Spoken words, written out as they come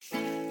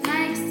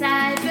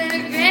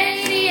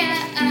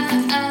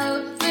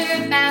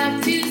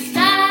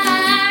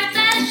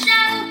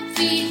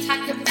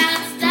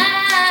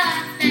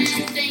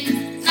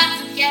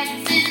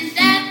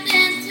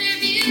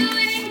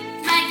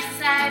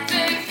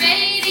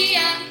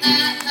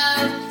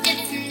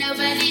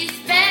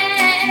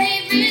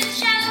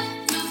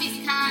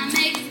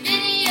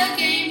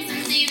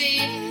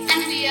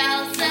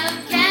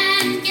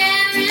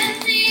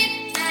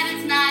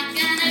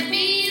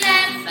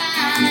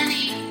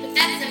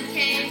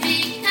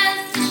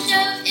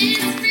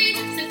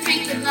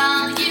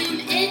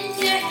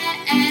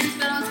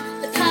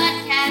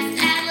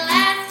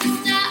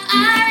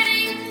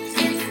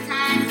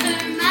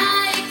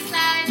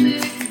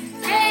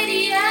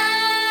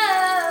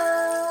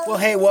Well,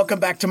 hey, welcome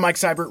back to Mike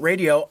Seibert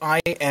Radio. I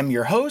am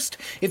your host.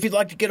 If you'd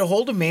like to get a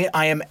hold of me,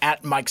 I am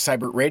at Mike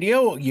Seibert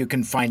Radio. You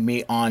can find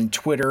me on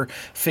Twitter,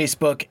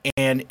 Facebook,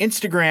 and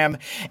Instagram.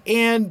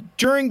 And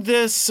during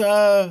this,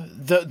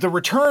 the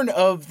return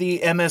of the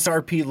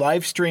MSRP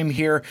live stream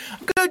here,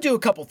 I'm going to do a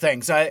couple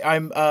things.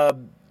 I'm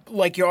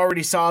like you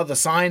already saw the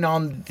sign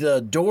on the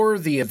door,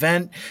 the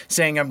event,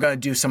 saying I'm going to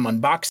do some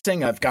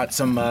unboxing. I've got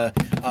some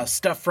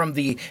stuff from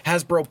the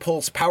Hasbro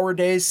Pulse Power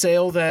Days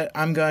sale that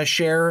I'm going to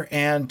share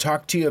and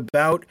talk to you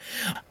about.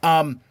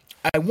 I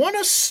want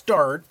to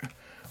start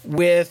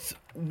with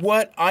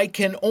what I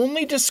can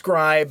only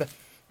describe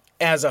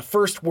as a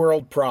first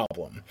world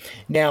problem.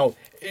 Now,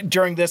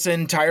 during this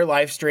entire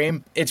live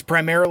stream, it's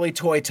primarily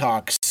toy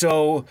talk.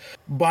 So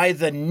by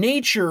the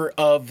nature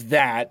of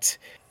that,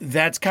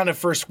 that's kind of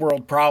first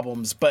world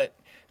problems. But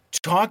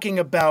talking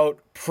about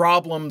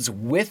problems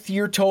with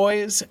your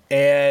toys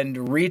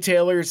and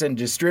retailers and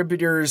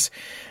distributors,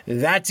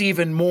 that's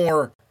even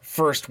more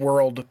first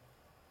world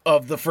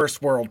of the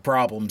first world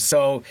problems.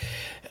 So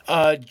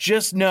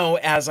just know,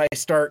 as I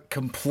start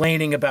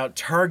complaining about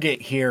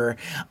Target here,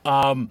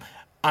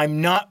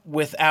 I'm not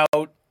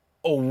without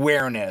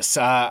awareness.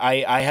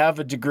 I have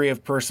a degree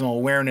of personal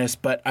awareness,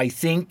 but I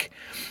think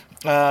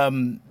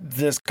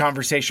this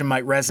conversation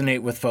might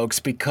resonate with folks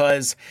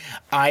because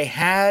I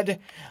had,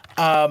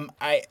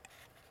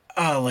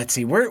 let's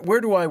see,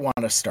 where do I want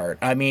to start?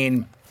 I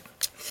mean,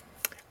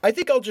 I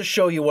think I'll just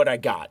show you what I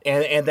got,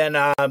 and then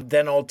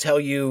I'll tell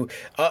you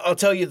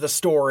the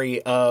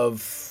story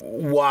of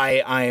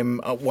why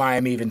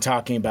I'm even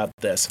talking about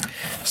this.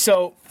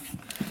 So,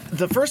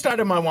 the first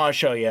item I want to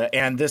show you,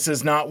 and this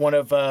is not one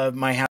of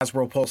my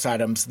Hasbro Pulse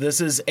items.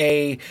 This is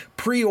a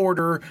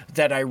pre-order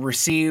that I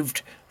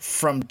received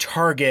from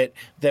Target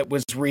that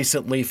was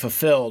recently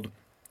fulfilled,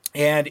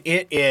 and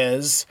it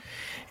is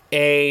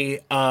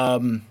it's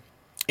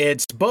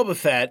Boba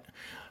Fett.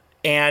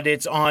 And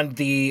it's on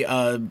the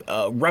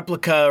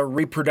replica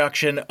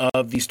reproduction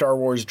of the Star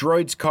Wars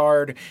Droids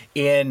card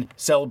in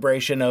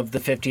celebration of the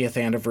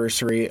 50th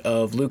anniversary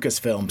of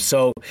Lucasfilm.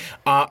 So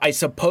I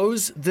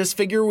suppose this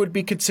figure would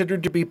be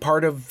considered to be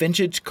part of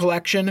vintage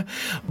collection.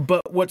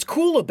 But what's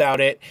cool about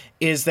it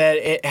is that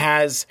it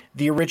has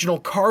the original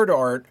card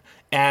art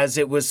as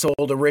it was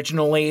sold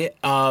originally,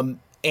 and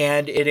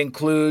it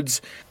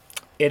includes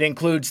the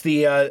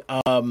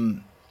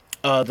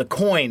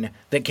coin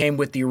that came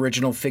with the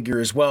original figure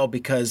as well,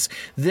 because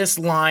this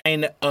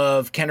line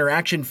of Kenner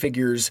action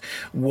figures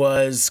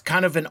was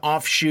kind of an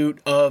offshoot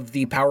of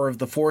the Power of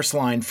the Force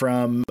line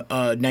from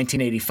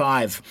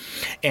 1985,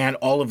 and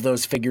all of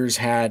those figures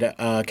had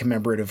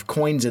commemorative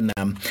coins in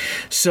them.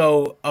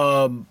 So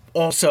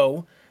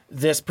also,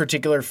 this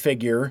particular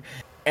figure,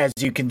 as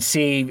you can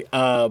see,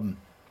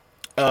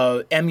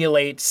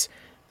 emulates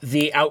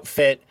the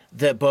outfit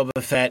that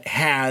Boba Fett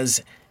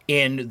has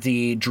in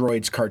the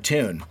Droids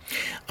cartoon.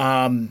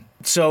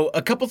 So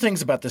a couple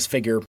things about this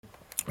figure.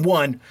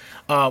 One,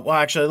 well,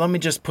 actually, let me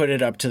just put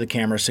it up to the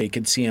camera so you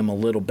can see him a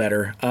little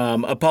better.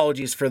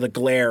 Apologies for the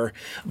glare,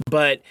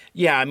 but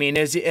yeah, I mean,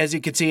 as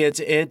you can see,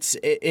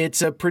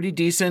 it's a pretty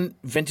decent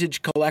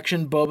vintage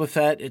collection Boba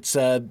Fett. It's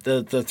the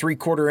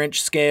 3/4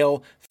 inch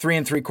scale,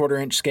 3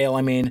 3/4 inch scale.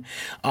 I mean,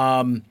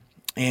 and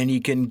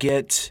you can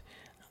get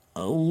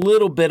a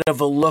little bit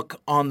of a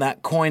look on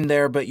that coin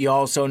there, but you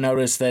also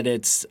notice that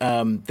it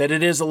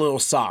is a little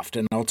soft,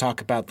 and I'll talk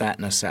about that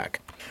in a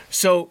sec.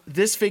 So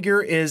this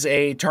figure is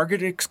a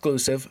Target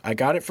exclusive. I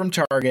got it from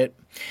Target,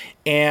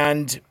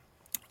 and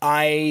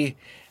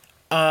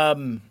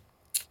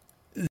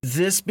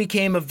this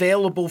became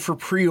available for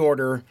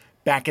pre-order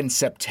back in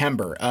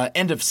September,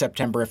 end of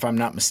September, if I'm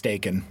not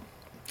mistaken.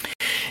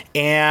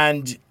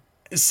 And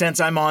since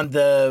I'm on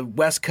the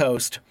West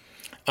Coast,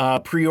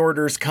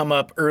 pre-orders come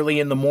up early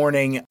in the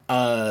morning,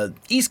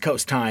 East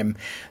Coast time.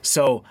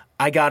 So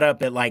I got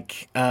up at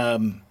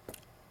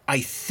I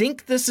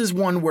think this is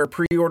one where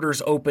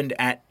pre-orders opened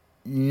at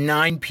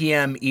 9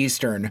 p.m.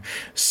 Eastern.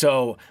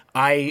 So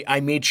I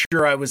made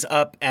sure I was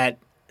up at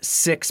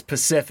 6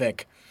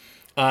 Pacific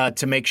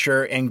to make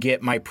sure and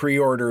get my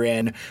pre-order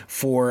in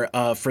for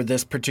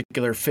this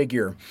particular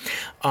figure.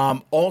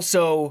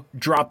 Also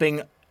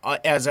dropping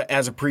as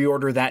a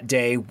pre-order that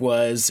day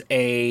was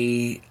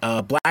a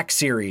Black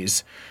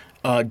Series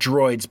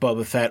Droids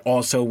Boba Fett,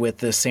 also with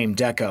the same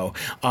deco.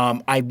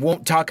 I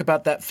won't talk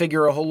about that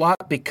figure a whole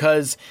lot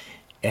because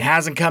it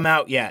hasn't come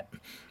out yet.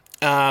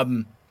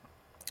 But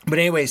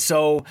anyway,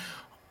 so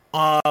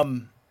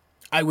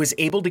I was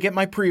able to get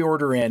my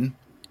pre-order in,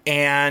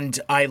 and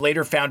I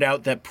later found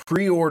out that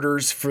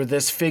pre-orders for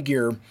this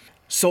figure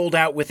sold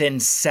out within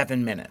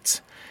 7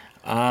 minutes.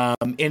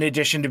 In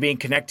addition to being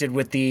connected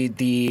with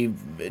the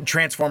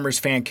Transformers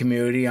fan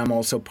community, I'm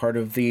also part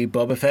of the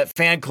Boba Fett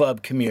fan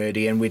club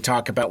community, and we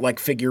talk about like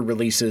figure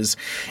releases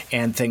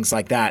and things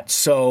like that.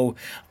 So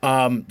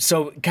kind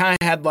of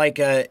had like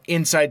a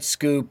inside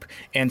scoop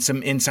and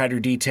some insider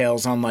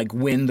details on like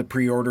when the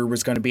pre-order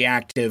was going to be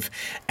active,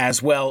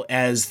 as well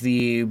as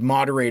the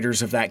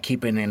moderators of that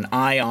keeping an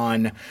eye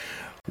on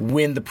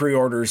when the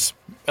pre-orders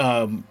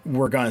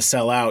were going to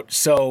sell out.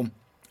 So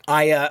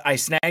I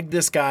snagged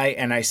this guy,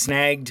 and I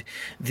snagged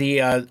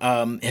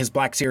the his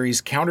Black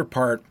Series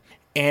counterpart,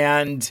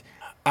 and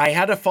I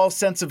had a false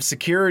sense of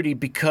security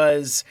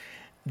because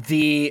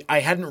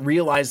I hadn't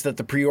realized that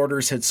the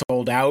pre-orders had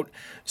sold out.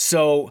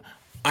 So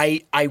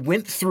I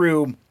went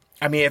through.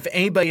 I mean, if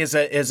anybody is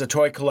a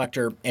toy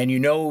collector, and you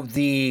know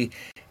the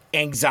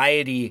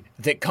anxiety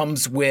that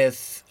comes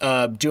with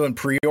doing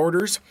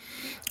pre-orders.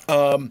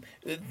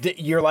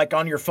 You're like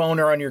on your phone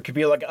or on your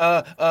computer, like,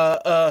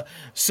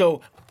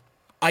 So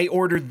I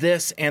ordered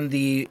this and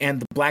the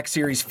Black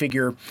Series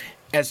figure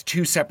as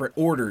two separate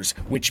orders,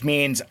 which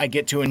means I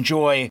get to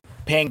enjoy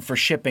paying for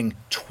shipping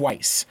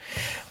twice.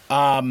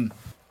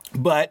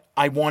 But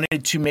I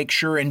wanted to make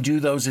sure and do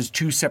those as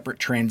two separate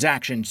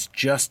transactions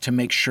just to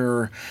make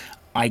sure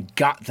I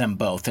got them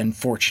both. And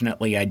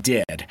fortunately, I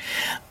did.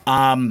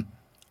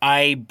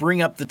 I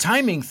bring up the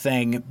timing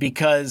thing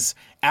because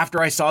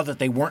after I saw that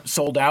they weren't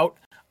sold out,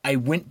 I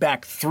went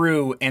back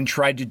through and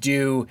tried to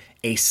do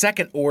a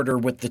second order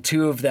with the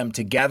two of them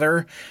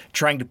together,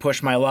 trying to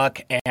push my luck.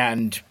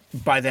 And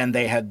by then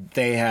they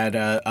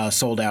had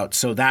sold out.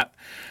 So that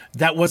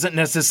wasn't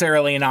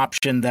necessarily an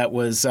option that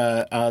was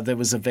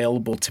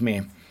available to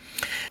me.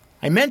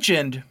 I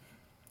mentioned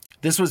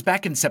this was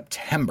back in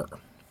September.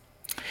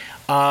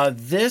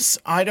 This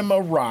item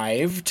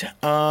arrived.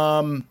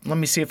 Let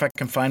me see if I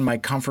can find my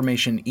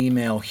confirmation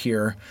email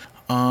here.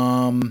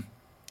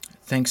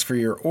 Thanks for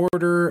your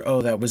order.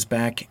 Oh, that was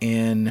back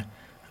in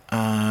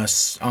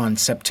on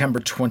September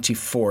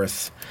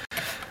 24th.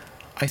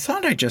 I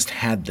thought I just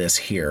had this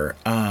here.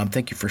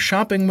 Thank you for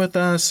shopping with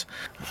us.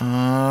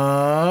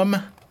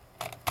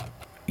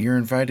 You're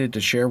invited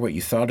to share what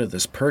you thought of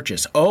this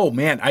purchase. Oh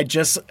man, I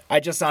just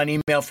saw an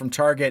email from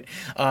Target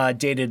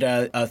dated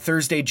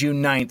Thursday,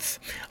 June 9th,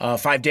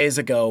 5 days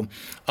ago.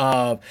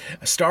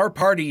 Star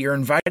Party, you're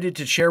invited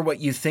to share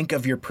what you think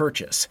of your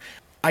purchase.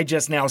 I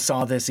just now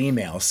saw this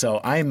email, so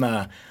I'm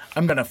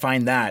going to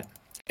find that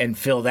and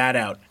fill that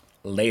out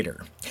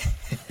later.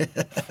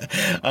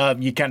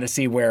 You kind of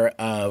see where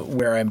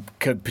I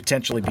could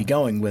potentially be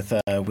going with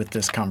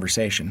this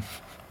conversation.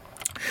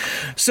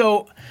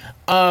 So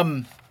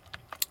I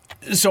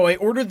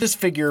ordered this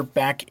figure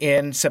back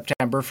in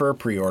September for a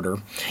pre-order,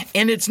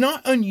 and it's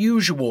not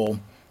unusual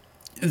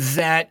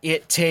that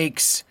it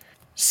takes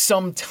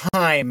some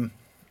time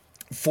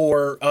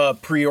for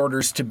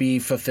pre-orders to be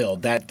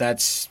fulfilled.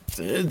 That's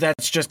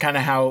just kind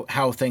of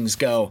how things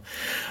go.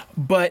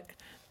 But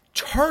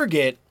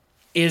Target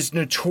is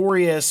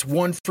notorious,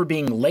 one, for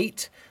being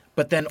late,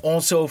 but then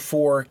also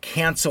for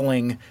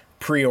canceling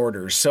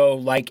pre-orders. So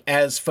like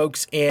as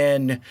folks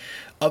in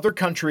other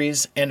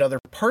countries and other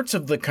parts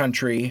of the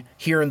country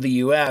here in the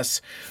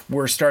US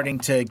were starting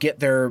to get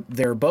their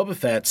Boba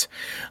Fett's,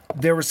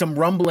 there was some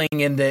rumbling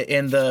in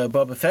the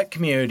Boba Fett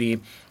community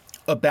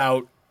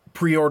about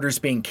pre-orders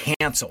being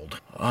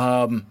canceled.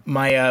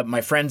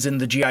 My friends in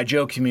the G.I.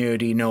 Joe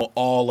community know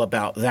all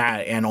about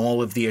that and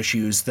all of the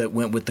issues that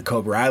went with the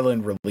Cobra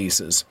Island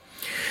releases.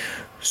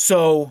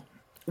 So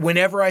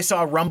whenever I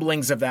saw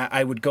rumblings of that,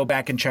 I would go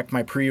back and check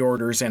my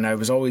pre-orders, and I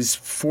was always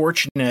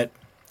fortunate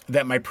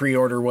that my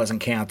pre-order wasn't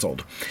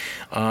canceled.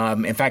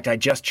 In fact, I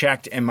just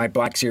checked, and my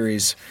Black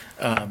Series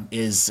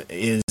is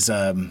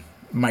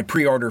my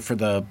pre-order for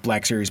the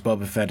Black Series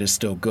Boba Fett is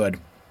still good.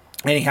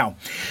 Anyhow,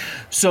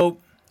 so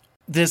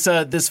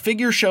this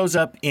figure shows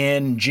up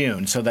in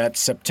June. So that's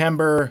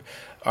September,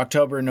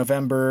 October,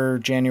 November,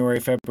 January,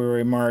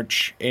 February,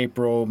 March,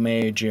 April,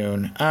 May,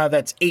 June.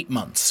 That's 8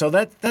 months. So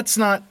that's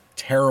not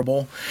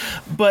terrible.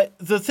 But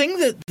the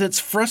thing that's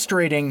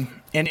frustrating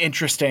and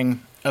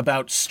interesting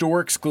about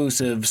store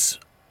exclusives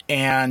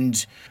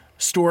and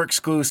store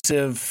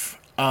exclusive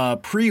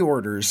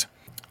pre-orders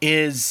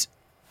is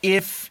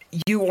if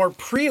you are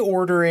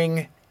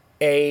pre-ordering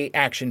a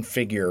action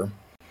figure,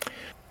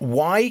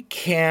 why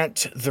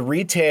can't the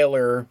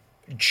retailer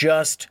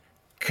just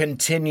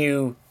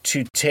continue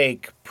to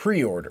take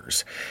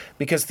pre-orders?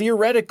 Because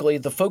theoretically,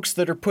 the folks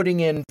that are putting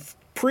in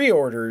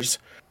pre-orders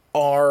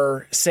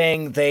are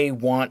saying they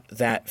want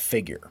that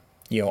figure.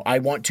 You know, I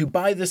want to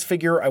buy this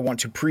figure. I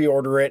want to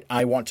pre-order it.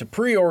 I want to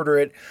pre-order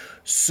it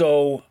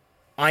so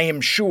I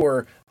am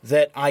sure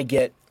that I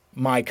get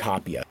my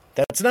copy of it.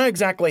 That's not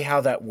exactly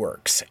how that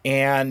works.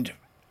 And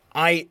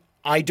I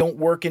don't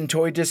work in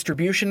toy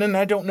distribution, and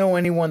I don't know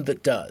anyone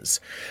that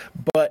does.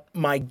 But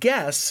my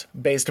guess,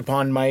 based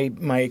upon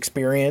my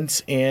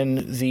experience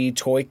in the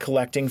toy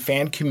collecting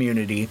fan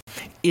community,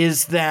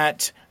 is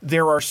that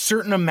there are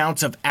certain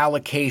amounts of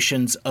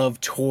allocations of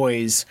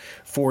toys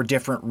for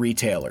different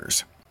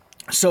retailers.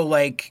 So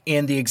like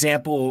in the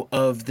example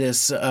of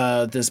this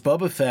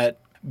Boba Fett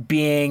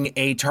being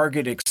a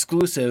Target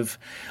exclusive,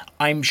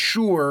 I'm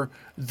sure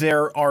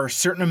there are a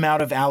certain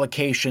amount of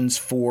allocations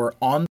for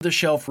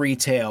on-the-shelf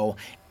retail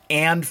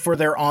and for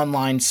their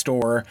online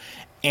store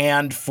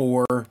and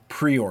for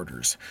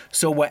pre-orders.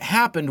 So what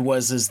happened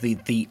was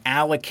the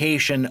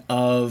allocation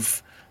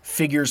of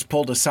figures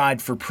pulled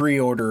aside for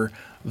pre-order,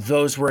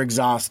 those were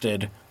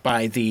exhausted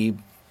by the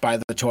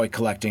toy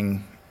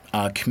collecting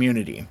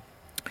community.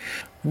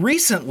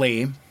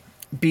 Recently,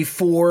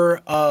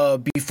 before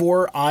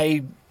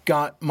I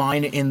got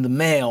mine in the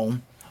mail,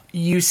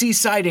 you see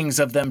sightings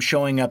of them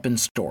showing up in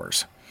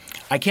stores.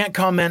 I can't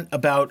comment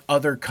about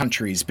other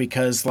countries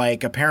because,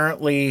 like,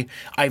 apparently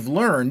I've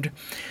learned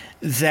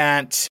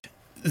that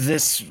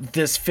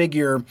this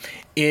figure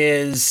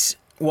is,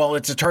 well,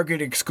 it's a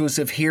Target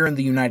exclusive here in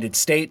the United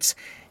States.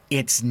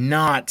 It's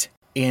not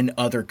in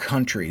other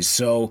countries.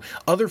 So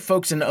other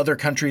folks in other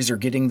countries are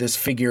getting this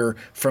figure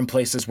from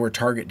places where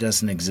Target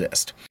doesn't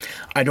exist.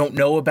 I don't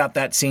know about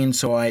that scene,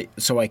 so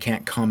I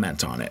can't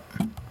comment on it.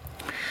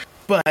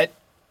 But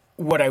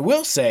what I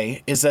will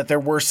say is that there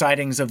were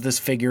sightings of this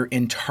figure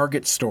in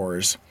Target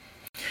stores.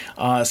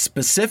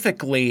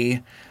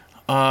 Specifically,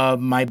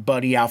 my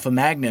buddy Alpha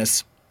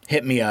Magnus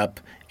hit me up,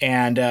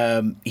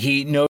 and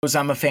he knows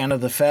I'm a fan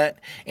of the FET,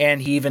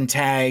 and he even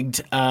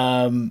tagged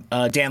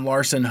Dan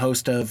Larson,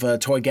 host of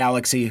Toy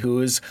Galaxy,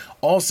 who is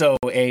also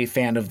a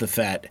fan of the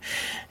FET.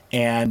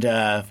 And,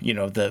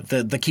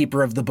 the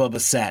keeper of the Boba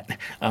set.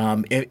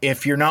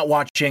 If you're not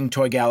watching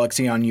Toy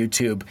Galaxy on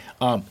YouTube,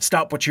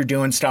 stop what you're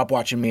doing, stop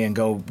watching me, and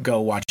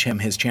go watch him.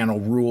 His channel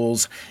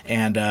rules,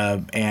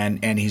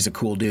 and he's a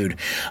cool dude.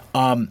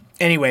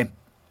 Anyway,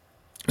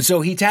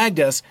 so he tagged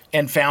us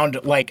and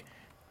found like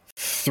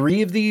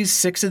 3 of these,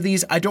 6 of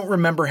these. I don't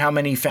remember how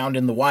many he found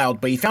in the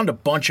wild, but he found a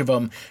bunch of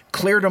them,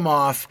 cleared them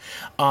off,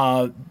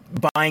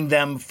 buying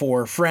them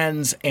for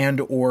friends and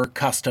or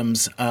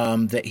customs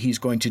that he's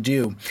going to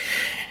do.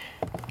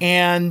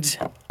 And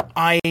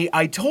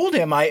I told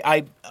him,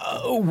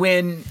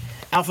 when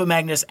Alpha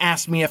Magnus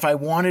asked me if I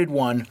wanted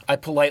one, I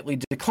politely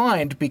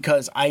declined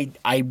because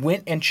I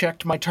went and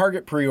checked my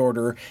Target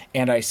pre-order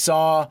and I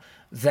saw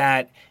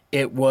that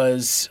it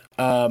was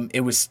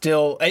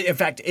still, in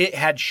fact, it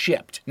had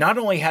shipped. Not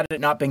only had it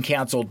not been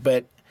canceled,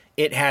 but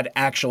it had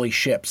actually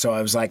shipped. So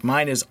I was like,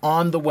 mine is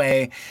on the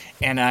way,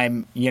 and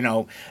I'm,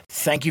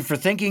 thank you for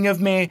thinking of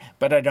me,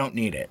 but I don't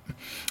need it.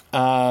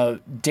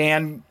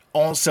 Dan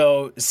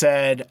also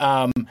said,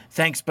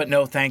 thanks, but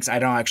no thanks. I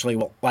don't actually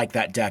like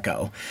that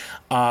deco,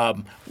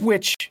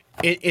 which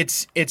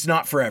it's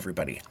not for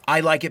everybody. I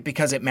like it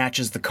because it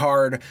matches the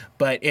card,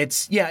 but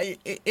it's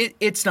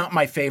not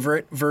my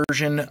favorite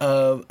version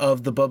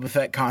of the Boba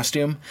Fett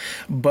costume,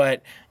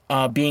 but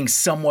being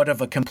somewhat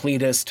of a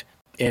completist,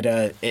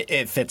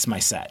 it fits my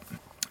set.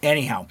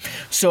 Anyhow,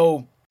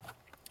 so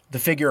the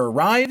figure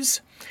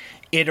arrives.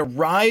 It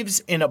arrives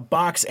in a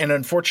box, and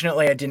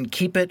unfortunately I didn't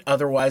keep it.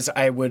 Otherwise,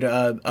 I would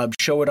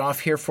show it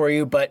off here for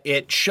you. But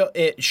it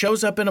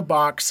shows up in a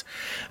box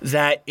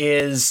that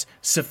is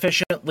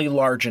sufficiently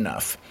large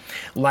enough.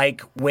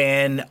 Like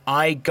when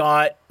I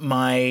got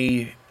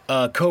my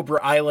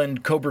Cobra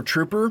Island Cobra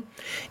Trooper,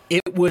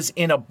 it was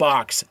in a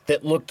box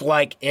that looked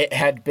like it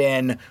had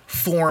been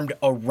formed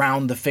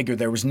around the figure.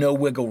 There was no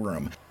wiggle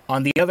room.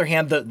 On the other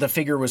hand, the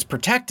figure was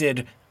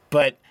protected,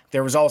 but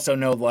there was also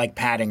no like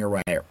padding or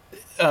whatever.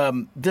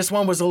 This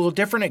one was a little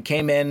different. It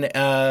came in,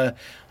 I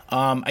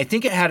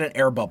think it had an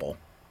air bubble.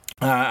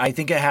 I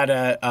think it had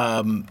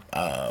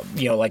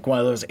like one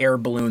of those air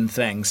balloon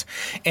things,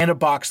 and a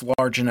box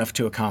large enough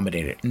to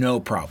accommodate it. No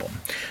problem.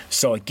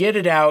 So I get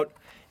it out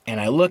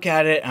and I look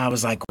at it and I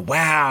was like,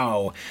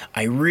 wow,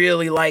 I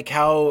really like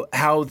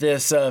how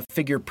this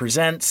figure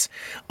presents.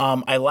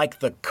 I like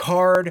the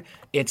card.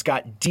 It's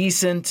got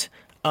decent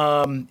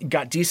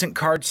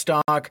card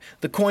stock.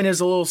 The coin is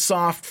a little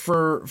soft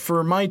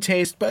for my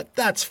taste, but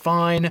that's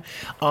fine.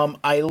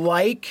 I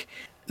like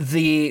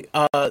the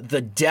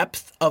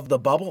depth of the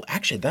bubble.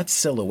 Actually, that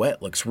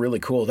silhouette looks really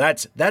cool.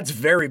 That's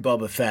very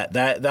Boba Fett.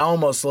 That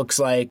almost looks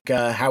like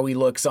how he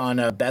looks on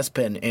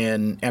Bespin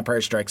in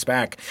Empire Strikes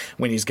Back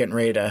when he's getting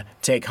ready to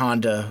take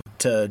Han to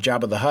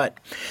Jabba the Hutt.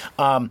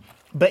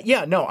 But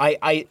yeah, no,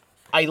 I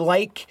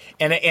like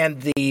and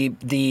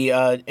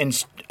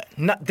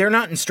they're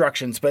not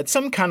instructions, but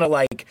some kind of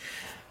like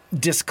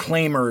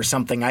disclaimer or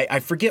something. I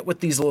forget what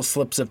these little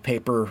slips of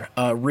paper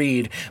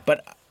read,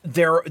 but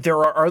there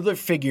are other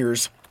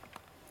figures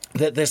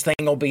that this thing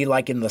will be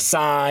like in the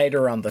side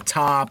or on the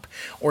top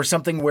or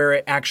something where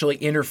it actually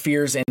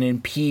interferes and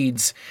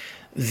impedes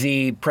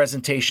the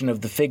presentation of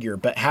the figure.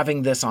 But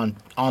having this on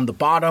the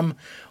bottom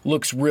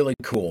looks really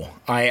cool.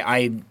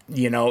 Since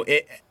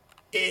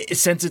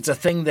it's a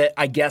thing that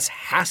I guess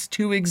has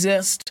to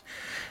exist,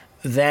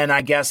 then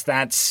I guess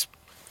that's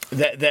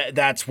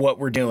what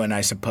we're doing,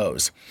 I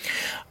suppose.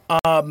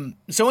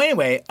 So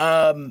anyway,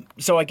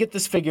 so I get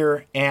this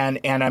figure and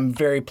I'm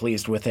very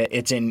pleased with it.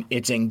 It's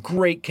in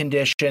great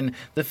condition.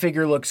 The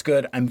figure looks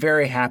good. I'm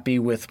very happy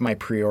with my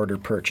pre-order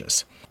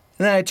purchase.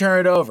 And then I turn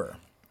it over.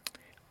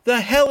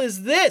 The hell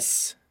is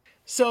this?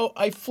 So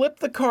I flip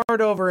the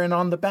card over, and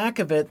on the back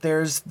of it,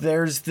 there's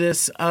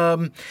this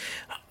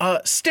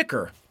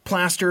sticker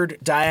plastered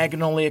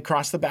diagonally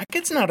across the back.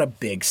 It's not a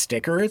big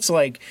sticker. It's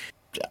like,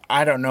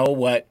 I don't know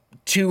what,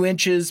 2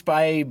 inches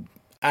by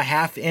a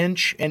half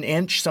inch, an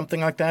inch,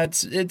 something like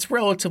that. It's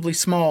relatively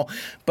small,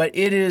 but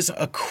it is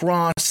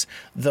across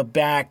the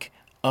back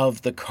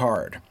of the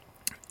card.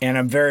 And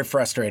I'm very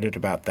frustrated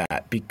about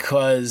that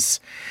because,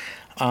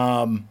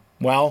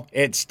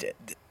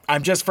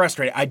 I'm just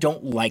frustrated. I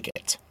don't like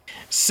it.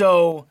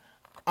 So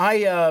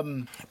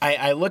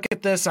I look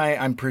at this.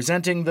 I'm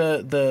presenting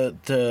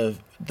the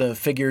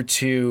figure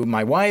to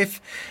my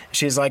wife.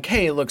 She's like,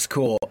 "Hey, it looks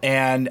cool."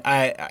 And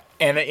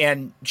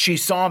and she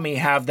saw me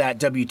have that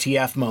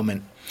WTF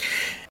moment.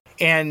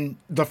 And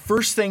the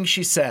first thing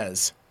she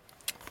says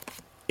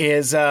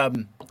is,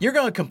 "You're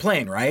going to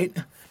complain, right?"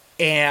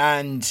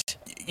 And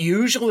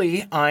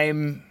usually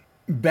I'm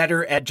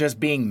better at just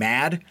being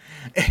mad.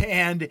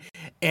 And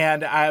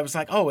I was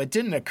like, "Oh, it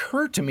didn't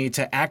occur to me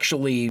to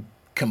actually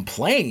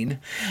complain.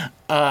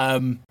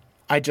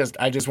 I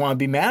just want to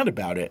be mad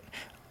about it."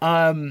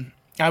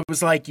 I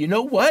was like, you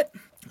know what?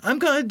 I'm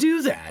gonna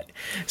do that.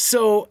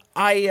 So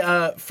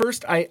I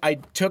first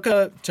took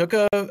a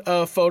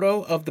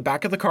photo of the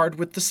back of the card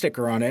with the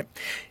sticker on it.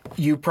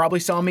 You probably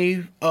saw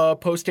me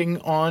posting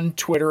on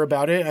Twitter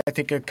about it. I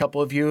think a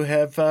couple of you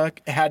have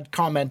had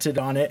commented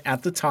on it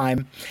at the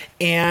time,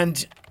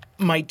 and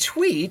my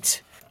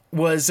tweet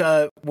was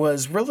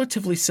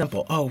relatively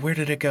simple. Oh, where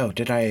did it go?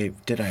 Did I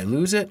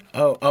lose it?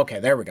 Oh, okay,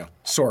 there we go.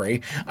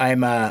 Sorry,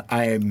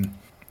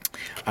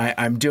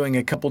 I'm doing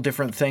a couple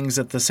different things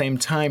at the same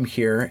time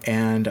here,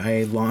 and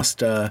I lost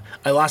the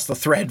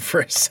thread for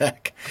a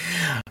sec.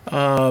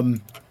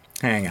 Hang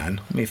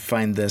on, let me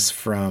find this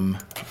from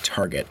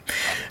Target.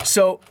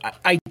 So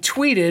I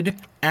tweeted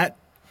at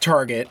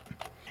Target.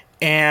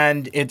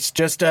 And it's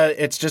just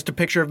a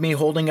picture of me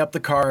holding up the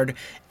card,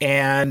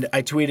 and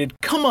I tweeted,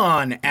 "Come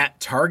on, at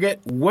Target,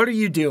 what are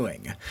you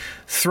doing?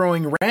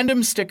 Throwing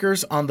random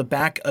stickers on the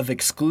back of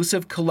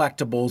exclusive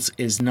collectibles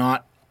is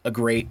not a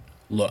great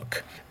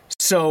look."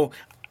 So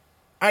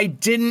I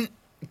didn't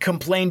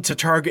complain to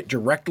Target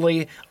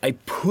directly. I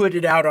put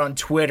it out on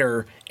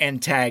Twitter and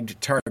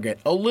tagged Target.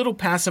 A little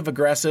passive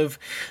aggressive,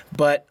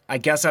 but I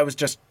guess I was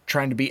just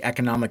trying to be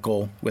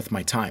economical with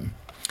my time.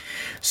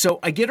 So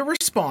I get a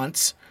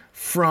response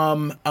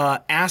from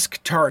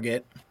Ask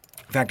Target.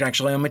 In fact,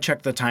 actually, let me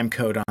check the time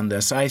code on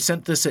this. I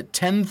sent this at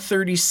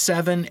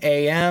 10:37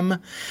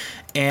 a.m.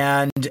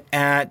 and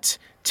at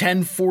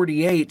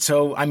 10:48,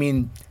 so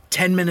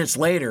 10 minutes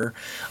later.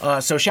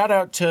 So shout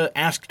out to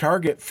Ask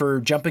Target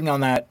for jumping on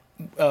that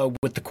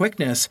with the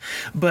quickness.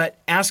 But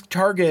Ask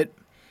Target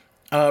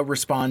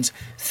responds,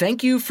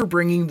 "Thank you for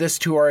bringing this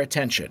to our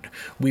attention.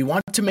 We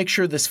want to make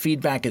sure this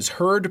feedback is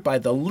heard by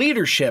the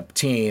leadership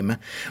team.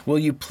 Will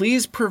you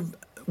please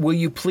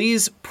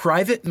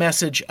private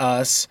message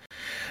us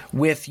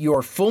with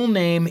your full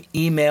name,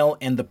 email,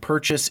 and the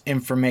purchase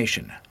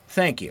information?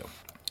 Thank you."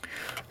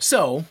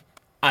 So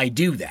I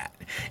do that.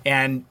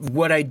 And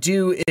what I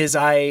do is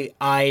I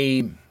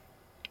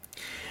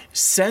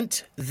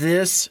sent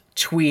this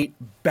tweet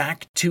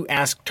back to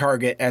Ask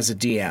Target as a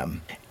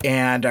DM.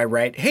 And I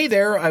write, "Hey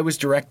there, I was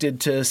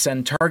directed to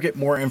send Target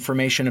more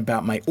information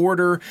about my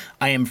order.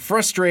 I am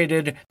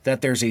frustrated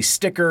that there's a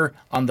sticker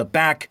on the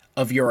back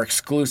of your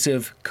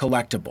exclusive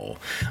collectible.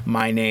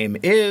 My name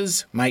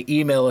is, my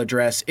email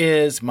address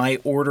is, my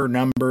order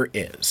number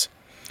is."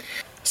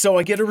 So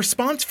I get a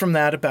response from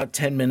that about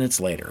 10 minutes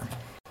later.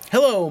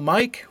 "Hello,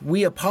 Mike.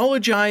 We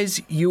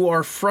apologize you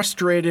are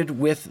frustrated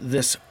with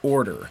this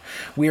order.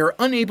 We are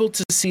unable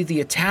to see the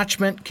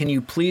attachment. Can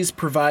you please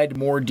provide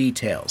more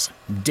details?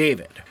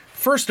 David."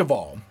 First of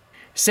all,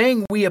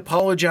 saying we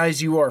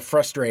apologize you are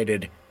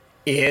frustrated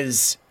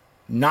is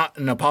not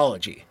an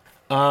apology.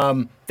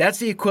 That's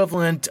the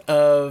equivalent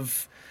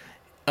of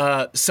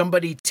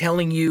somebody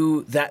telling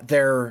you that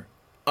they're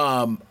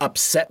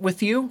upset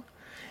with you,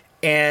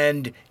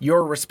 and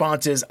your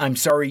response is, "I'm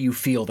sorry you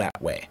feel that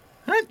way."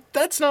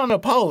 That's not an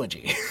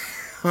apology.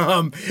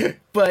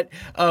 But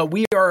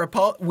we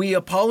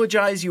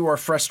apologize you are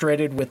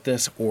frustrated with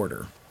this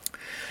order.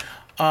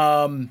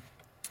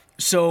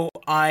 So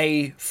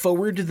I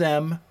forwarded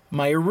them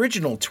my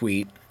original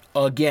tweet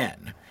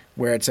again,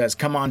 where it says,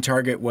 "Come on,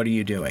 Target, what are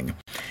you doing?"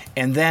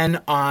 And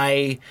then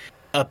I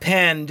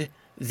append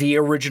the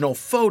original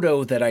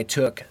photo that I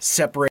took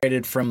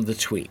separated from the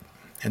tweet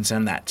and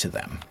send that to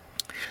them.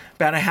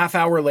 About a half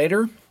hour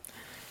later,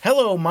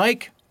 "Hello,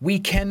 Mike. We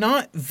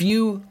cannot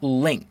view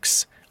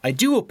links. I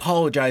do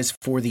apologize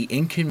for the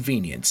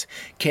inconvenience.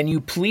 Can you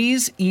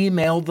please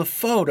email the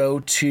photo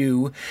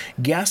to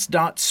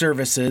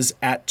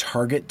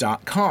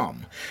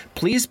guest.services@target.com?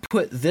 Please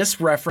put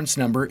this reference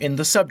number in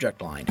the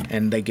subject line."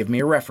 And they give me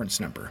a reference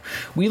number.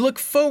 "We look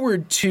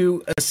forward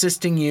to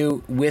assisting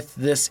you with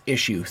this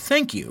issue.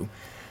 Thank you."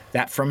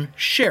 That from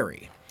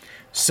Sherry.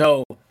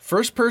 So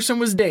first person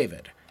was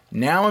David.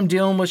 Now I'm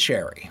dealing with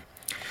Sherry.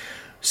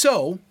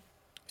 So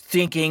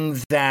thinking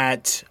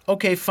that,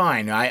 okay,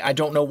 fine. I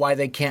don't know why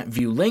they can't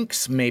view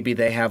links. Maybe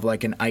they have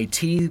like an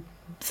IT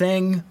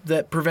thing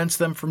that prevents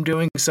them from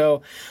doing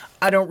so.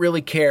 I don't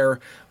really care,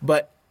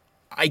 but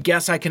I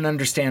guess I can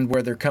understand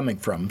where they're coming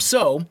from.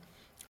 So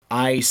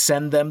I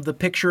send them the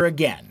picture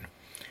again,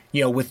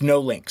 with no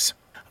links.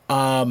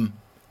 And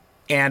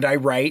I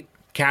write,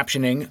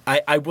 captioning,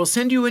 I will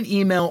send you an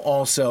email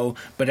also,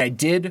 but I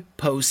did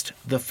post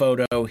the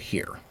photo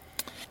here.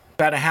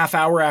 About a half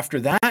hour after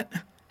that,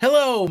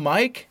 Hello,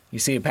 Mike. You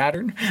see a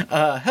pattern?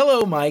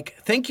 Hello, Mike.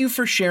 Thank you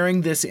for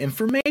sharing this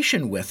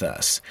information with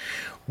us.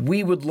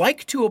 We would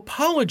like to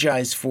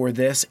apologize for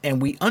this,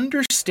 and we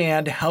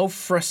understand how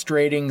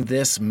frustrating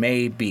this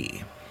may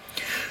be.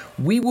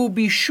 We will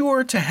be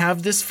sure to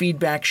have this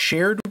feedback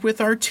shared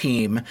with our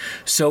team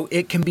so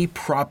it can be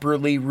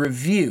properly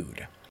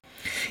reviewed.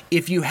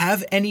 If you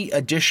have any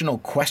additional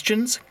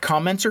questions,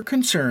 comments, or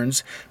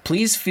concerns,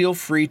 please feel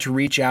free to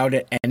reach out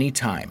at any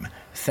time.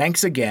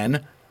 Thanks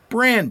again,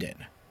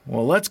 Brandon.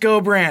 Well, let's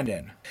go,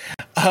 Brandon.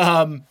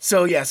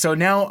 So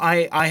now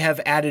I have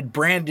added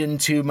Brandon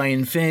to my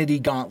infinity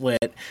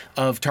gauntlet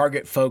of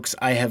target folks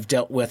I have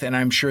dealt with, and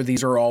I'm sure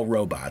these are all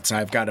robots.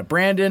 I've got a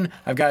Brandon,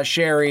 I've got a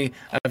Sherry,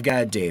 I've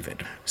got a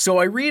David. So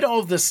I read all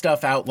of this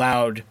stuff out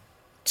loud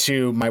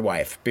to my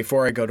wife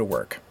before I go to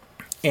work.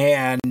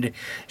 And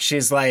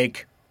she's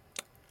like,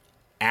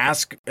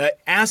 ask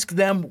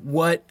them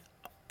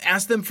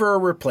for a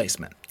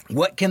replacement.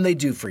 What can they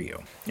do for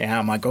you? And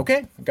I'm like,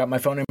 okay, I've got my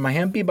phone in my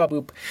hand, beep, bop,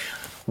 boop.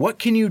 What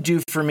can you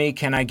do for me?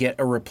 Can I get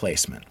a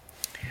replacement?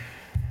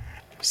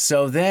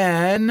 So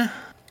then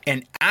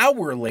an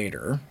hour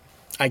later,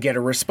 I get a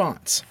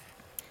response.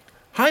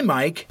 Hi,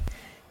 Mike.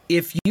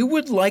 If you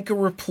would like a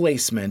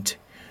replacement,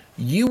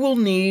 you will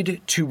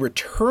need to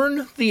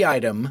return the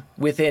item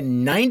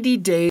within 90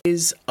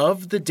 days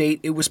of the date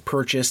it was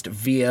purchased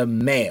via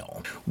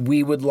mail.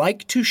 We would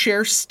like to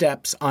share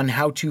steps on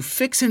how to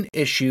fix an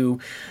issue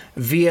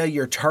via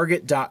your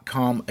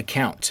Target.com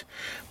account.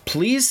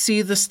 Please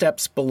see the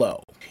steps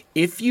below.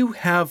 If you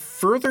have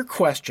further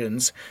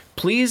questions,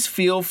 please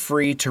feel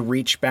free to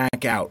reach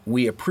back out.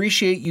 We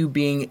appreciate you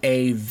being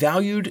a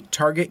valued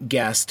Target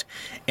guest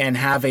and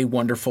have a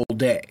wonderful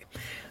day.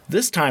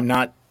 This time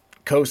not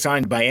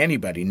co-signed by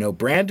anybody. No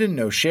Brandon,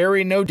 no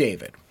Sherry, no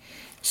David.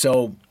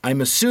 So I'm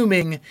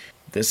assuming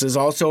this is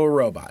also a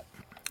robot.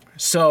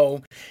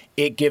 So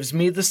it gives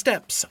me the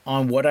steps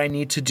on what I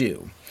need to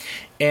do.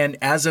 And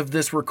as of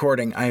this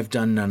recording, I have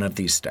done none of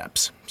these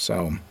steps.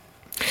 So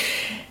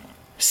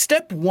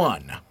step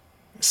 1,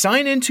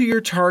 sign into your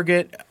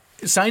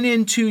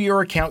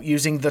account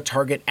using the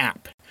Target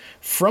app.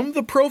 From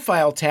the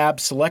Profile tab,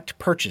 select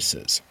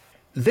Purchases.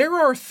 There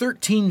are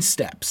 13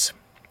 steps.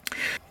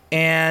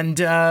 And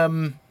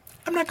I'm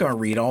not going to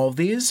read all of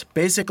these.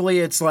 Basically,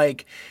 it's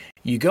like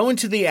you go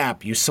into the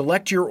app, you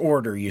select your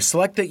order, you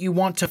select that you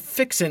want to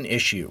fix an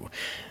issue.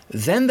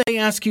 Then they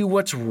ask you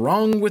what's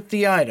wrong with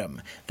the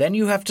item. Then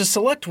you have to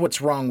select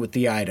what's wrong with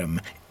the item.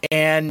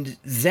 And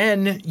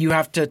then you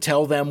have to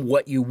tell them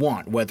what you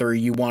want, whether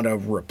you want a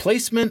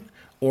replacement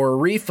or a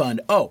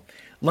refund. Oh,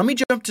 let me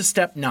jump to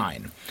step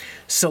 9.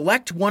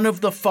 Select one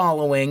of the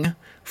following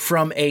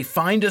from a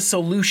Find a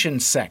Solution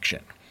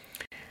section.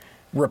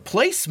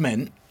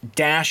 Replacement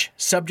 -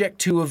 subject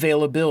to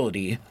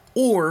availability,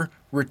 or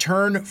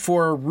return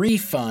for a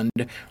refund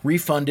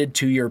refunded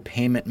to your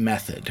payment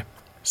method.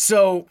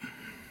 So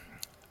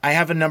I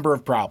have a number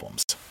of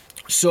problems.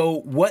 So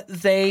what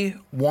they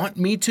want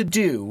me to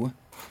do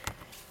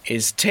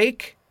is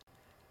take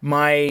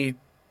my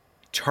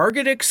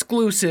Target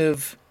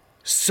exclusive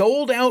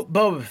sold out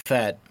Boba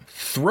Fett,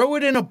 throw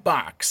it in a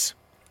box,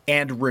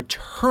 and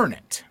return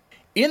it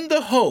in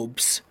the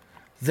hopes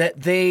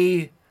that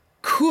they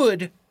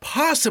could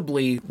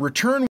possibly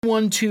return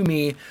one to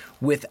me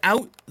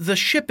without the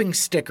shipping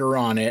sticker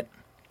on it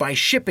by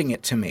shipping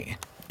it to me.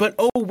 But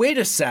oh, wait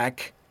a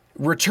sec.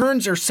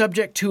 Returns are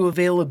subject to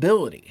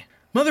availability.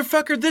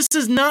 Motherfucker, this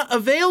is not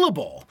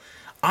available.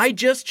 I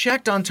just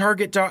checked on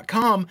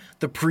Target.com.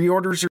 The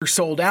pre-orders are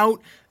sold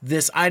out.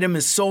 This item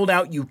is sold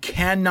out. You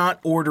cannot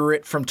order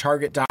it from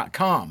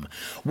Target.com.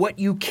 What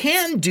you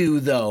can do,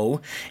 though,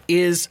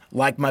 is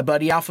like my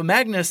buddy Alpha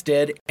Magnus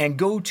did and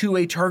go to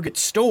a Target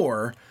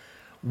store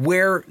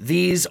where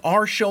these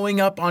are showing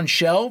up on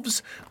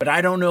shelves, but I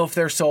don't know if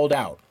they're sold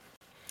out.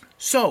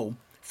 So,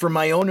 for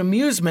my own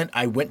amusement,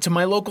 I went to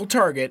my local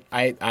Target.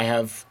 I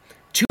have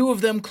 2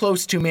 of them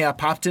close to me. I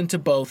popped into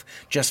both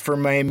just for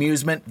my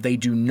amusement. They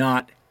do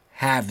not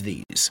have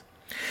these.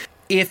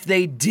 If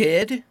I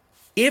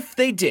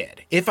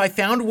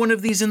found one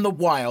of these in the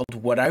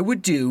wild, what I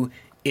would do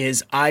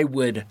is I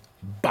would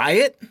buy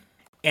it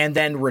and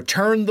then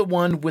return the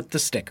one with the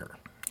sticker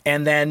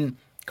and then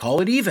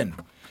call it even.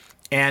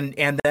 And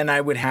then I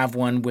would have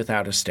one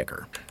without a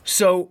sticker.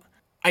 So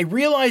I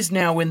realize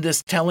now in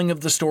this telling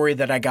of the story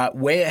that I got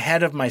way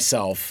ahead of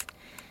myself,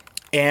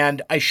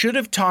 and I should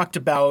have talked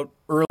about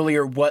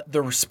earlier what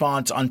the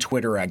response on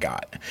Twitter I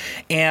got.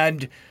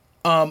 And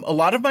a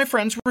lot of my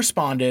friends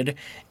responded,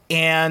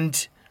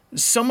 and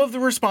some of the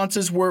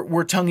responses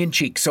were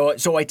tongue-in-cheek.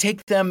 So I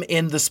take them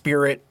in the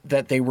spirit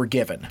that they were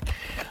given.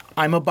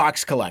 I'm a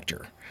box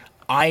collector.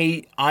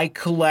 I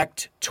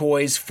collect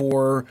toys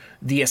for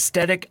the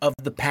aesthetic of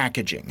the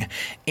packaging.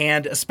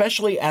 And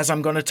especially as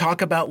I'm going to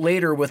talk about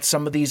later with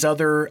some of these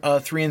other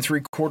 3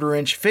 3/4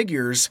 inch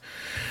figures,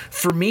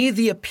 for me,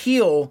 the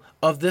appeal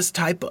of this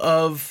type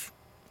of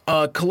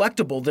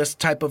collectible, this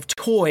type of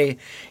toy,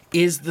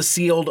 is the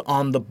sealed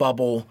on the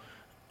bubble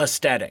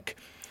aesthetic.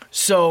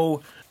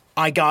 So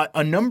I got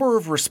a number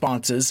of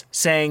responses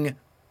saying,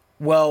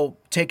 well,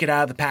 take it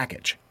out of the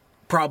package.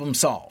 Problem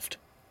solved.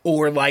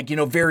 Or like,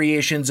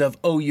 variations of,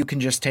 oh, you can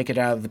just take it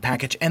out of the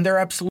package. And they're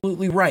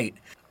absolutely right.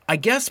 I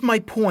guess my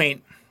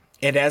point,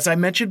 and as I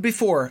mentioned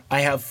before,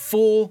 I have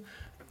full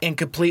and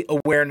complete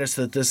awareness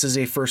that this is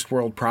a first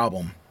world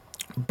problem.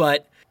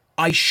 But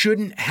I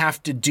shouldn't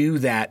have to do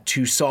that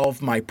to solve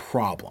my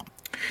problem.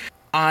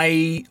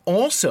 I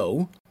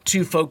also,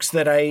 to folks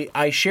that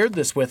I shared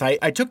this with,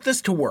 I took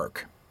this to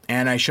work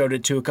and I showed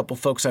it to a couple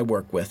folks I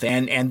work with.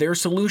 And their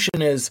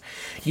solution is,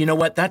 you know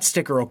what, that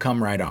sticker will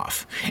come right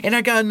off. And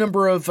I got a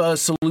number of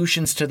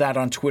solutions to that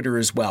on Twitter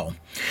as well.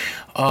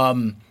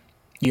 A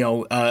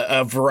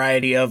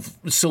variety of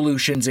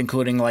solutions,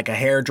 including like a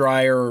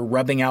hairdryer,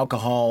 rubbing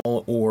alcohol,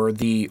 or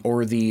the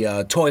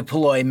toy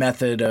polloi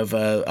method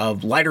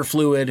of lighter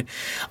fluid,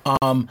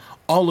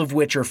 all of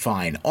which are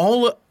fine.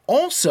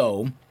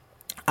 Also,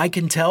 I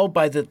can tell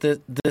by this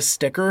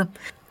sticker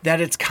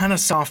that it's kind of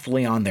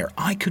softly on there.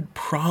 I could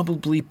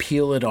probably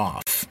peel it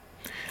off.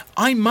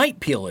 I might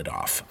peel it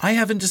off. I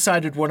haven't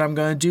decided what I'm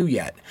going to do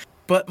yet.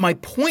 But my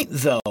point,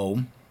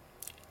 though,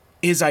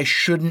 is I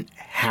shouldn't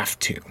have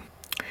to.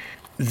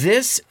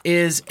 This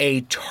is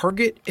a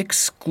Target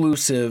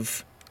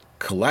exclusive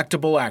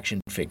collectible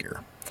action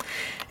figure.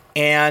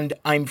 And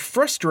I'm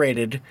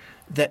frustrated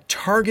that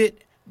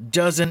Target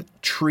doesn't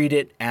treat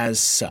it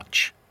as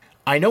such.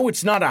 I know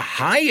it's not a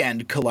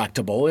high-end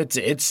collectible. It's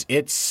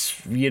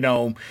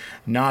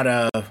not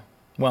a,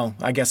 well,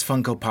 I guess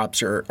Funko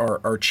Pops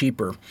are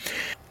cheaper.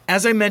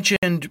 As I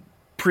mentioned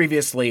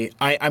previously,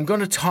 I'm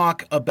going to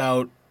talk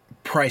about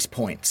price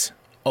points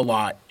a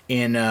lot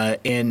in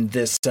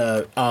this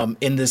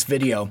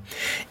video.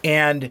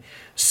 And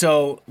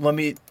so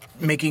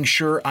making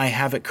sure I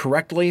have it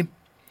correctly.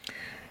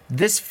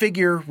 This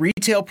figure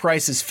retail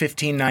price is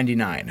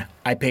 $15.99.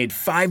 I paid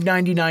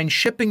 $5.99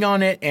 shipping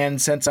on it,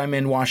 and since I'm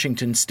in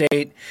Washington State,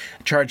 it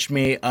charged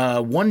me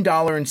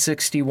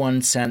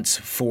 $1.61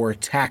 for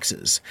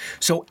taxes.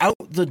 So out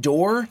the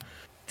door,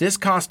 this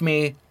cost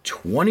me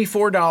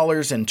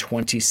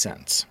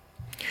 $24.20.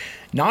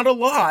 Not a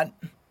lot,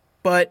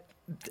 but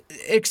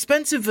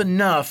expensive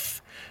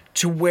enough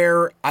to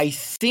where I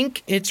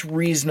think it's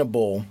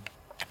reasonable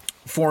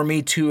for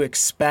me to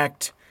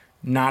expect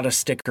not a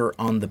sticker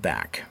on the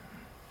back.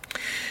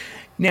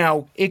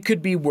 Now, it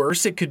could be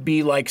worse. It could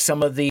be like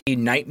some of the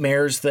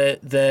nightmares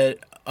that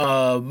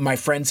my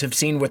friends have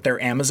seen with their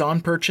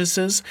Amazon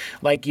purchases.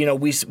 Like,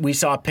 we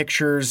saw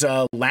pictures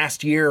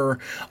last year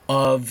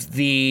of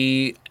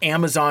the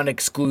Amazon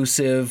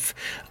exclusive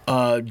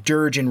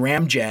Dirge and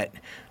Ramjet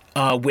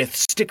with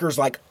stickers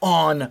like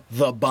on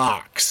the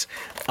box.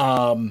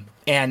 And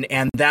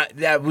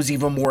that was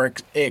even more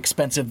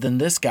expensive than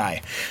this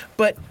guy.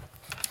 But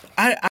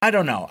I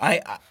don't know.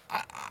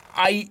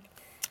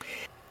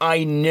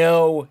 I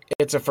know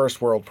it's a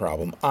first world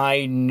problem.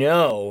 I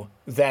know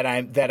that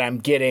I'm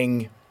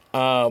getting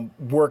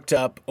worked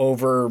up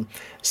over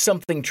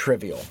something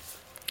trivial.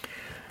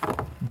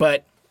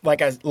 But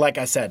like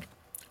I said,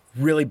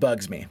 really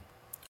bugs me.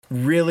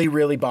 Really,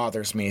 really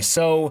bothers me.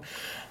 So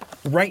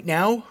right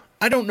now,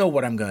 I don't know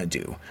what I'm going to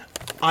do.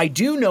 I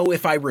do know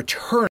if I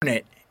return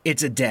it,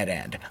 it's a dead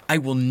end. I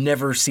will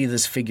never see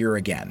this figure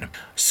again.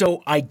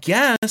 So I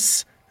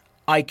guess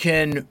I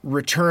can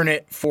return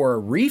it for a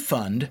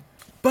refund,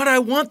 but I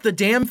want the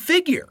damn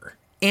figure.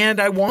 And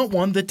I want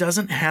one that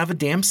doesn't have a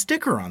damn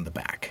sticker on the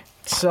back.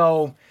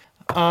 So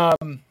I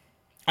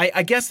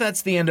guess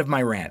that's the end of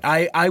my rant.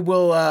 I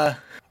will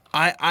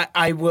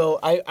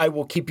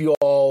keep you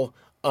all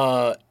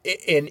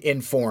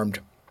informed.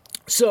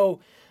 So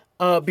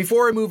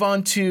before I move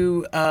on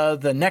to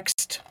the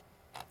next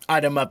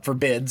item up for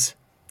bids,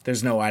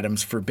 there's no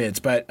items for bids,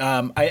 but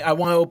I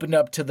want to open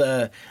up to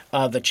the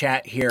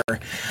chat here.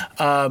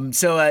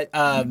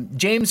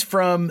 James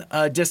from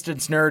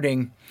Distance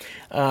Nerding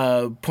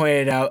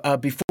pointed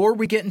out, before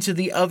we get into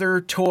the other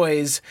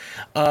toys,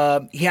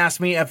 he asked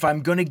me if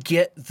I'm going to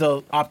get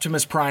the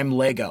Optimus Prime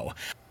Lego.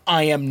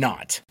 I am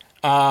not.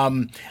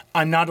 I'm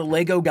not a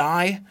Lego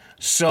guy,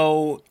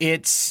 so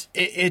it's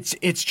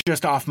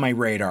just off my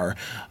radar.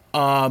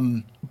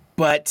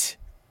 But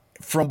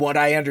from what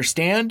I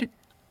understand,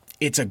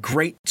 it's a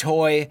great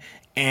toy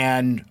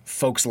and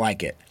folks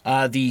like it.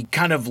 The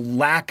kind of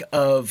lack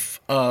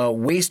of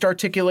waist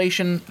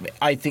articulation,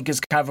 I think, is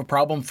kind of a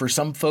problem for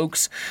some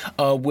folks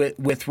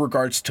with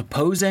regards to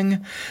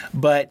posing.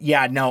 But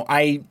yeah, no,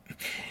 I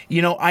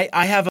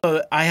have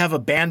a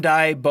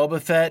Bandai Boba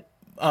Fett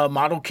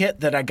model kit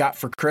that I got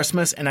for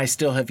Christmas, and I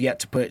still have yet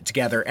to put it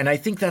together. And I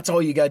think that's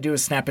all you got to do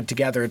is snap it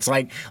together. It's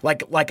like a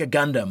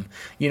Gundam.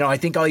 I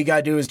think all you got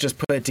to do is just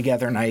put it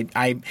together. And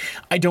I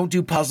don't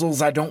do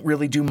puzzles. I don't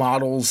really do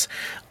models.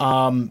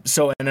 And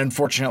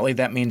unfortunately,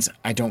 that means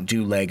I don't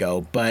do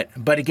Lego. But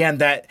again,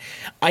 that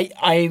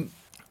I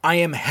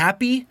am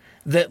happy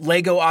that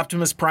Lego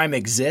Optimus Prime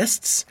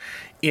exists.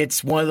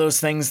 It's one of those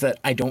things that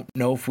I don't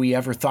know if we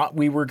ever thought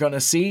we were going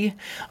to see.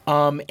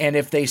 And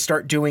if they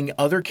start doing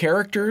other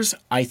characters,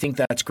 I think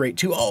that's great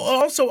too.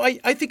 Also,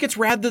 I think it's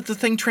rad that the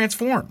thing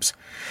transforms.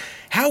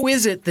 How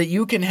is it that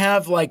you can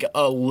have like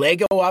a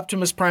Lego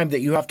Optimus Prime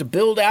that you have to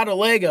build out of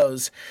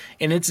Legos?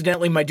 And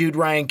incidentally, my dude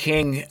Ryan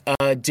King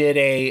did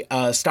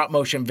a stop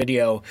motion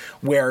video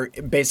where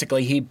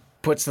basically he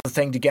puts the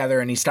thing together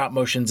and he stop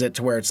motions it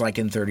to where it's like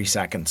in 30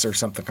 seconds or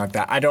something like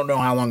that. I don't know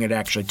how long it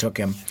actually took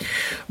him,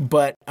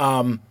 but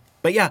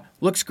yeah,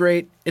 looks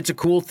great. It's a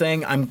cool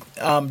thing.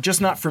 I'm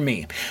just not for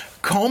me.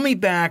 Call me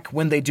back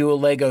when they do a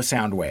Lego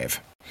Soundwave.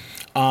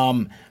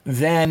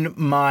 Then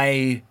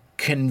my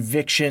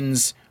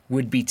convictions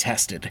would be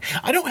tested.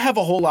 I don't have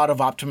a whole lot of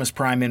Optimus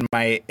Prime in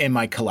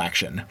my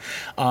collection,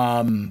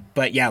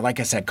 but yeah, like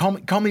I said,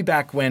 call me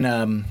back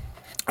when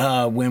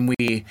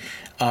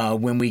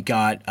we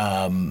got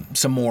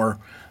some more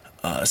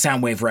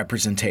Soundwave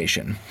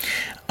representation.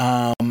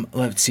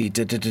 Let's see.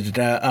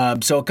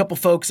 So a couple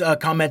folks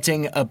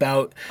commenting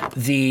about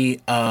the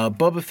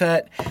Boba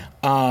Fett,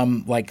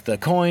 like the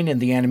coin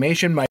and the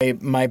animation.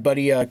 My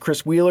buddy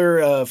Chris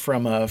Wheeler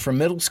from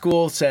middle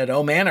school said,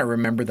 "Oh man, I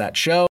remember that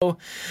show."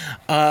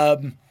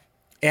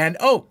 And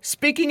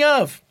speaking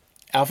of,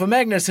 Alpha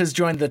Magnus has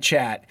joined the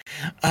chat.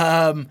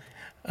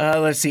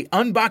 Let's see.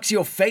 Unbox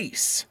your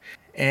face.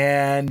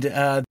 And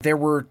there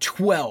were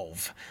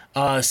 12.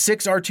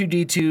 6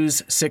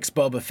 R2-D2s, 6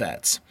 Boba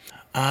Fett's.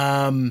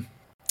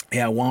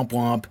 Yeah, womp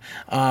womp.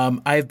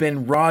 I've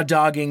been raw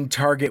dogging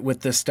Target with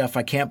this stuff.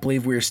 I can't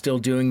believe we're still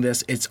doing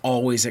this. It's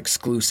always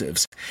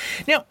exclusives.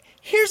 Now,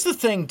 here's the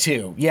thing,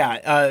 too.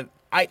 Yeah,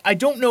 I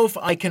don't know if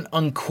I can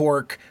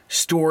uncork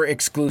store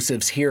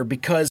exclusives here,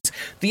 because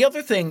the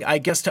other thing, I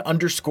guess, to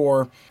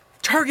underscore,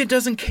 Target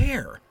doesn't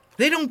care.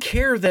 They don't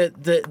care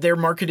that they're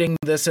marketing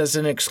this as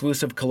an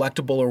exclusive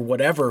collectible or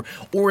whatever,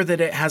 or that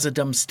it has a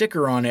dumb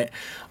sticker on it.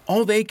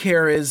 All they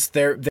care is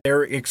their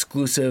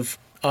exclusive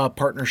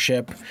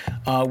partnership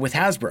with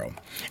Hasbro.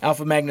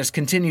 Alpha Magnus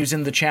continues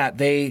in the chat.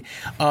 They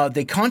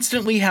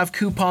constantly have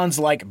coupons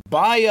like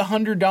buy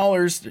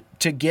 $100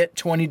 to get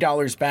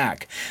 $20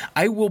 back.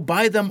 I will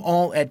buy them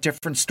all at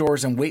different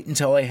stores and wait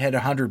until I hit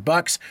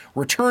 $100,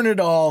 return it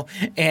all,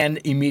 and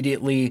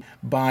immediately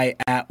buy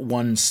at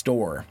one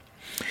store.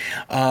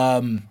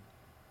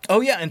 Oh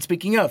yeah, and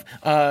speaking of,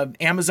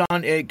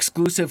 Amazon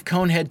exclusive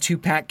Conehead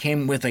 2-pack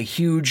came with a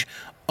huge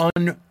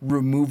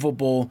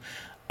unremovable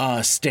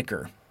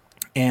sticker.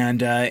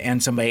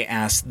 And somebody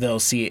asked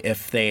they'll see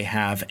if they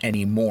have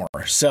any more.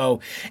 So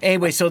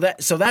anyway, so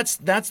that's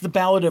the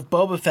Ballad of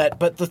Boba Fett.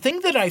 But the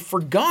thing that I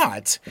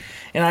forgot,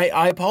 and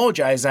I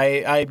apologize,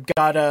 I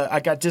got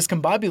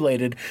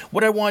discombobulated.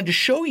 What I wanted to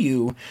show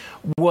you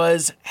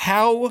was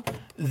how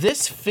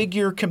this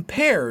figure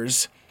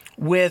compares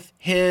with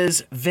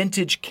his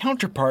vintage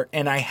counterpart,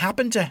 and I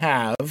happen to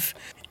have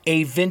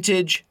a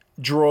vintage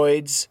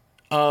Droids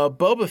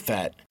Boba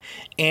Fett,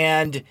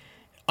 and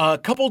a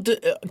couple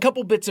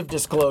bits of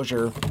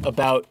disclosure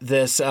about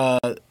this.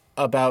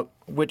 About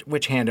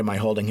which hand am I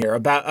holding here?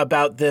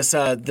 About this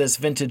this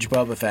vintage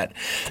Boba Fett.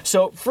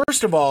 So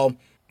first of all,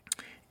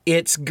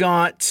 it's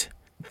got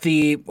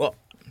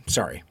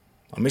sorry,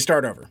 let me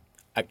start over.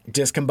 I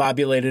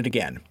discombobulated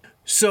again.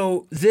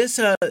 So this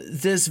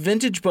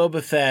vintage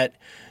Boba Fett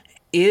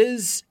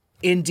is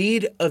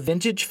indeed a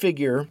vintage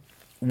figure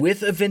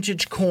with a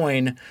vintage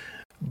coin,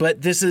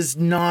 but this is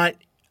not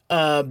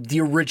the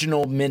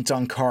original mint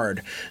on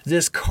card.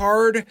 This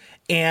card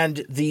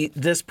and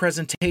this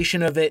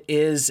presentation of it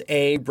is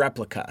a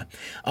replica.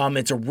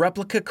 It's a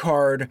replica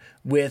card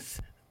with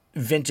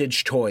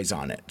vintage toys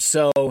on it.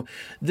 So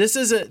this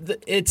is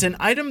it's an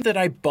item that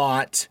I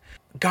bought,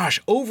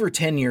 over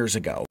 10 years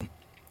ago.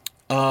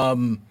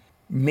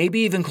 Maybe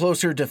even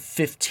closer to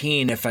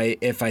 15 if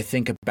I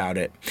think about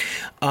it.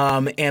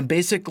 And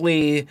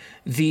basically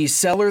the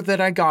seller that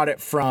I got it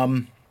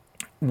from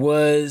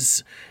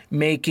was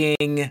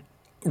making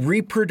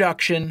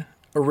reproduction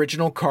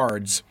original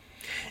cards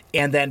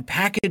and then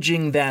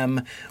packaging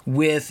them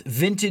with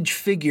vintage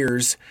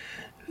figures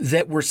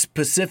that were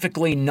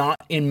specifically not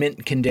in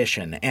mint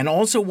condition, and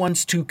also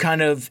ones to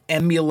kind of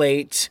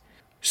emulate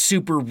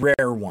super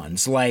rare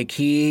ones. Like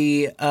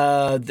they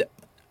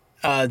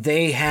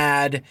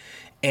had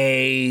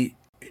a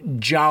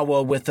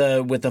Jawa with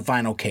a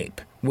vinyl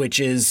cape, which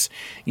is,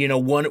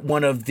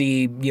 one of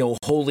the,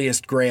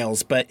 holiest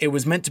grails, but it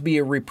was meant to be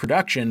a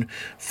reproduction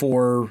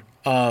for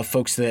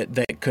folks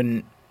that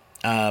couldn't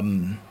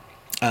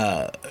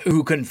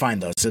who couldn't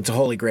find those. It's a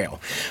holy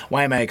grail.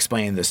 Why am I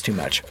explaining this too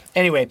much?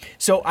 Anyway,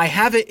 so I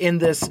have it in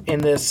this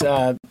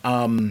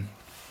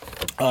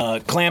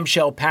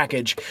clamshell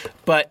package,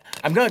 but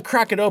I'm going to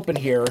crack it open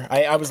here.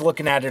 I was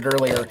looking at it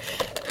earlier.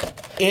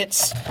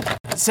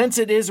 Since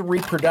it is a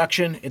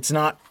reproduction, it's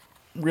not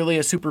really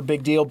a super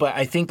big deal, but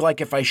I think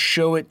like if I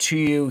show it to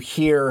you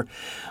here,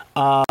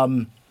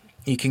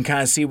 you can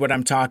kind of see what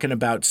I'm talking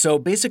about. So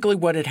basically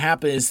what had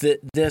happened is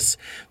that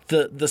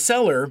the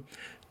seller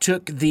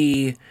took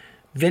the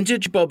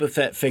vintage Boba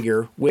Fett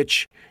figure,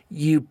 which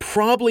you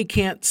probably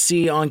can't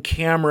see on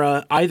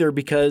camera either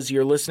because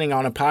you're listening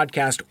on a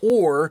podcast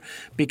or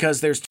because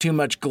there's too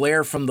much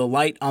glare from the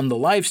light on the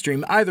live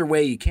stream. Either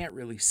way, you can't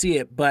really see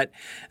it, but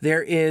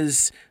there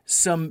is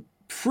some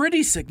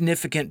pretty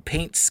significant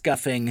paint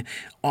scuffing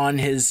on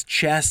his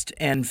chest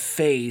and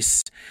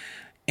face.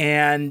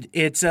 And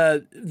it's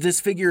this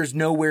figure is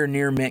nowhere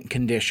near mint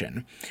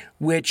condition,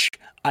 which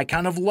I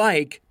kind of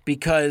like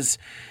because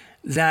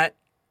that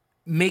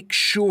makes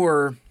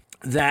sure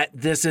that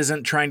this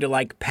isn't trying to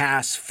like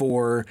pass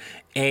for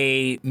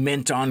a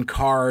mint on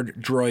card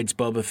Droids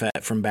Boba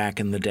Fett from back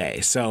in the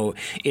day. So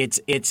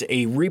it's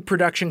a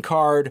reproduction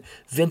card,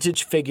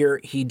 vintage figure.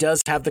 He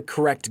does have the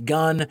correct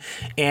gun,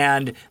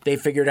 and they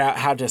figured out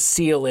how to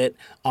seal it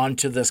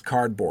onto this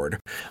cardboard.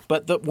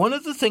 But one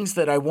of the things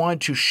that I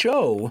wanted to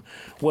show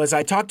was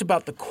I talked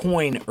about the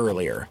coin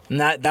earlier, and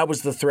that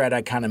was the thread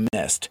I kind of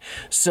missed.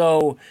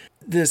 So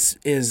this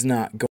is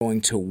not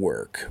going to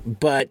work,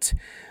 but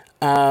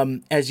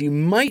as you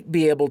might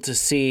be able to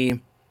see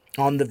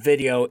on the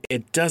video,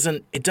 it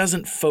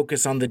doesn't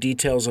focus on the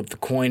details of the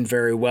coin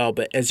very well,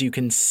 but as you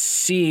can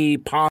see,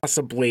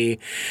 possibly,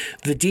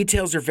 the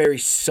details are very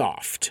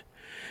soft.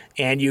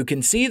 And you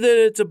can see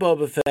that it's a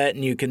Boba Fett,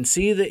 and you can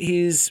see that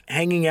he's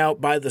hanging out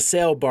by the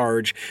sail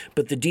barge,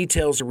 but the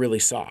details are really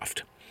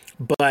soft.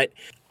 But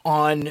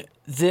on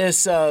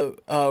this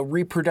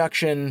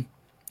reproduction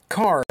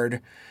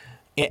card,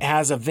 it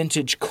has a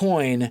vintage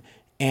coin.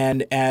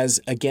 And as,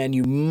 again,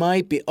 you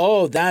might be,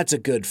 oh, that's a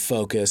good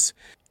focus.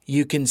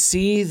 You can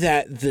see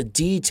that the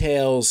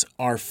details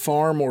are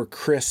far more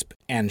crisp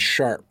and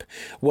sharp.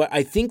 What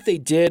I think they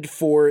did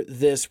for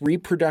this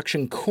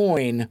reproduction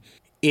coin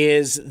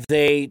is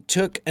they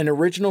took an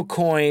original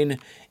coin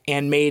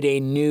and made a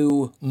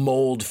new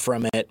mold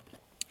from it.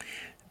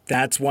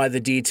 That's why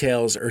the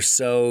details are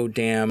so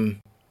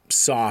damn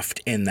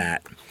soft in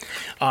that.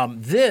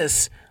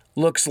 This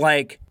looks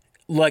like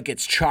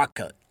it's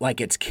chocolate, like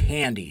it's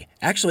candy.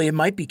 Actually, it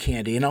might be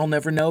candy, and I'll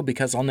never know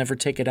because I'll never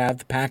take it out of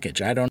the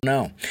package. I don't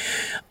know.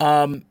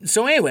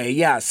 So anyway,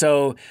 yeah.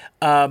 So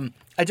I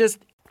just,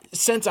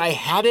 since I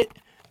had it,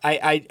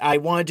 I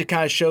wanted to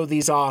kind of show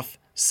these off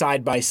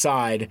side by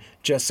side,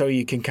 just so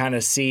you can kind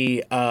of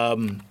see,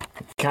 kind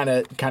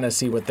of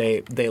see what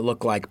they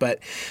look like. But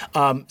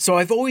so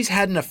I've always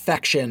had an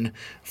affection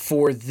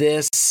for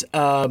this.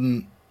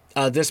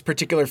 This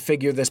particular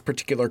figure, this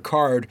particular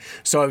card.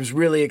 So I was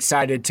really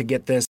excited to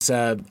get this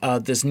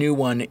this new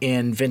one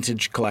in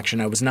Vintage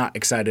Collection. I was not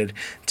excited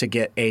to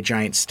get a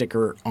giant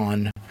sticker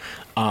on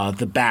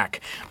the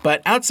back.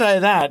 But outside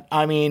of that,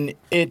 I mean,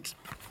 it.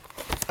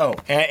 Oh,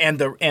 and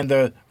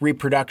the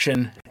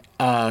reproduction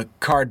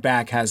card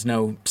back has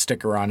no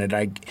sticker on it.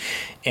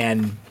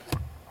 And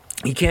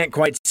you can't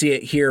quite see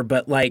it here,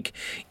 but like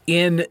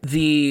in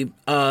the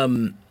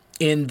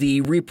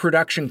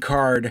reproduction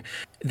card,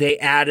 they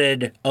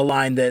added a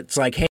line that's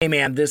like, "Hey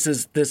man, this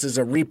is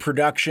a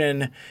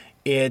reproduction.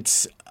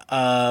 It's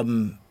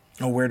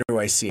where do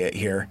I see it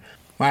here?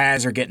 My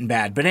eyes are getting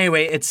bad." But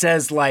anyway, it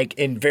says like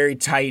in very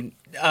tight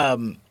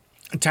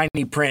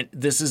tiny print,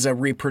 this is a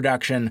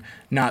reproduction,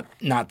 not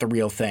the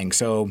real thing.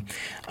 So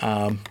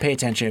pay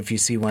attention if you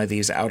see one of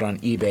these out on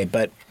eBay.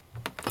 But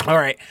all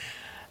right.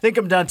 I think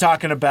I'm done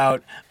talking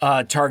about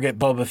Target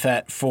Boba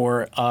Fett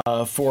for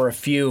a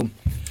few.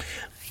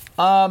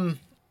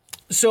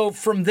 So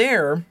from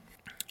there,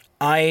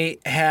 I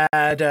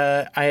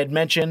had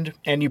mentioned,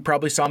 and you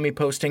probably saw me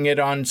posting it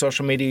on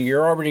social media.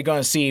 You're already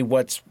going to see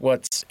what's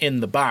in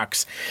the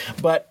box,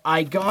 but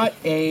I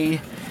got the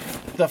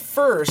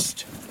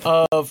first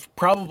of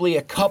probably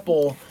a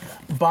couple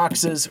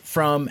boxes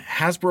from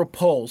Hasbro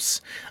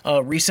Pulse.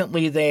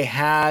 Recently, they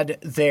had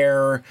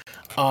their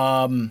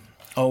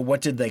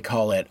what did they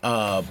call it?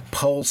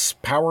 Pulse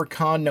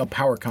PowerCon? No,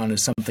 PowerCon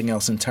is something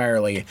else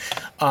entirely.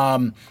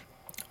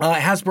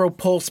 Hasbro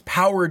Pulse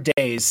Power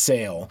Days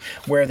sale,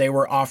 where they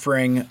were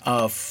offering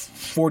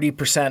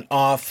 40%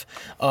 off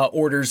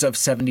orders of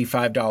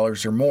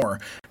 $75 or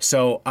more.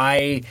 So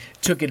I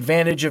took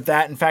advantage of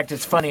that. In fact,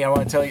 it's funny. I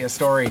want to tell you a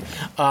story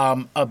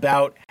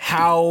about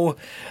how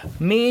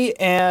me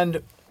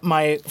and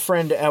my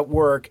friend at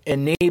work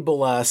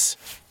enable us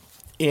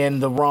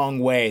in the wrong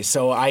way.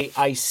 So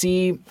I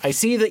see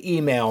the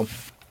email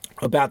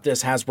about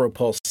this Hasbro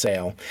Pulse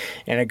sale,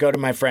 and I go to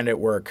my friend at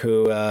work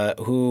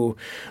who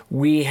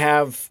we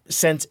have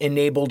since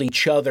enabled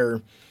each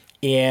other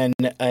in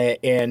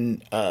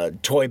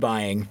toy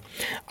buying.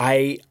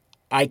 I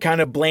kind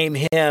of blame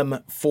him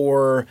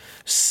for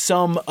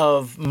some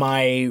of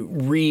my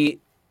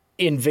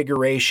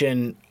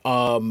reinvigoration,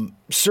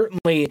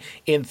 certainly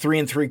in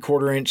 3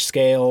 3/4 inch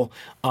scale,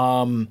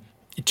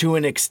 to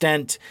an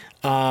extent,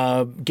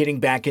 getting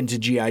back into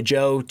G.I.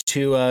 Joe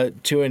to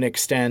an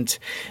extent,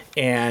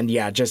 and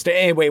yeah, just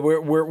anyway,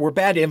 we're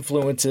bad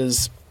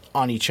influences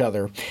on each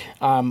other.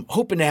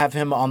 Hoping to have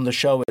him on the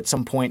show at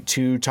some point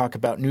to talk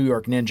about New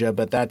York Ninja,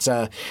 but that's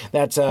a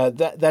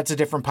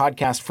different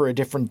podcast for a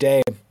different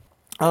day.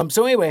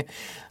 So anyway,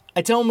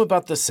 I tell him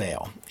about the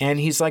sale, and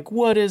he's like,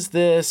 "What is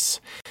this?"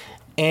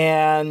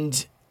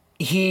 and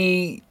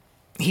he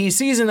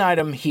sees an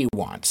item he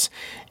wants,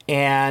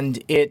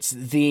 and it's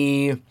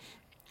the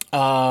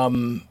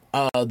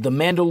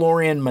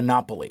Mandalorian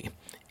Monopoly,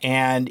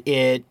 and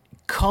it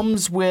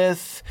comes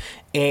with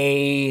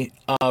a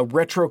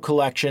retro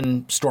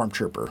collection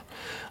Stormtrooper,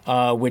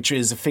 which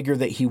is a figure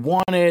that he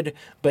wanted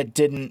but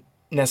didn't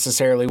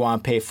necessarily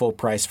want to pay full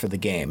price for the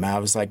game. I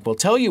was like, well,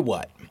 tell you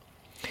what,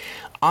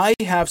 I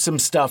have some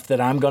stuff that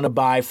I'm going to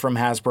buy from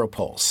Hasbro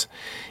Pulse.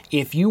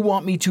 If you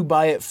want me to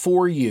buy it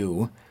for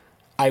you,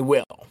 I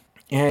will.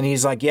 And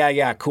he's like,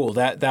 yeah, cool.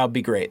 That'll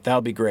be great.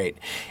 That'll be great.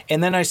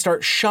 And then I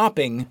start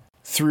shopping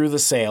through the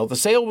sale. The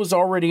sale was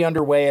already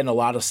underway and a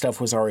lot of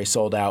stuff was already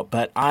sold out.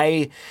 But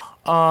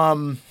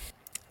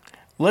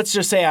let's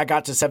just say I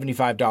got to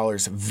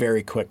 $75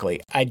 very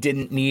quickly. I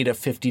didn't need a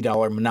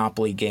 $50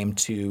 Monopoly game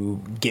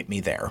to get me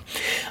there.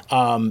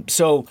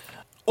 So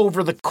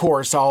over the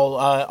course,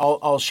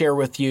 I'll share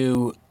with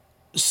you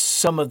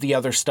some of the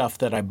other stuff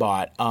that I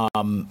bought,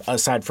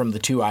 aside from the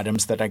 2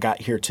 items that I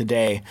got here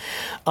today.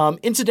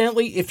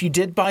 Incidentally, if you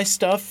did buy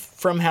stuff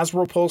from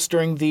Hasbro Pulse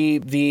during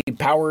the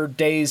Power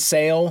Days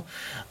sale,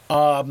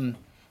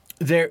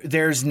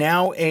 there's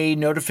now a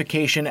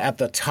notification at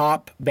the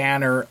top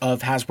banner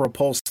of Hasbro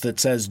Pulse that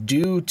says,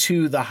 due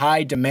to the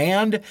high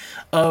demand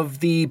of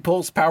the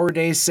Pulse Power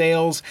Days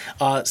sales,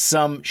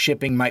 some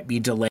shipping might be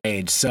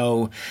delayed.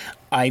 So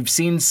I've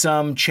seen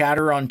some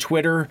chatter on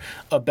Twitter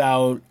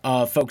about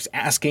folks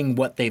asking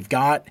what they've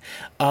got.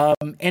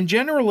 And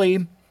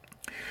generally,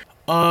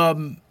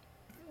 Hasbro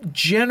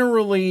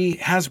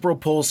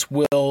Pulse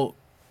will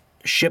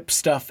ship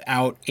stuff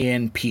out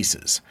in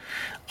pieces.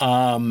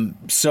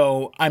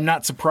 So I'm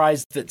not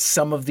surprised that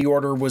some of the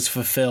order was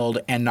fulfilled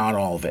and not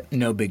all of it.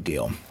 No big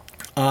deal.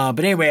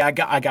 But anyway, I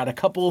got a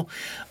couple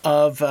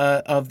of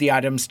the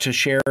items to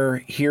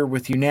share here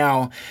with you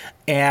now.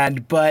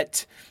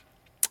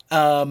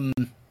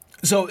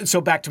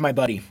 So back to my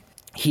buddy.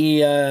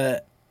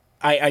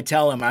 I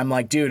tell him, I'm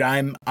like, dude,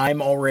 I'm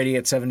already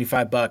at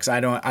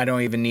 $75. I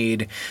don't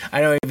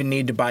even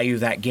need to buy you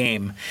that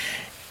game.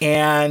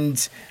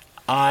 And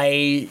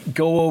I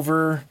go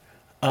over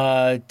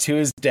to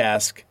his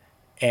desk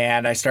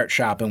and I start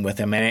shopping with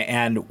him.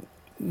 And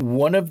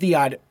one of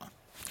the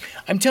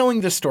I'm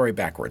telling this story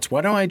backwards.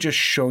 Why don't I just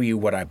show you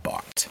what I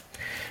bought?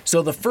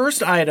 So the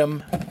first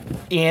item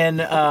in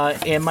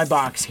my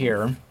box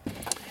here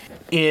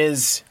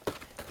is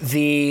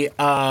the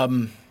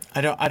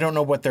I don't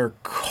know what they're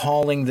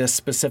calling this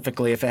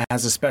specifically, if it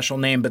has a special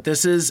name, but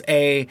this is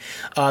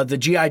the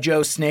G.I.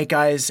 Joe Snake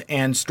Eyes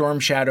and Storm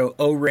Shadow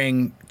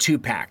O-Ring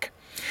 2-pack.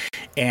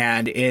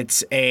 And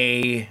it's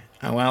a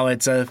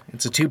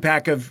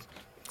 2-pack of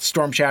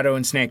Storm Shadow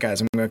and Snake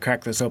Eyes. I'm going to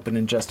crack this open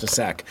in just a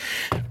sec.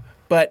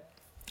 But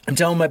I'm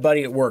telling my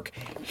buddy at work,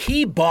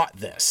 he bought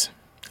this.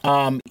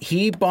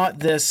 He bought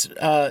this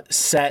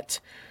set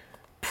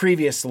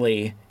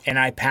previously, and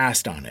I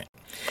passed on it.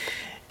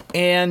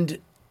 And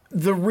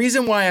the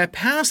reason why I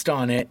passed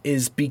on it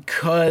is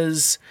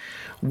because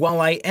while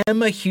I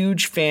am a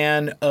huge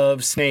fan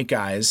of Snake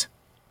Eyes,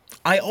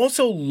 I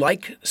also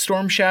like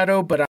Storm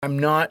Shadow, but I'm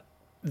not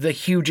the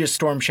hugest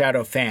Storm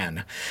Shadow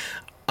fan.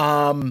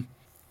 When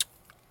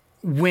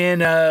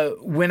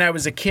I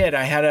was a kid,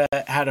 I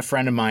had a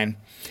friend of mine,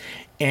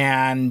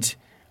 and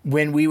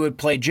when we would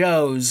play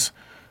Joe's,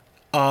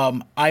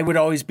 I would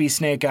always be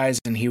Snake Eyes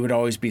and he would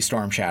always be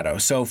Storm Shadow.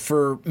 So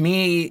for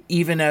me,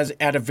 even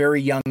at a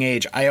very young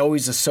age, I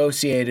always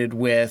associated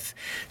with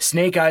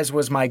Snake Eyes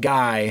was my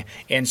guy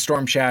and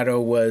Storm Shadow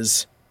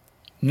was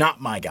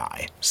not my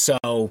guy.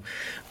 So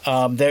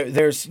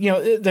there's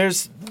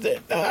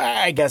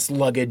I guess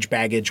luggage,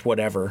 baggage,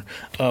 whatever,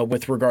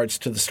 with regards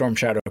to the Storm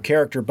Shadow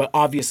character. But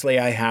obviously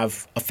I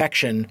have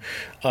affection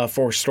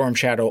for Storm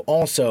Shadow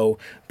also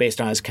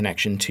based on his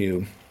connection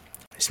to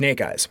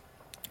Snake Eyes.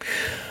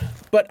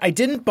 But I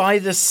didn't buy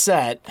this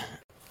set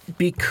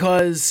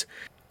because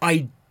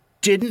I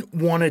didn't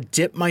want to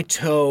dip my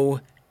toe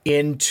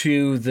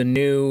into the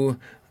new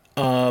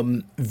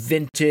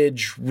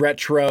vintage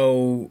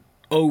retro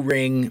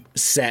O-ring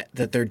set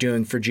that they're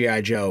doing for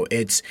G.I. Joe.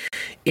 It's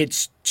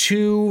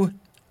too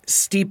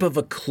steep of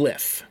a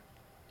cliff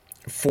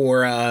for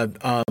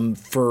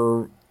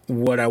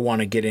what I want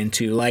to get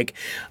into. Like,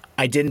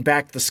 I didn't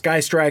back the Sky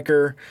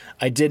Striker.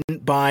 I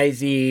didn't buy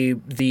the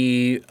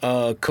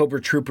Cobra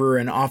Trooper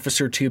and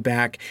Officer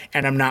 2-pack,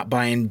 and I'm not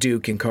buying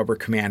Duke and Cobra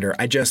Commander.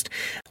 I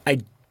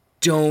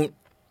don't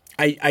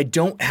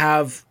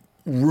have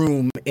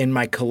room in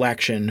my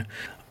collection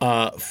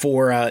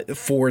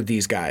for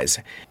these guys.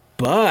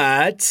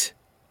 But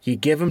you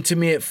give them to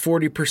me at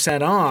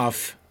 40%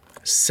 off,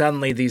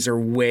 suddenly these are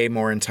way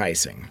more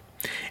enticing.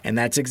 And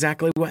that's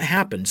exactly what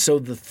happened. So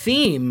the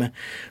theme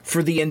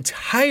for the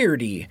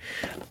entirety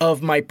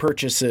of my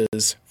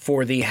purchases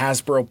for the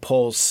Hasbro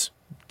Pulse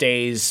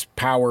Days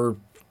Power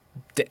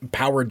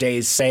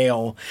Days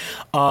sale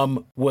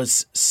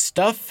was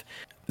stuff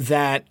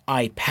that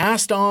I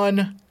passed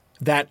on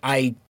that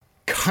I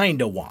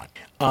kind of want.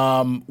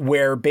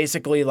 Where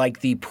basically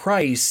like the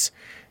price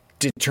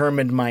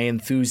determined my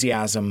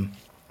enthusiasm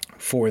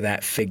for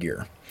that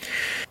figure.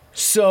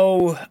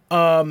 So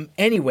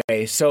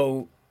anyway,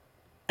 so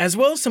as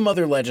well as some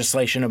other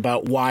legislation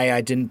about why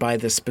I didn't buy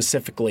this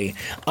specifically,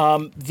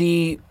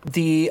 the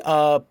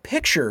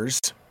pictures.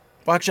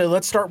 Well, actually,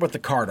 let's start with the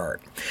card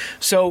art.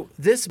 So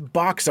this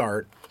box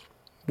art,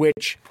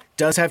 which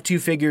does have two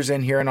figures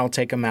in here, and I'll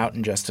take them out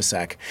in just a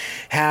sec,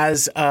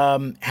 has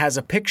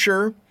a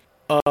picture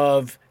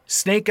of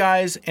Snake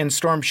Eyes and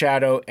Storm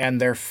Shadow,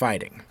 and they're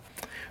fighting.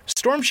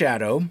 Storm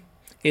Shadow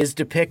is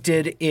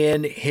depicted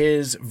in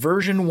his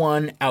version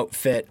 1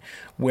 outfit,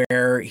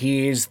 where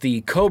he's the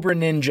Cobra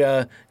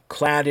Ninja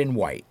clad in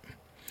white.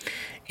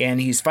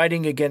 And he's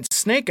fighting against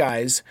Snake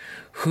Eyes,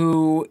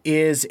 who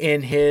is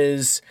in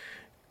his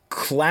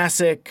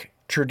classic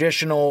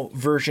traditional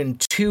version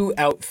 2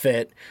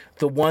 outfit,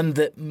 the one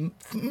that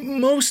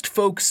most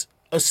folks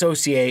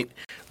associate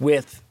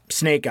with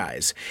Snake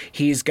Eyes.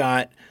 He's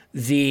got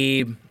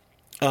the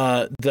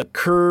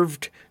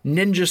curved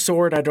ninja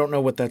sword. I don't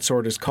know what that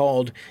sword is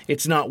called.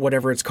 It's not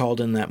whatever it's called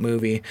in that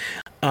movie.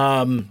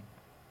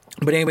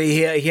 But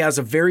anyway, he has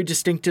a very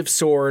distinctive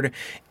sword,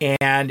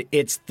 and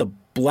it's the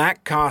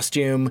black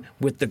costume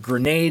with the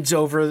grenades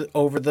over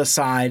the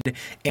side,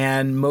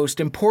 and most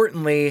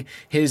importantly,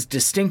 his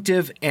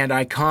distinctive and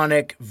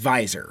iconic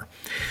visor,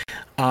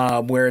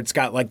 where it's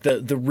got like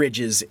the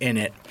ridges in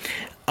it.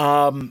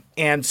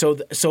 And so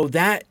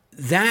that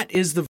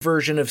is the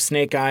version of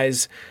Snake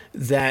Eyes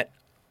that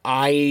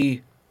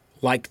I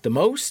like the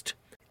most,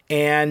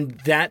 and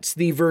that's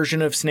the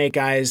version of Snake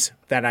Eyes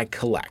that I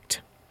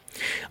collect.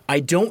 I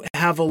don't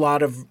have a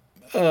lot of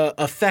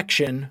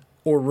affection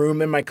or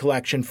room in my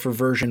collection for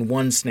version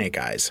 1 Snake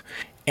Eyes,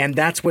 and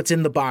that's what's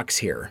in the box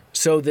here.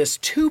 So this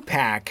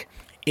 2-pack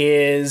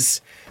is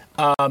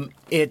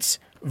it's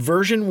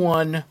version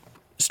 1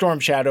 Storm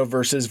Shadow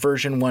versus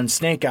version 1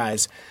 Snake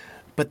Eyes,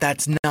 but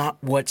that's not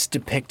what's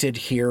depicted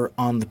here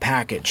on the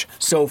package.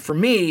 So for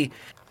me,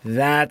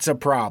 that's a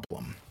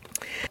problem.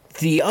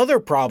 The other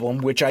problem,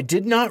 which I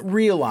did not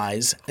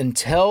realize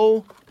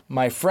until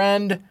my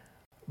friend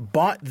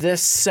bought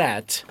this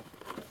set,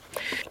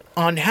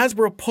 on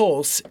Hasbro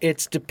Pulse,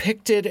 it's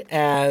depicted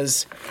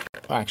as...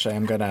 Actually,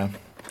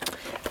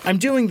 I'm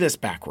doing this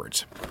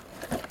backwards.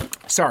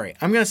 Sorry,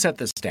 I'm going to set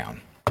this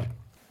down.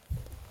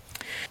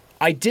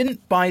 I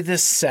didn't buy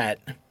this set,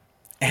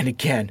 and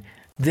again,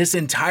 this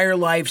entire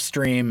live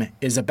stream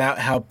is about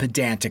how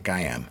pedantic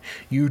I am.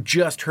 You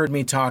just heard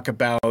me talk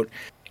about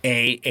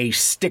a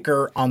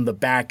sticker on the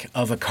back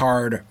of a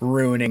card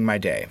ruining my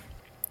day.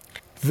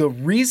 The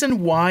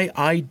reason why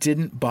I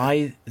didn't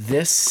buy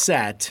this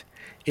set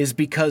is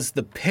because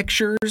the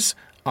pictures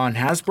on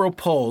Hasbro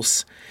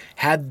Pulse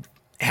had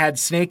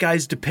Snake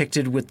Eyes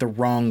depicted with the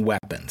wrong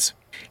weapons.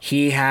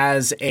 He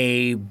has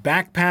a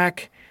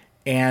backpack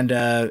and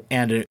an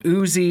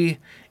Uzi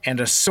and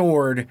a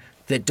sword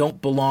that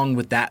don't belong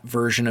with that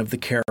version of the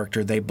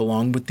character. They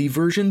belong with the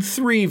version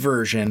 3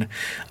 version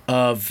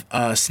of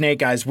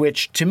Snake Eyes,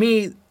 which to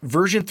me,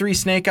 version 3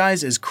 Snake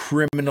Eyes is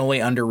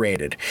criminally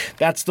underrated.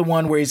 That's the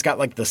one where he's got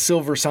like the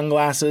silver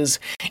sunglasses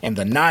and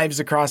the knives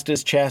across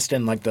his chest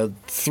and like the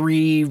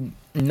 3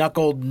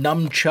 knuckled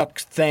nunchuck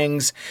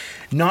things.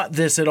 Not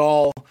this at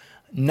all.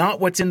 Not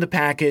what's in the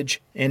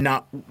package and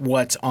not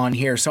what's on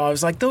here. So I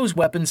was like, those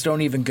weapons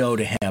don't even go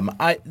to him.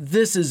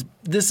 This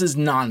is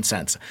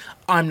nonsense.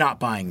 I'm not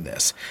buying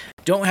this.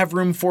 Don't have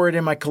room for it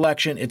in my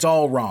collection. It's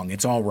all wrong.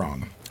 It's all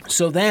wrong.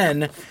 So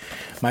then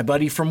my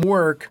buddy from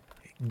work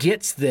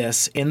gets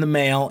this in the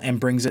mail and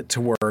brings it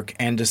to work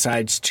and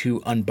decides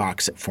to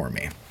unbox it for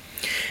me.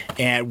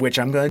 And which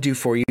I'm going to do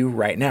for you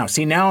right now.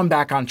 See, now I'm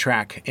back on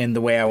track in the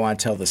way I want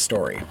to tell the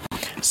story.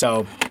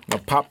 So I'll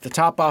pop the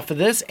top off of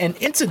this. And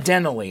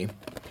incidentally,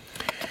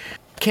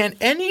 can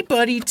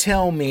anybody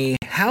tell me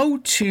how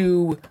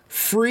to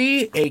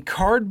free a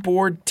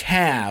cardboard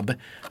tab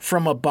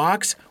from a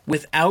box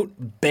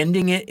without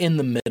bending it in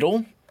the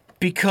middle?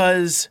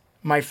 Because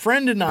my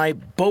friend and I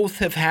both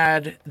have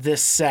had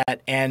this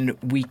set and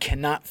we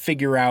cannot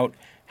figure out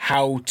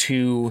how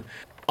to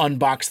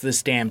unbox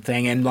this damn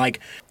thing. And like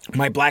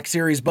my Black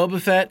Series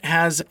Boba Fett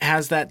has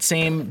that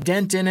same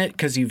dent in it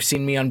because you've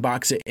seen me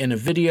unbox it in a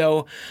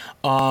video.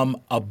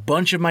 A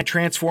bunch of my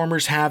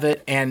Transformers have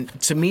it,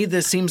 and to me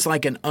this seems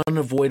like an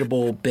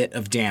unavoidable bit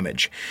of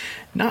damage.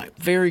 Not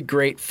very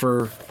great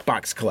for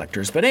box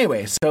collectors. But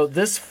anyway, so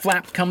this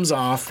flap comes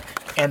off,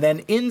 and then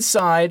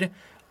inside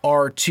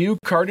are 2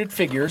 carded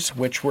figures,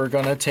 which we're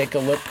gonna take a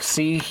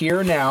look-see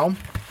here now.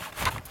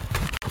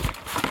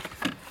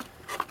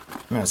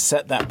 I'm going to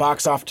set that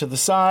box off to the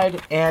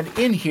side, and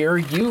in here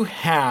you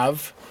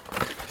have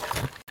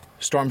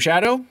Storm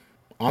Shadow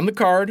on the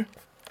card,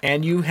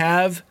 and you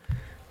have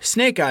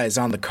Snake Eyes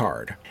on the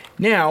card.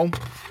 Now,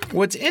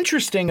 what's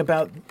interesting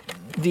about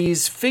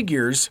these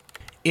figures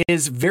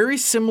is very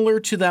similar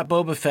to that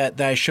Boba Fett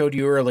that I showed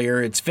you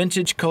earlier. It's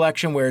vintage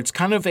collection where it's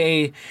kind of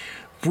a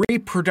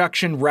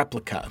reproduction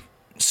replica,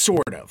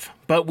 sort of,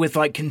 but with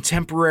like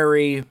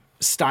contemporary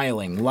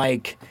styling.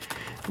 Like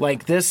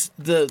Like this,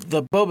 the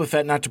Boba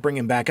Fett, not to bring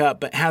him back up,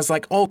 but has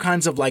like all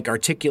kinds of like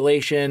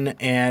articulation,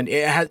 and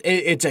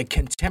it's a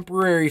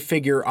contemporary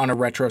figure on a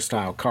retro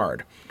style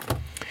card.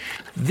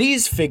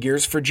 These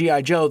figures for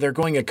G.I. Joe, they're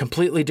going a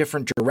completely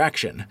different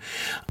direction.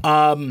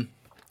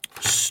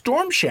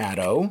 Storm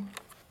Shadow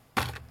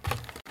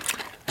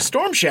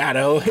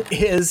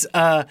is,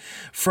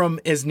 from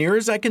as near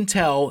as I can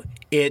tell,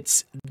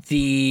 it's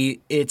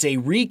a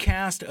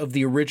recast of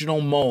the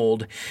original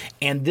mold,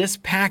 and this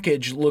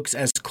package looks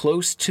as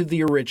close to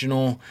the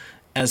original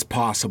as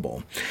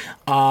possible.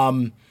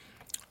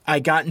 I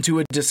got into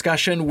a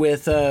discussion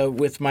with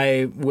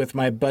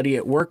my buddy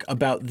at work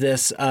about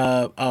this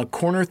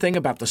corner thing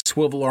about the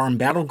swivel arm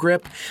battle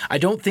grip. I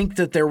don't think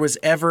that there was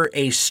ever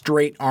a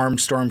straight arm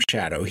Storm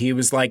Shadow. He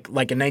was like a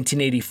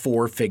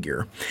 1984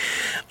 figure.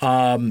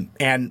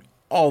 And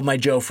all my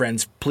Joe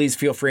friends, please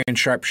feel free and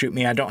sharpshoot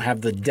me. I don't have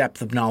the depth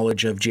of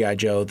knowledge of G.I.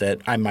 Joe that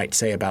I might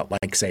say about,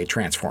 like, say,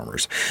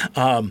 Transformers.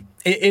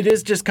 It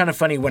is just kind of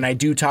funny when I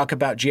do talk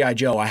about G.I.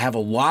 Joe. I have a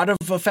lot of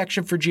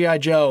affection for G.I.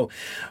 Joe,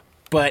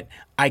 but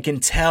I can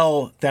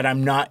tell that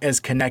I'm not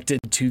as connected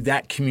to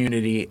that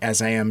community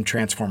as I am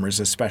Transformers,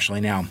 especially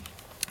now.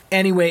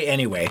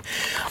 Anyway,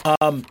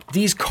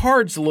 these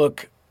cards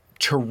look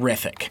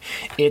terrific.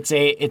 It's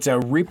a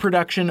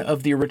reproduction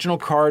of the original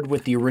card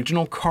with the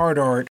original card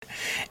art,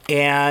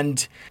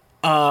 and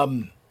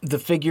the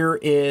figure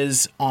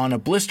is on a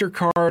blister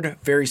card,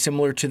 very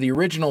similar to the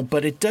original,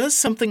 but it does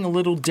something a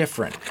little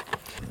different.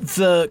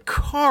 The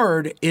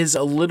card is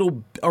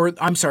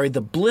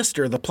the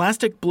blister, the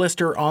plastic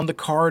blister on the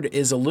card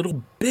is a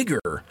little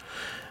bigger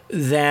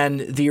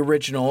than the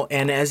original,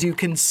 and as you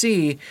can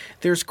see,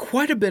 there's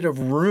quite a bit of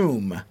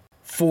room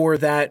for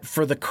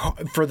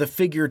the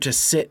figure to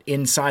sit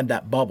inside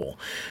that bubble.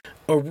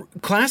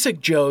 Classic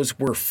Joes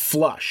were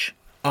flush,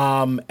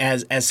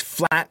 as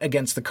flat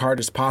against the card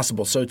as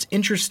possible. So it's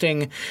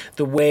interesting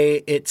the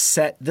way it's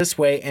set this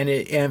way. And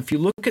if you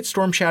look at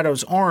Storm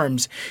Shadow's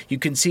arms, you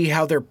can see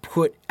how they're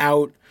put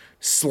out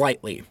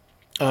slightly.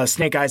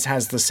 Snake Eyes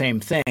has the same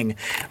thing,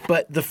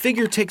 but the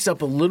figure takes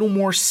up a little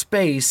more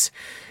space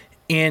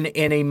in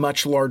a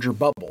much larger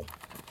bubble.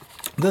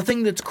 The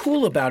thing that's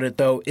cool about it,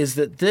 though, is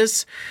that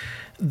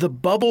the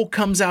bubble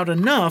comes out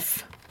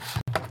enough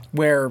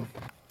where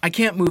I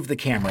can't move the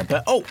camera,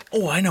 but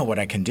I know what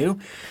I can do.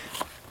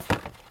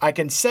 I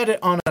can set it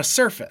on a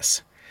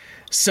surface.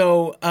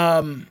 So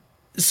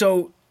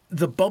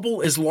the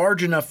bubble is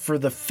large enough for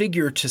the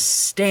figure to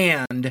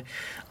stand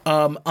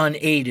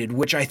unaided,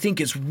 which I think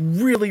is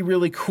really,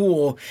 really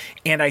cool.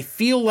 And I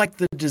feel like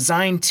the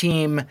design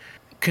team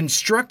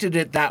constructed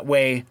it that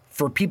way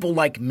for people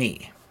like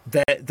me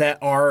that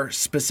are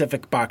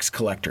specific box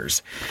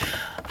collectors.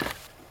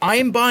 I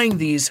am buying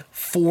these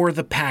for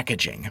the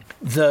packaging,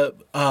 the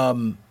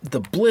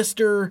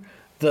blister,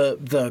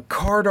 the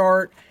card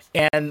art,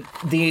 and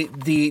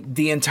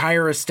the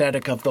entire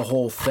aesthetic of the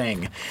whole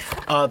thing.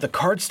 The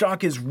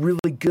cardstock is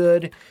really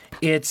good.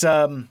 It's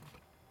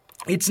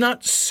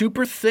not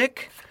super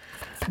thick,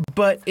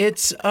 but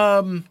it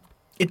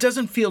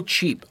doesn't feel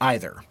cheap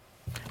either.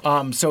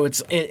 So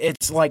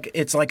it's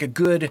like a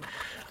good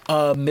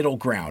middle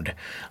ground.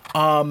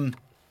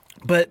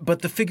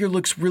 But the figure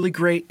looks really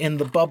great in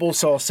the bubble,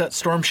 so I'll set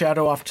Storm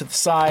Shadow off to the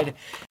side,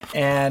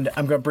 and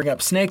I'm going to bring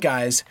up Snake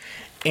Eyes,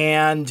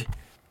 and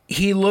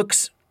he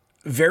looks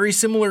very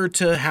similar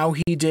to how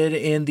he did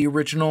in the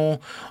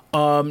original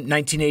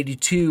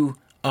 1982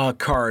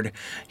 card.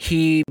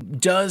 He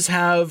does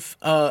have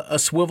a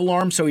swivel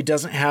arm, so he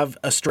doesn't have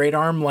a straight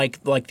arm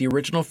like the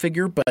original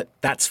figure, but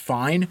that's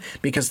fine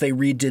because they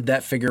redid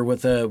that figure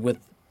with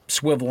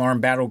swivel arm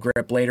battle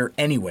grip later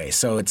anyway,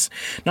 so it's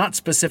not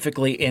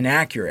specifically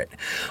inaccurate.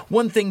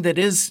 One thing that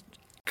is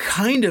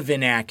kind of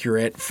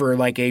inaccurate for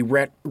like a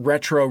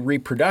retro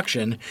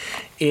reproduction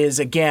is,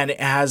 again,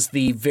 it has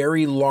the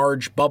very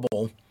large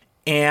bubble,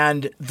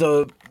 and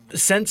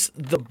since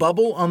the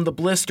bubble on the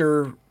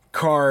blister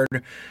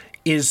card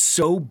is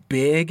so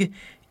big,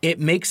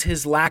 it makes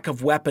his lack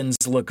of weapons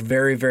look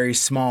very, very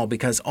small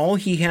because all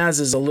he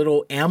has is a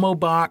little ammo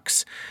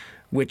box,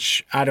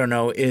 which, I don't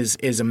know, is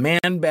a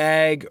man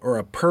bag or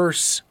a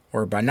purse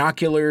or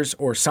binoculars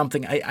or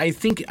something. I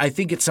think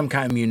it's some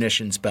kind of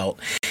munitions belt.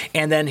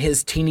 And then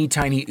his teeny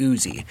tiny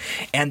Uzi.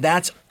 And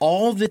that's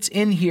all that's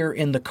in here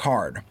in the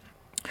card.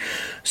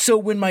 So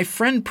when my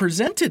friend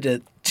presented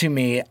it to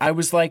me, I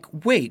was like,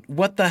 wait,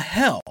 what the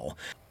hell?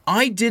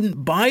 I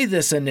didn't buy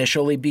this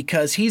initially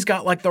because he's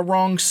got like the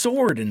wrong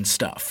sword and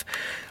stuff.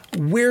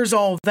 Where's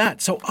all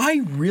that? So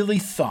I really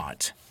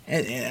thought...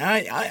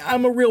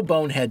 I'm a real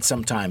bonehead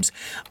sometimes.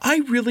 I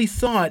really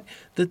thought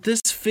that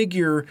this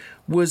figure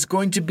was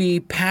going to be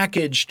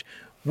packaged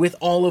with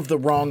all of the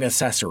wrong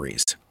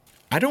accessories.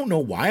 I don't know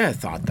why I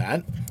thought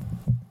that,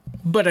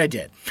 but I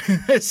did.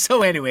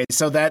 So anyway,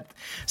 so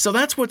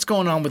that's what's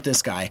going on with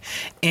this guy.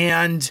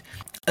 And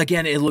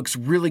again, it looks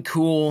really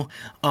cool.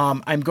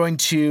 I'm going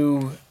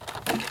to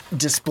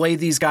display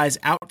these guys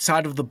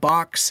outside of the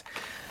box.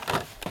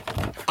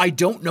 I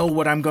don't know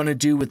what I'm going to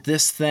do with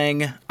this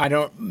thing.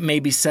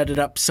 Maybe set it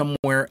up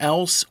somewhere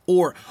else,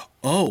 or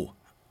Oh,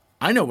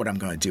 I know what I'm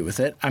going to do with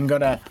it. I'm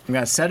gonna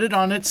set it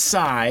on its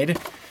side,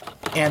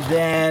 and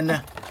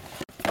then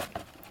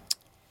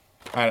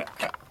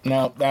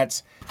no,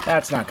 that's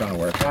not going to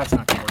work. That's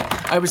not going to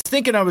work. I was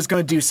thinking I was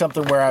going to do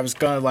something where I was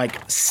going to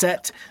like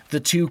set the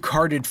two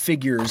carded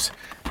figures.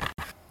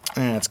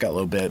 It's got a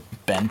little bit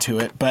bend to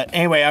it, but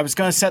anyway, I was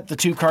going to set the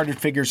two carded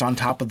figures on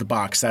top of the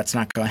box. That's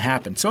not going to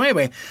happen. So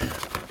anyway,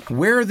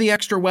 where are the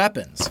extra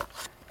weapons?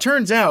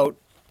 Turns out,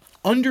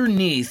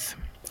 underneath.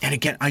 And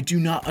again, I do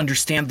not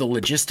understand the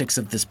logistics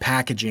of this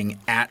packaging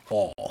at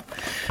all.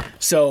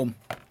 So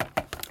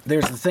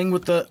there's the thing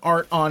with the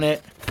art on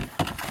it.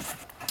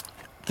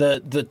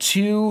 The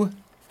two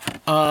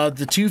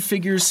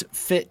figures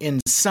fit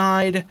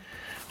inside,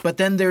 but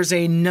then there's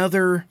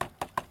another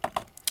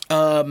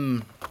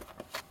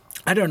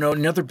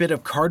another bit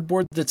of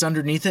cardboard that's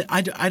underneath it.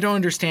 I don't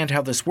understand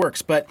how this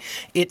works, but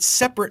it's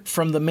separate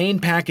from the main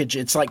package.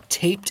 It's like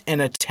taped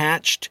and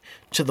attached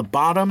to the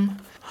bottom.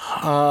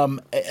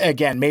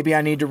 Again, maybe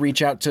I need to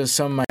reach out to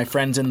some of my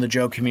friends in the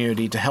Joe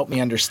community to help me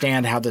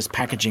understand how this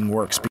packaging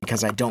works,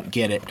 because I don't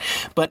get it.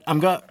 But I'm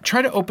going to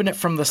try to open it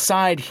from the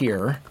side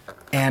here,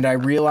 and I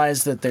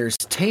realize that there's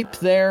tape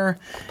there,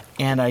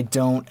 and I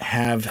don't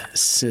have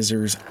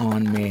scissors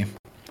on me.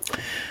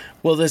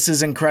 Well, this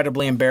is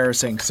incredibly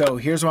embarrassing. So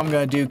here's what I'm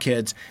going to do,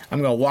 kids.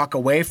 I'm going to walk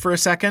away for a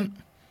second.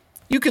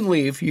 You can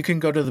leave. You can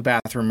go to the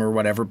bathroom or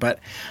whatever, but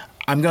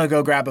I'm going to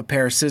go grab a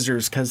pair of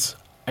scissors because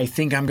I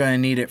think I'm going to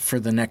need it for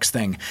the next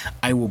thing.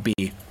 I will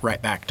be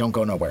right back. Don't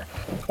go nowhere.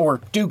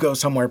 Or do go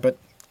somewhere, but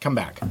come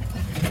back.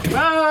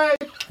 Bye!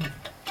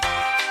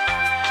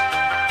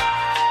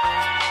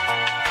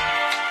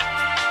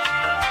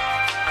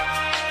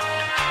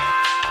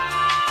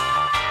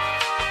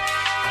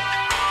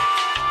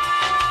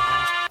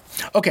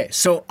 Okay,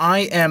 so I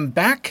am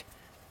back,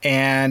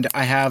 and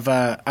I have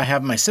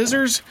my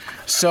scissors.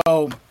 So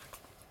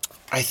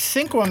I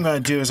think what I'm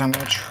going to do is I'm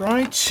going to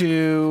try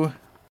to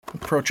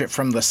approach it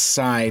from the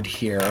side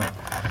here.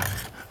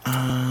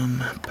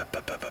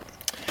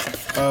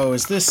 Oh,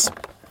 is this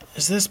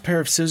pair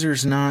of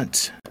scissors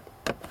not?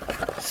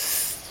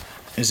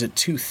 Is it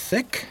too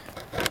thick?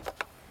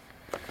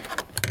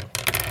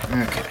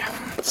 Okay,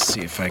 let's see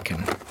if I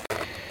can.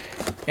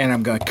 And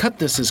I'm going to cut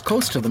this as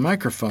close to the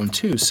microphone,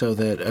 too, so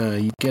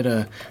that you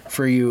get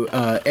for you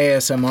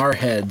ASMR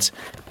heads,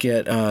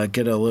 get a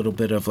little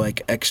bit of,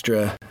 like,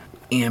 extra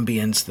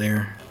ambience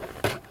there.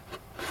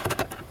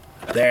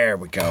 There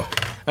we go.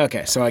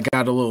 Okay, so I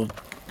got a little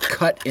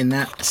cut in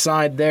that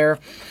side there.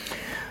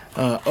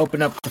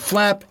 Open up the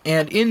flap,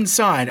 and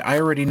inside, I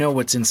already know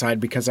what's inside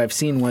because I've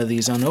seen one of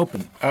these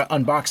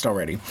unboxed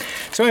already.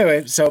 So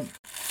anyway,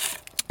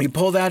 you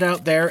pull that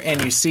out there,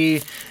 and you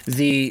see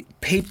the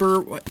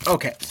paper.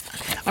 Okay,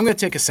 I'm gonna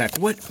take a sec.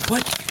 What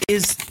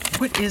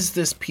is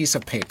this piece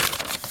of paper?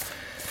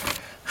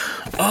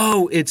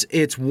 Oh,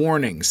 it's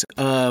warnings.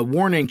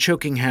 Warning: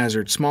 choking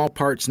hazard. Small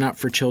parts not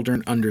for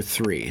children under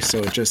 3. So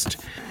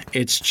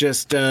it's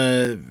just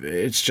a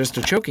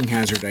choking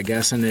hazard, I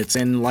guess, and it's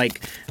in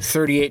like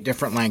 38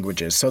 different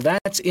languages. So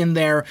that's in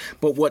there.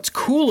 But what's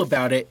cool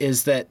about it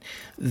is that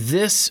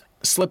this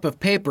slip of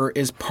paper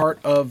is part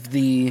of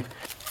the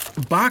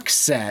box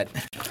set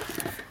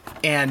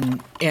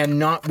and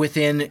not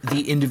within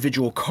the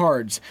individual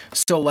cards.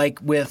 So like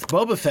with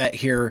Boba Fett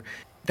here,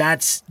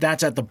 that's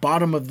at the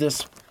bottom of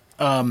this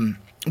bottom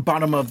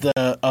of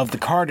the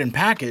card and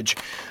package,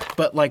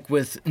 but like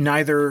with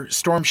neither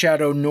Storm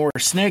Shadow nor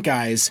Snake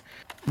Eyes,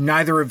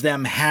 neither of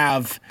them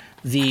have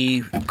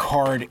the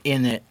card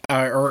in it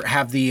or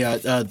have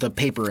the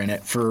paper in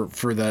it for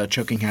the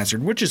choking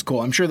hazard, which is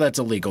cool. I'm sure that's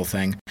a legal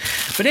thing.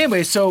 But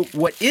anyway, so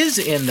what is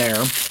in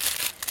there?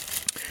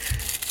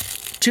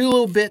 2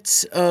 little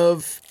bits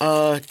of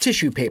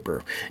tissue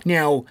paper.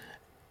 Now,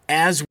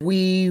 as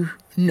we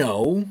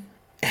know,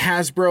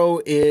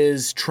 Hasbro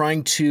is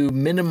trying to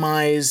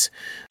minimize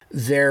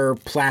their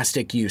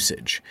plastic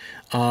usage.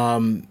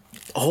 A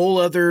whole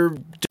other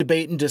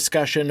debate and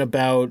discussion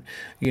about,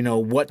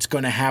 what's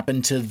going to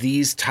happen to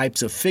these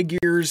types of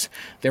figures.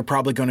 They're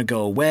probably going to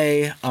go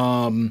away.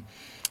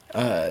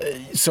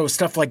 So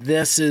stuff like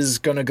this is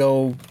going to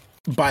go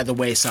by the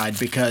wayside,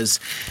 because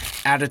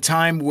at a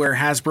time where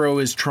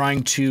Hasbro is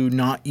trying to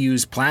not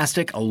use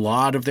plastic, a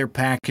lot of their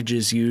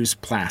packages use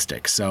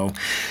plastic. So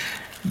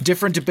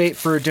different debate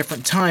for a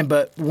different time,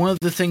 but one of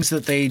the things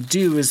that they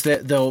do is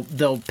that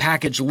they'll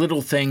package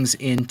little things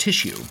in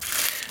tissue.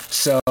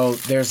 So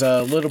there's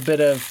a little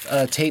bit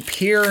of tape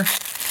here,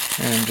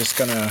 and I'm just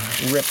gonna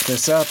rip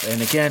this up.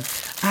 And again,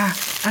 I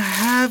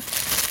have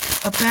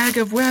a bag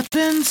of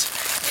weapons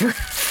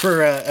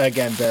for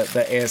again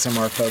the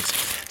ASMR folks.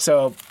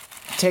 So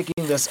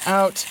taking this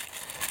out,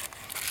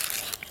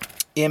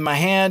 in my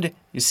hand,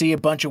 you see a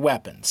bunch of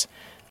weapons,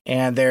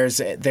 and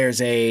there's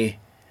a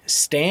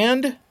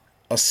stand,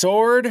 a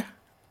sword,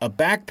 a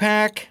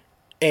backpack,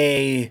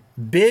 a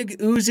big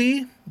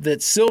Uzi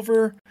that's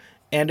silver,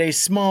 and a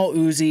small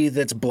Uzi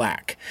that's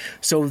black.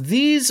 So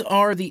these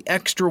are the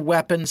extra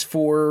weapons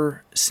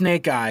for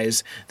Snake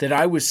Eyes that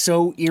I was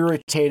so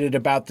irritated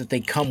about that they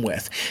come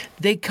with.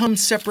 They come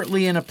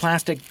separately in a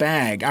plastic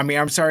bag.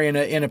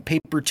 In a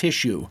paper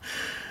tissue.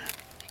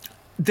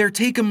 They're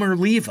take 'em or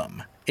leave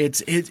 'em.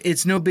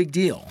 It's no big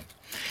deal.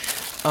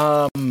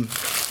 So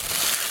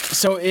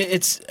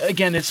it's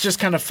just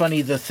kind of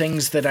funny the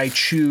things that I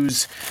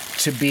choose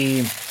to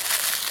be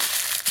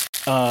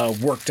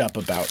worked up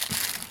about.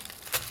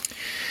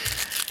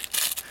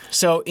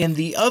 So in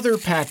the other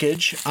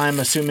package, I'm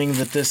assuming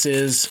that this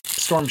is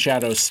Storm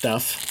Shadow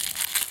stuff.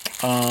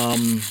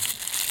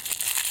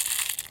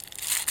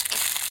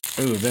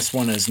 This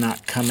one is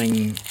not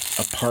coming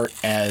apart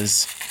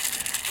as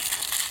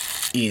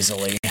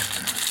easily.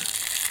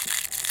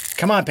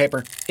 Come on,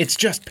 paper. It's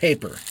just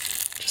paper.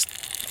 Just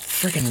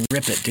freaking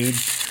rip it, dude.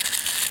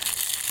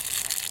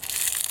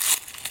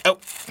 Oh,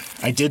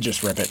 I did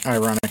just rip it,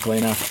 ironically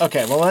enough.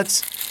 Okay, well,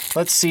 let's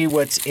see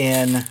what's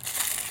in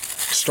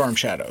Storm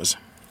Shadows.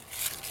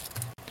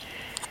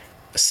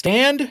 A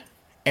stand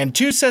and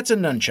 2 sets of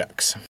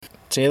nunchucks.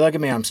 See, look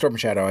at me, I'm Storm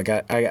Shadow.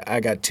 I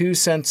got 2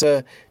 sets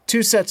of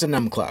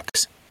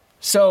numclucks.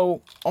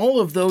 So all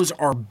of those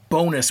are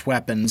bonus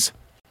weapons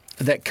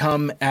that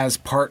come as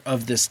part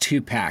of this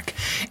 2-pack.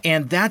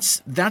 And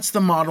that's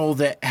the model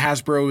that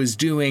Hasbro is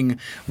doing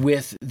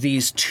with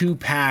these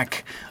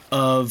 2-pack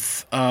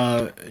of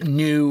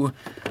new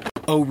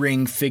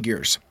O-ring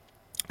figures.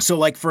 So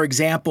like, for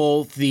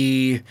example,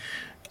 the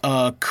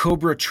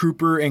Cobra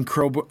Trooper and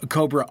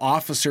Cobra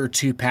Officer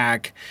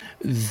 2-pack,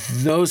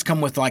 those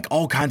come with like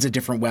all kinds of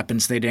different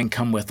weapons. They didn't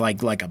come with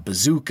like a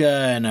bazooka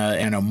and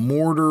a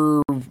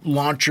mortar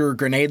launcher,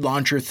 grenade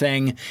launcher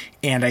thing,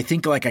 and I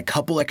think like a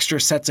couple extra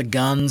sets of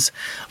guns.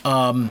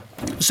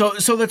 So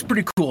that's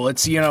pretty cool.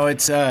 It's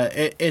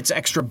it's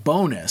extra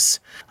bonus.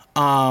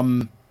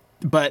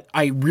 But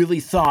I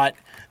really thought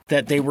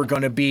that they were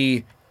going to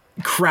be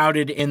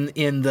crowded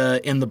in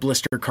the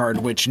blister card,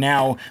 which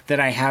now that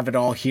I have it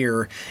all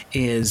here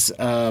is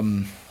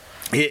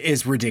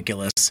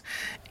ridiculous.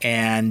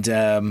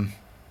 And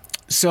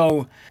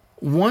so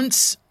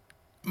once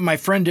my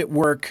friend at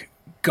work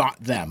got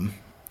them,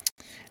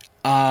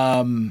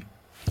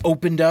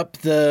 opened up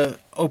the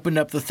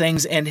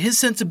things, and his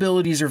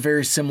sensibilities are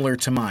very similar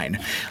to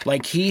mine.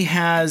 Like, he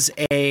has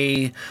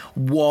a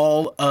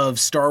wall of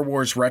Star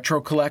Wars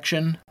retro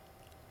collection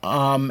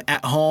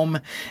at home,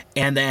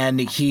 and then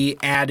he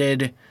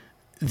added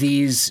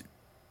these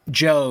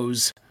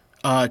Joes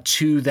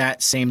to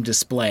that same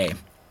display.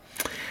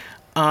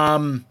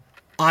 I'm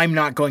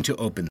not going to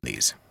open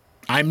these.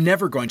 I'm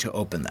never going to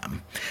open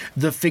them.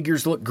 The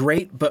figures look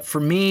great, but for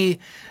me,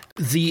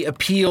 the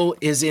appeal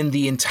is in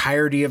the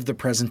entirety of the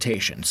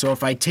presentation. So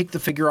if I take the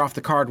figure off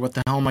the card, what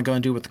the hell am I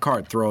going to do with the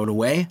card? Throw it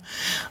away?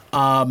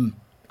 And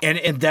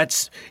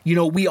that's,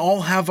 we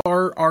all have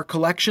our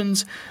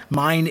collections.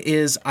 Mine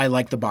is, I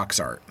like the box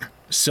art.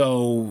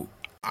 So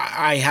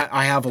I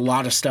have a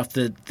lot of stuff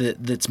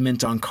that's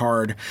mint on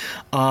card.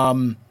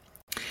 And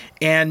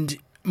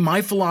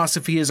my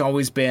philosophy has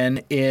always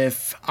been,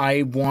 if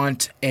I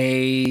want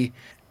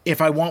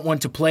one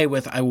to play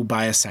with, I will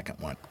buy a second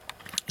one.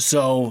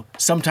 So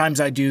sometimes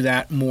I do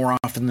that. More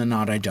often than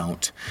not, I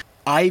don't.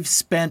 I've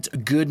spent a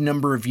good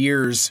number of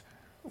years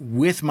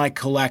with my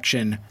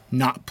collection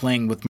not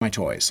playing with my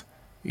toys.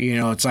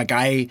 It's like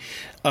I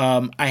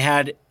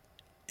had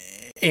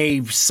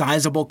a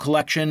sizable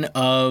collection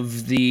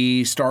of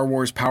the Star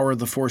Wars Power of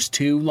the Force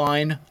 2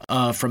 line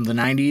from the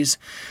 90s.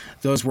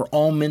 Those were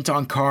all mint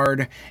on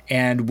card,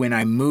 and when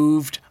I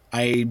moved,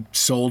 I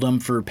sold them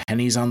for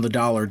pennies on the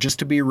dollar just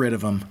to be rid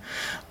of them.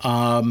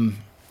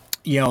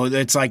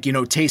 It's like,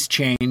 taste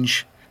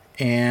change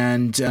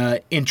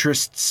and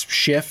interests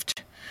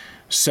shift.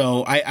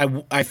 So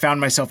I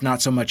found myself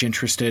not so much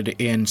interested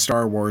in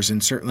Star Wars,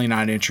 and certainly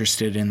not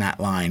interested in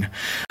that line.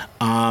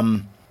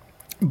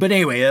 But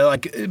anyway,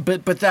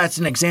 but that's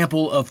an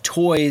example of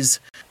toys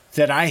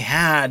that I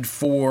had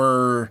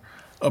for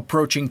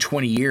approaching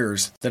 20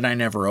 years that I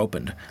never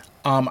opened.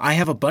 I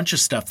have a bunch of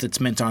stuff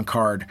that's mint on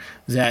card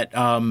that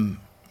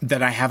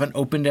I haven't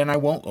opened and I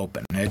won't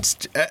open.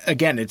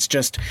 It's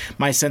just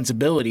my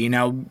sensibility.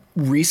 Now,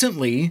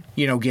 recently,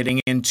 getting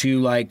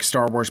into like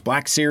Star Wars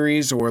Black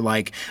Series, or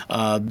like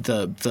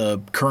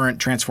the current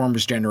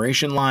Transformers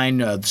Generation line,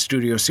 the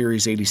Studio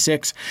Series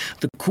 86.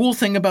 The cool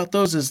thing about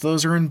those is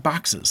those are in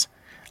boxes.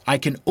 I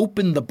can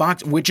open the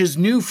box, which is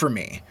new for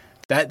me.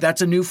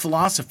 That's a new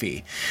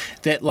philosophy.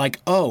 That like,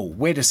 oh,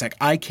 wait a sec,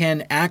 I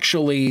can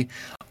actually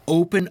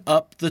open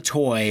up the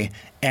toy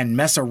and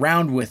mess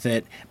around with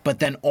it, but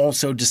then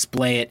also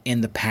display it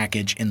in the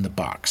package in the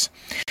box.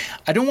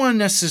 I don't want to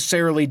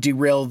necessarily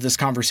derail this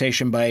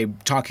conversation by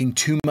talking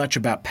too much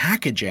about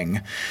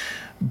packaging,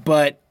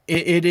 but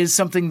it is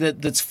something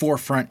that's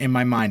forefront in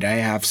my mind. I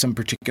have some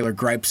particular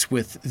gripes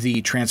with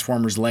the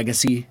Transformers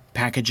Legacy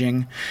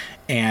packaging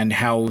and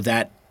how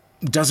that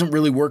doesn't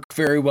really work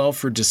very well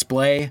for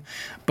display,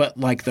 but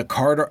like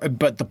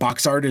but the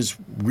box art is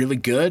really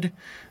good.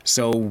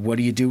 So what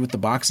do you do with the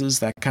boxes?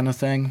 That kind of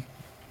thing.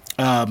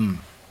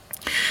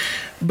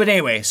 But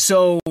anyway,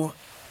 so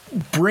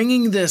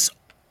bringing this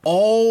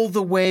all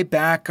the way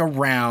back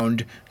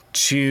around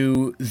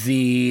to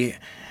the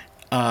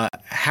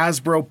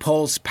Hasbro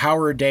Pulse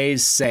Power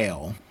Days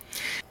sale,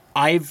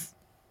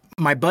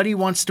 my buddy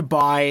wants to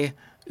buy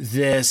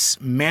this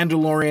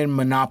Mandalorian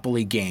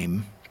Monopoly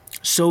game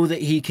so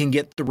that he can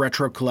get the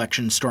Retro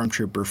Collection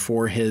Stormtrooper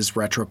for his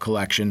Retro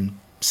Collection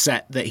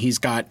set that he's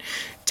got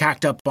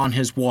tacked up on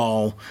his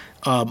wall,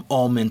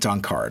 all mint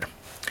on card.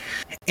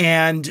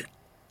 And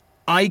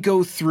I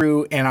go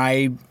through and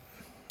I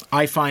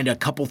find a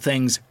couple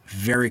things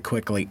very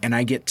quickly, and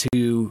I get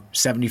to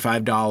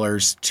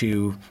 $75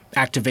 to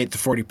activate the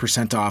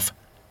 40% off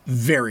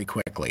very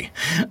quickly.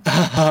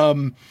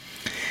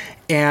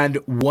 And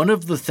one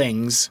of the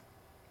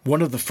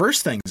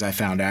first things I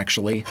found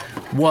actually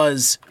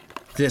was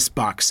this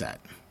box set.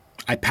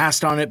 I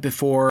passed on it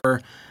before,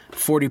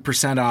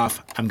 40%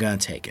 off, I'm going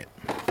to take it.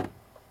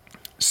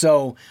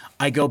 So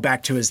I go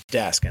back to his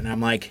desk and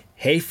I'm like,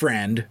 hey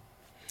friend,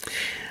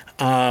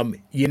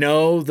 you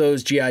know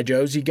those G.I.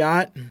 Joes you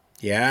got?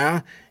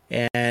 Yeah.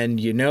 And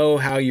you know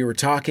how you were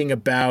talking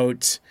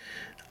about,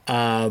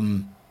 not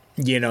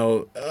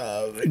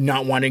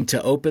wanting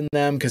to open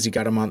them because you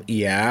got them on.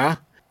 Yeah.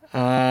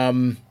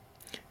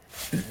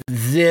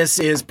 This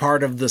is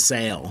part of the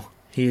sale.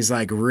 He's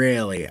like,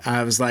 really?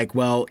 I was like,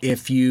 well,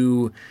 if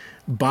you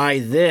buy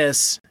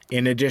this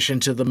in addition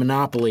to the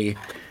Monopoly,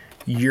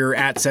 you're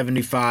at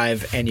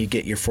 75 and you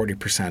get your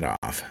 40%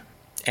 off.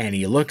 And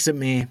he looks at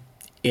me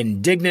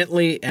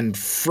indignantly and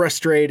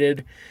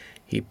frustrated.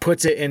 He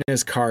puts it in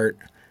his cart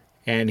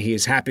and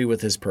he's happy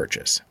with his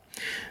purchase.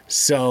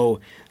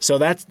 So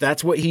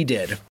that's what he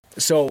did.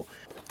 So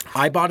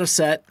I bought a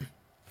set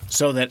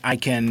so that I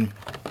can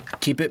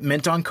keep it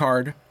mint on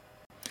card.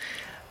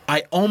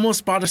 I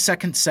almost bought a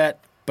second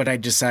set, but I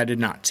decided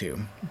not to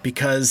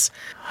because,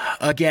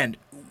 again,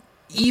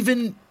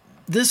 even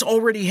this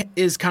already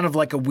is kind of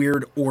like a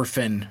weird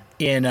orphan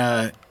in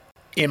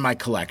my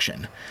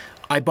collection.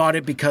 I bought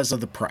it because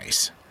of the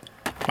price.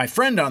 My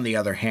friend, on the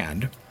other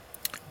hand,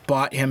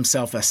 bought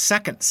himself a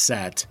second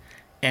set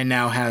and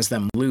now has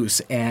them loose.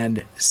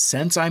 And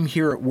since I'm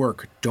here at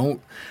work,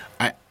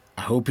 I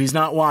hope he's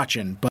not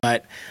watching,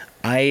 but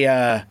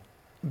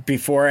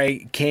before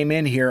I came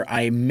in here,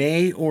 I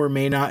may or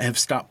may not have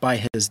stopped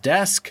by his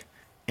desk,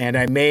 and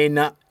I may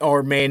not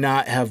or may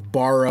not have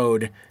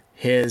borrowed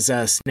his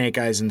Snake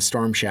Eyes and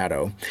Storm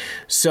Shadow.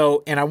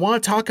 So, and I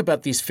want to talk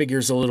about these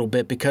figures a little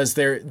bit because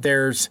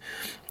there's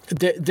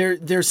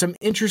some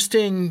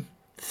interesting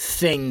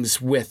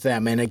things with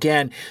them. And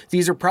again,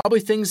 these are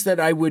probably things that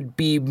I would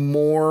be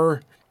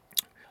more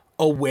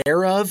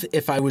aware of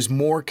if I was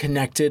more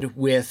connected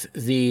with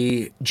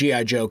the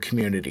G.I. Joe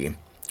community,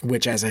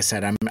 which, as I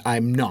said,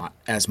 I'm not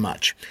as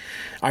much.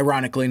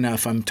 Ironically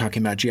enough, I'm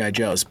talking about G.I.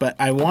 Joes, but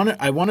I want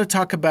to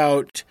talk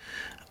about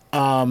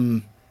I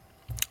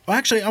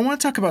want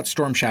to talk about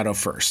Storm Shadow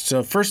first.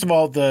 So first of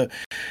all,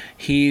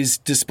 he's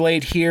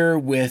displayed here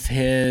with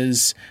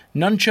his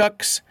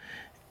nunchucks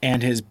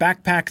and his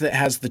backpack that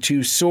has the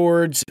two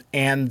swords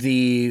and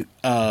the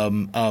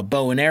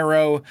bow and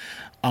arrow.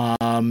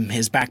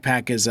 His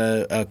backpack is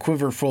a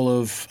quiver full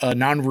of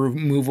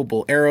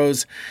non-removable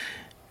arrows.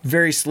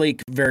 Very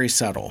sleek, very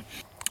subtle.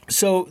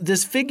 So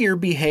this figure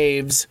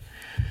behaves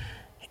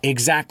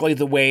exactly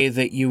the way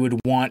that you would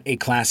want a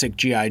classic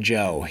G.I.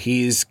 Joe.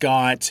 He's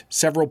got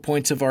several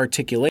points of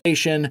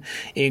articulation,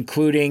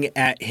 including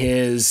at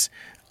his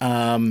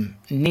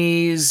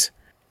knees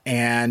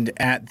and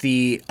at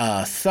the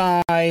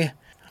thigh.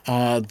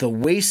 The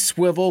waist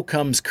swivel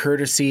comes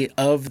courtesy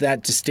of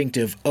that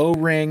distinctive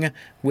O-ring,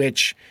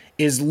 which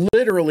is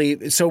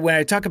literally, so when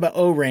I talk about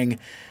O-ring,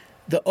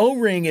 the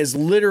O-ring is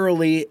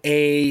literally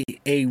a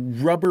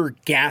rubber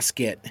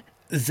gasket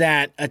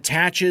that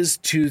attaches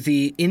to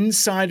the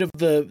inside of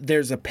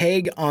there's a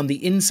peg on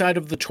the inside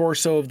of the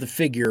torso of the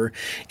figure,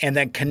 and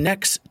that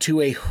connects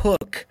to a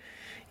hook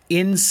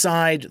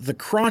inside the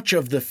crotch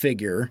of the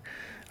figure.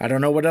 I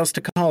don't know what else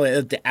to call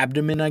it, the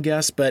abdomen, I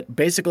guess, but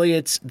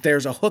basically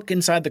there's a hook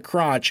inside the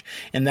crotch,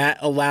 and that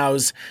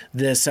allows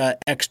this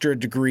extra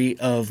degree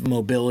of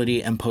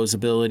mobility and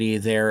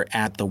posability there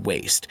at the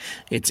waist.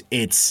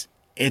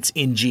 It's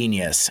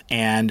ingenious,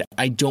 and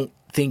I don't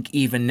think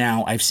even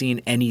now I've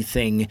seen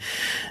anything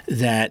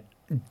that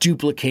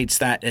duplicates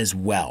that as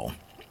well.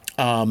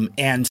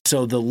 And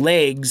so the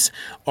legs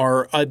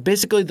are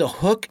basically the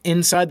hook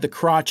inside the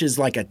crotch is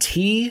like a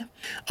T,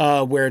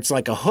 where it's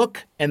like a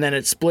hook and then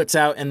it splits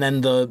out, and then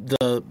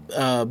the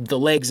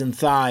legs and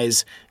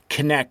thighs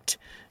connect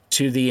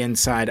to the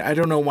inside. I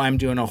don't know why I'm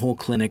doing a whole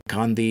clinic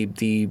on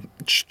the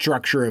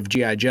structure of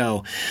G.I.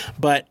 Joe,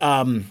 but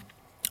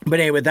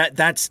anyway,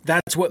 that's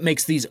what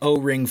makes these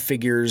O-ring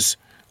figures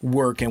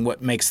work and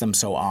what makes them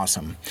so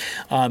awesome.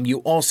 You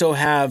also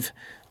have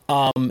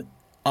a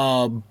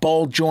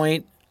ball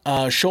joint,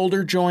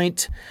 shoulder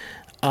joint.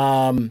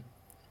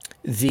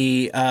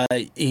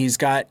 He's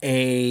got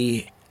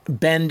a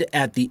bend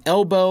at the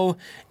elbow,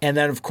 and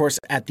then of course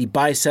at the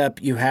bicep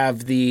you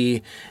have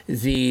the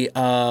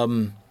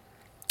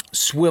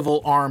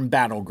swivel arm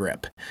battle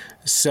grip.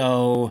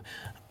 So,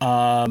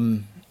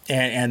 and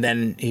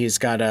then he's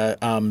got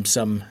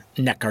some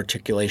neck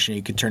articulation.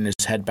 You can turn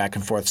his head back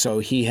and forth. So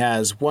he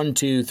has 1,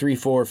 2, 3,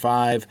 4,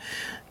 5,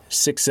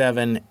 6,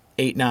 7,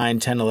 8, 9,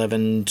 10,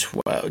 11,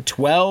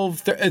 12,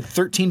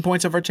 13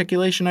 points of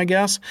articulation, I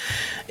guess,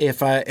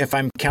 if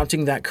I'm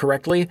counting that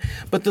correctly.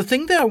 But the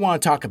thing that I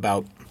want to talk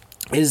about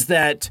is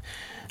that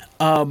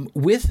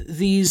with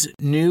these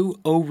new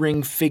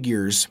O-ring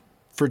figures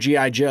for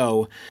G.I.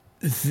 Joe,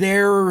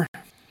 they're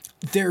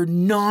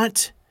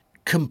not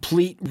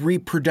complete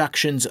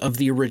reproductions of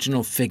the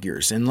original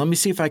figures. And let me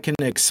see if I can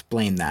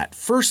explain that.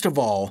 First of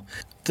all,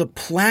 the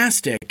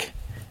plastic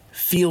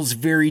feels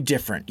very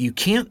different. You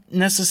can't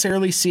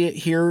necessarily see it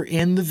here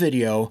in the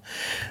video,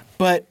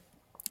 but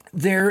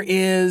there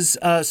is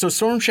so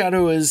Storm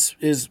Shadow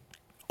is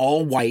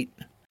all white,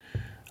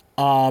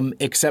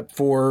 except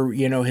for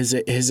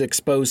his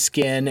exposed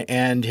skin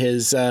and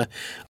his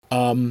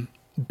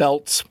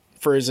belts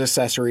for his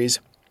accessories.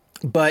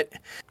 But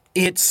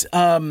it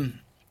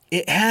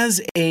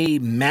has a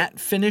matte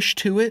finish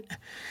to it,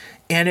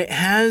 and it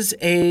has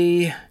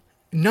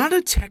not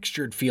a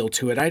textured feel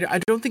to it. I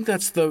don't think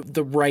that's the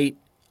right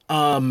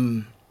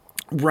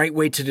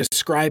way to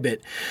describe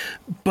it,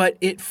 but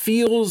it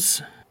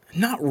feels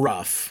not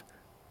rough,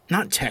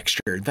 not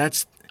textured.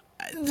 That's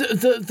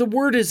the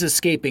word is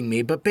escaping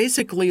me, but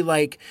basically,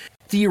 like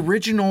the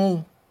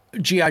original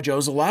G.I.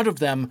 Joes, a lot of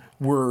them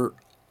were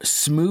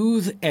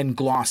smooth and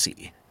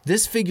glossy.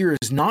 This figure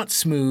is not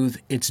smooth,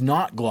 it's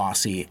not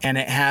glossy, and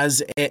it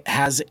has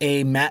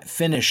a matte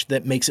finish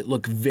that makes it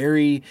look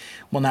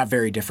not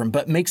very different,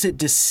 but makes it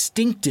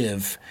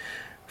distinctive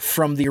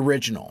from the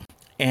original.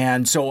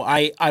 And so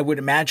I would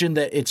imagine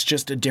that it's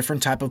just a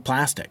different type of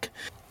plastic.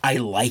 I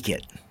like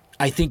it.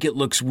 I think it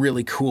looks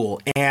really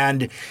cool.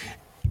 And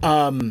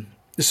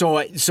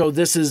so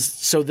this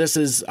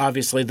is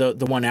obviously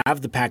the one out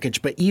of the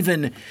package, but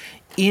even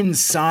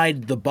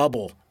inside the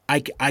bubble, I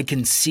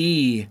can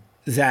see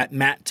that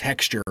matte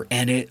texture,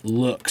 and it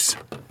looks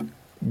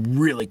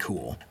really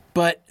cool.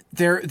 But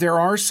there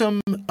are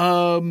some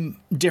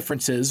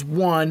differences.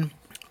 One,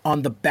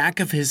 on the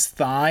back of his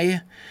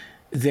thigh,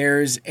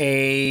 there's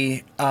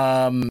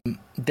some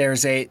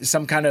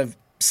kind of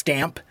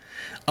stamp,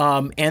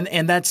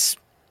 and that's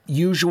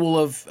usual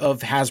of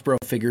Hasbro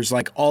figures.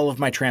 Like all of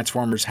my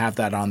Transformers have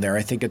that on there.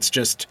 I think it's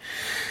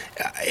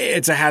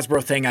a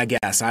Hasbro thing, I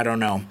guess. I don't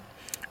know.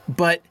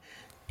 But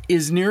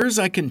as near as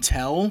I can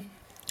tell,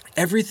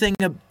 everything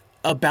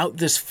about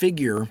this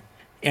figure,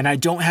 and I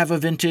don't have a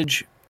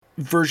vintage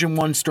version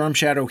 1 Storm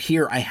Shadow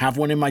here. I have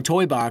one in my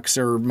toy box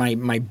or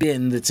my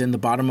bin that's in the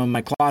bottom of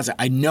my closet.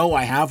 I know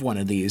I have one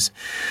of these.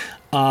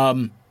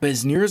 But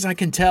as near as I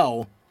can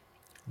tell,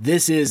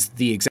 this is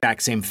the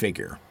exact same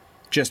figure,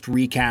 just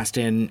recast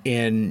in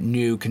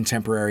new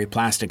contemporary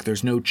plastic.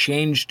 There's no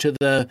change to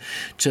the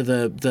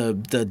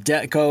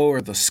deco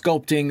or the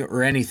sculpting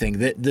or anything.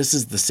 This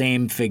is the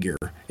same figure,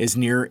 as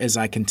near as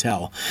I can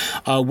tell.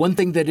 One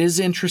thing that is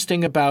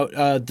interesting about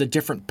the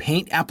different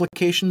paint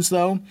applications,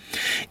 though,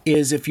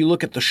 is if you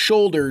look at the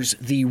shoulders,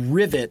 the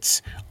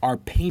rivets are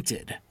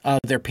painted.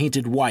 They're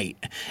painted white,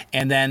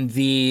 and then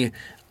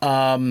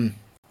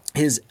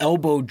his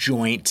elbow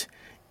joint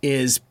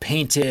is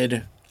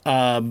painted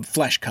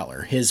flesh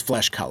color, his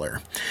flesh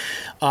color.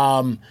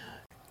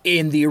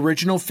 In the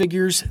original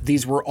figures,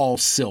 these were all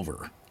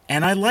silver.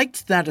 And I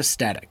liked that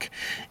aesthetic.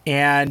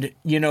 And,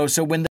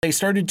 so when they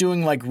started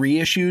doing like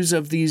reissues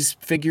of these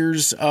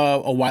figures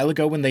a while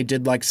ago, when they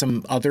did like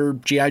some other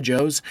G.I.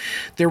 Joes,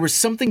 there was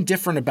something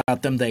different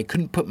about them that I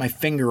couldn't put my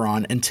finger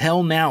on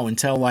until now,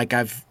 until like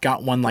I've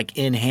got one like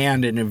in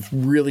hand and have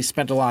really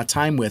spent a lot of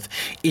time with.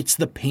 It's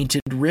the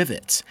painted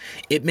rivets.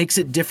 It makes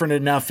it different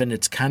enough, and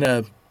it's kind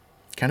of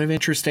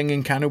interesting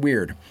and kind of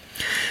weird.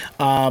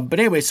 But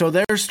anyway, so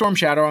there's Storm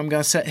Shadow. I'm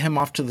going to set him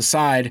off to the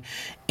side.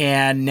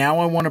 And now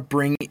I want to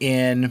bring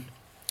in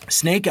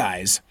Snake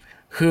Eyes,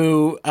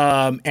 who,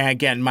 and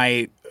again,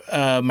 my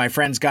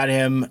friends got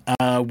him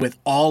with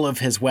all of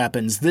his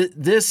weapons.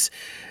 This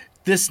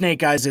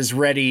Snake Eyes is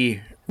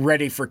ready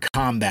for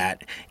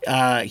combat.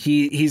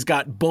 He's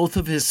got both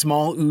of his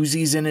small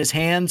Uzis in his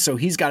hand, so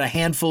he's got a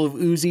handful of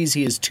Uzis.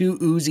 He is too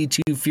Uzi,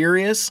 too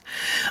furious.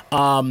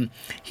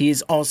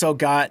 He's also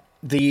got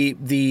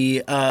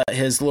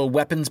his little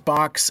weapons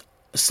box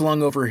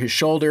slung over his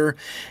shoulder,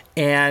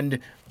 and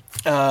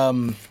let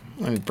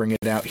me bring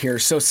it out here.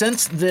 So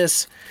since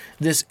this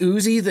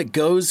Uzi that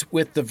goes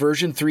with the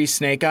version 3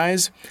 Snake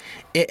Eyes,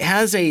 it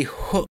has a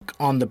hook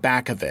on the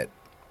back of it.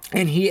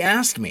 And he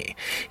asked me,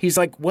 he's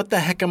like, what the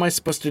heck am I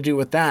supposed to do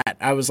with that?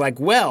 I was like,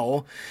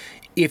 well,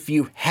 if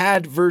you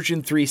had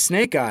version 3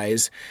 Snake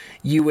Eyes,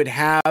 you would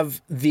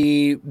have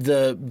the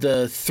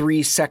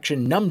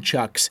 3-section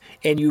nunchucks,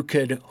 and you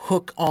could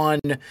hook on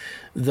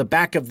the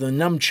back of the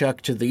nunchuck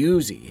to the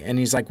Uzi. And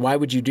he's like, why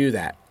would you do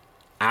that?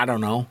 I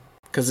don't know,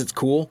 because it's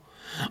cool.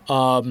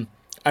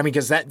 I mean,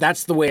 because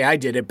that's the way I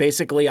did it.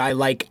 Basically,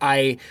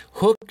 I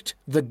hooked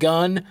the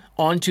gun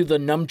onto the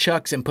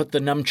nunchucks and put the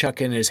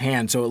nunchuck in his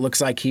hand, so it looks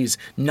like he's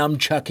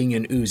nunchucking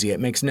an Uzi. It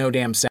makes no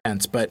damn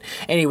sense. But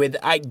anyway,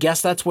 I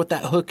guess that's what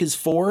that hook is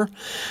for.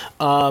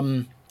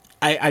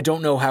 I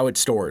don't know how it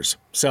stores.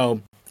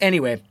 So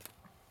anyway.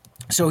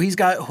 So he's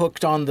got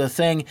hooked on the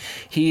thing.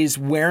 He's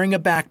wearing a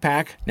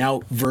backpack.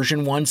 Now,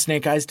 version 1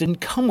 Snake Eyes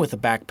didn't come with a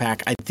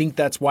backpack. I think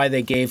that's why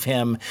they gave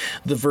him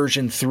the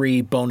version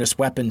 3 bonus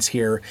weapons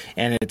here,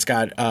 and it's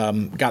got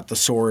the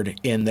sword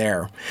in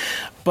there.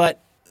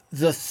 But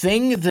the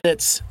thing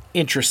that's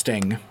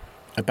interesting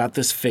about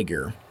this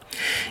figure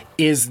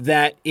is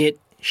that it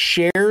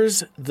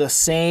shares the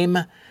same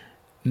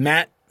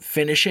matte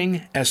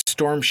finishing as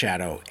Storm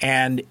Shadow,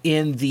 and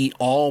in the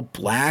all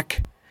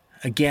black.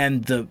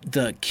 Again,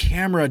 the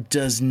camera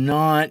does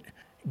not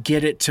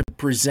get it to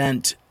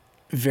present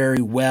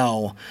very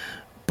well,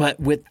 but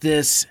with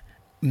this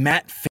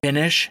matte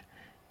finish,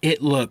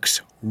 it looks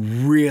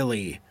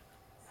really,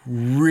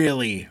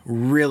 really,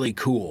 really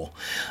cool.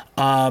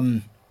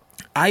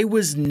 I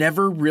was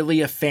never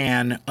really a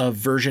fan of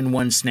version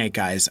 1 Snake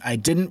Eyes. I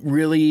didn't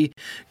really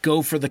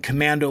go for the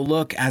commando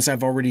look. As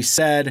I've already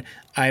said,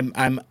 I'm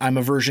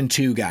a version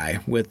 2 guy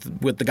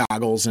with the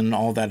goggles and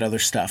all that other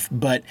stuff.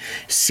 But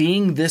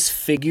seeing this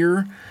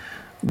figure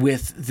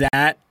with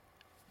that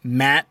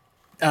matte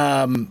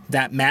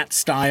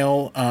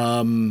style,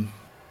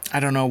 I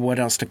don't know what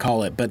else to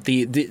call it, but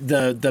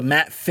the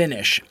matte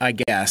finish, I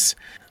guess,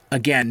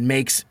 again,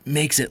 makes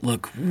it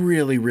look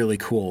really, really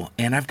cool.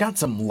 And I've got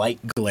some light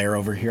glare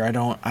over here. I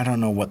don't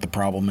know what the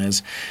problem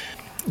is.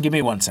 Give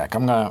me 1 sec.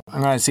 I'm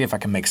gonna see if I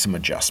can make some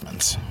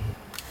adjustments.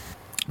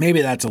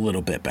 Maybe that's a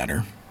little bit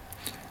better.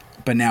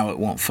 But now it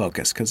won't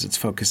focus because it's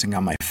focusing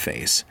on my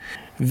face.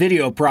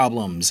 Video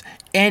problems.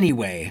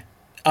 Anyway,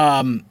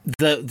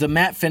 the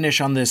matte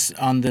finish on this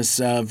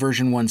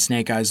version 1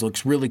 Snake Eyes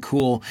looks really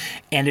cool,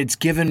 and it's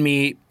given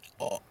me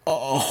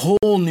a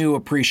whole new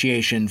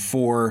appreciation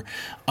for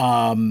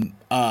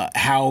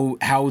how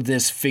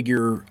this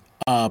figure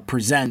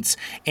presents,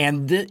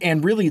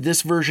 and really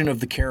this version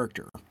of the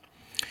character.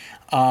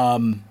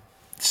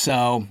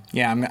 So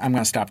yeah, I'm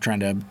gonna stop trying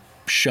to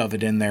shove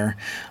it in there.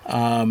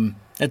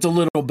 It's a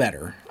little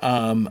better.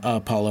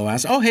 Apollo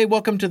asks, "Oh, hey,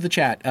 welcome to the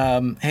chat.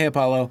 Hey,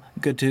 Apollo,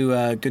 good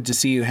to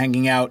see you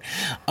hanging out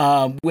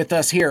with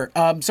us here."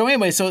 So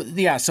anyway, so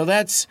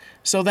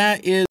that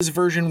is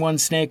version 1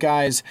 Snake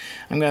Eyes.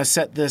 I'm gonna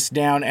set this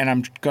down, and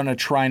I'm gonna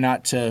try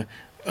not to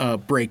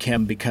break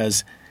him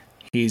because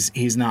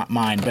he's not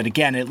mine. But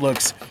again, it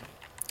looks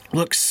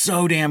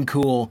so damn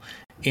cool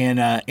in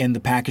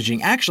the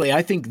packaging. Actually,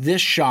 I think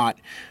this shot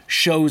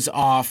shows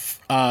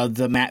off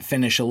the matte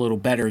finish a little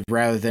better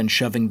rather than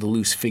shoving the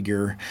loose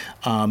figure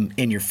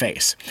in your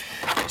face.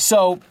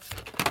 So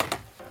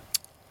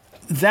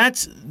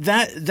that's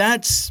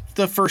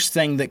the first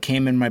thing that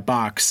came in my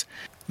box.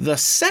 The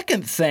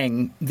second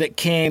thing that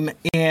came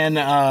in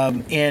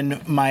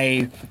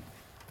my,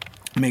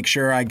 make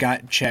sure I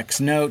got Check's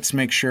notes,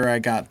 make sure I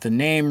got the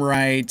name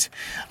right,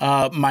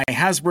 my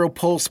Hasbro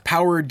Pulse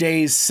Power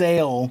Days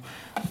sale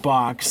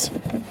box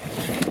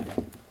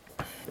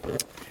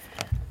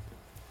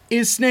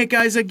is Snake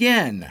Eyes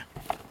again.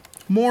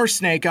 More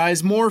Snake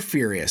Eyes, more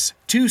Furious.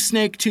 2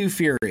 Snake, 2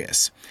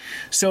 Furious.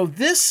 So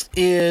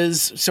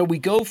we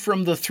go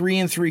from the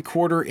 3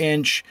 3/4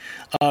 inch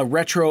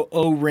retro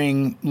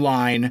O-ring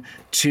line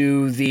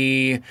to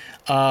the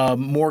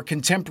more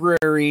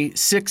contemporary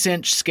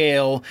 6-inch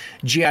scale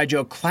G.I.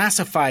 Joe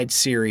Classified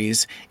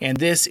series. And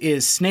this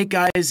is Snake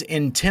Eyes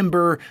in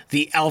Timber,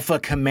 the Alpha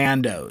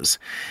Commandos.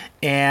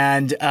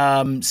 And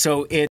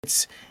so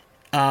it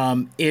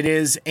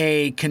is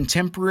a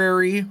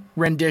contemporary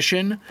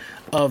rendition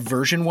of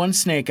version 1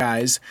 Snake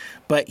Eyes,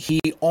 but he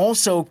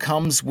also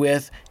comes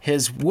with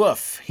his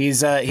woof.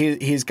 He's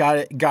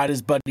got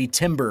his buddy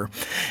Timber,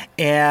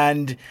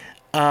 and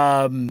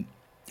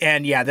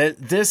yeah,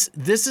 this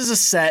is a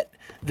set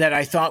that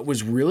I thought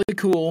was really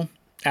cool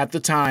at the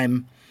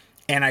time.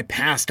 And I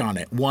passed on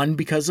it. One,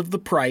 because of the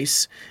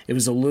price. It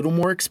was a little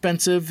more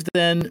expensive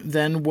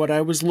than what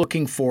I was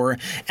looking for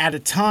at a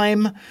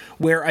time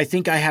where I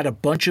think I had a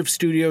bunch of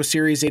Studio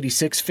Series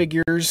 86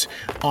 figures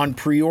on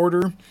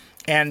pre-order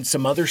and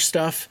some other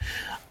stuff.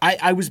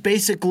 I was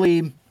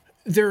basically,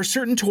 there are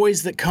certain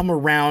toys that come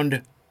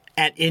around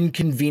at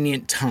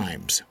inconvenient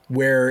times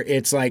where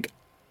it's like,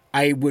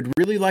 I would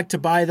really like to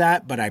buy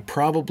that, but I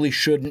probably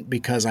shouldn't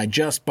because I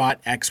just bought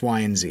X, Y,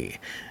 and Z.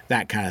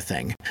 That kind of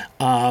thing.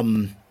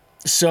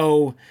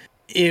 So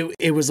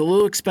it was a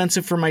little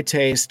expensive for my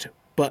taste,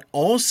 but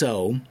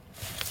also,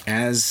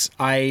 as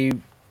I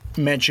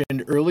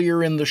mentioned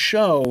earlier in the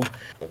show,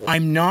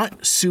 I'm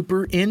not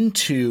super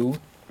into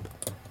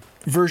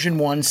version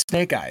 1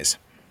 Snake Eyes.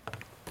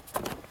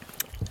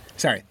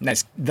 Sorry,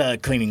 nice, the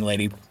cleaning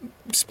lady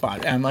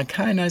spot. I'm like,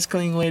 hi, nice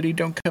cleaning lady,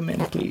 don't come in,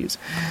 please.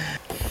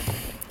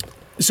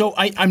 So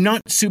I'm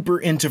not super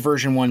into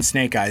version 1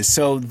 Snake Eyes.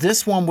 So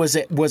this one was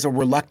a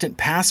reluctant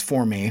pass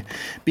for me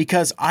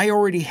because I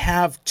already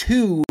have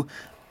 2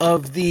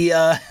 of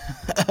the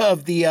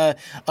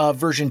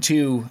version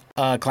 2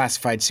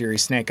 classified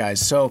series Snake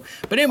Eyes. So,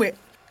 but anyway,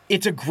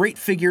 it's a great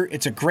figure.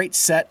 It's a great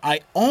set.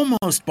 I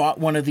almost bought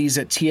one of these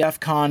at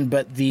TFCon,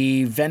 but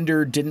the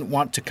vendor didn't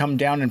want to come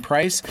down in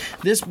price.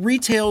 This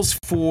retails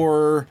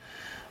for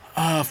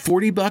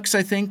 $40,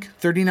 I think,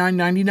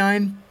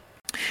 $39.99.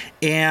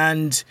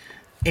 And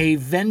a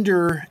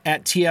vendor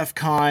at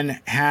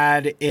TFCon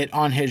had it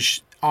on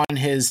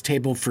his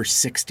table for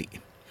 $60.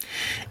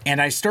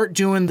 And I start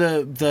doing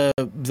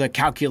the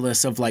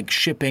calculus of like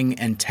shipping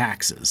and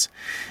taxes.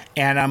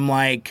 And I'm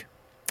like,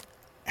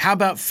 how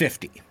about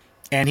 $50?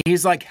 And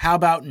he's like, how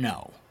about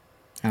no?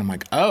 And I'm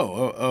like,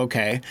 oh,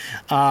 okay.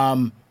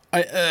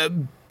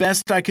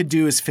 Best I could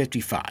do is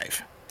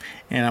 $55.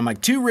 And I'm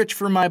like, too rich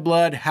for my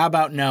blood. How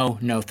about no?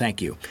 No,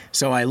 thank you.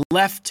 So I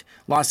left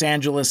Los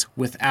Angeles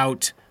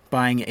without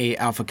buying a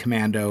Alpha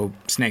Commando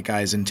Snake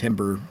Eyes and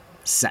Timber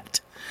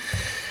set.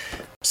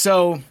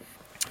 So,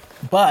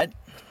 but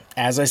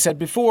as I said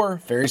before,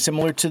 very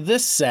similar to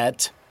this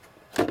set,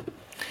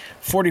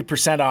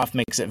 40% off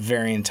makes it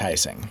very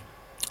enticing.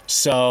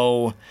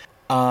 So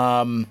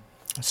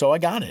I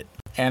got it,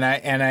 and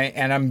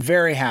I'm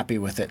very happy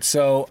with it.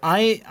 So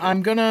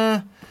I'm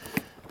gonna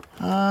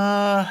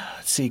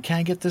let's see, can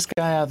I get this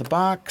guy out of the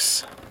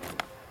box?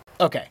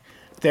 Okay,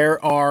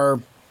 there are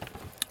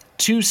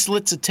 2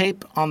 slits of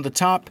tape on the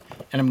top,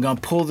 and I'm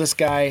gonna pull this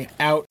guy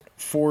out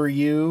for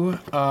you,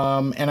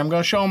 and I'm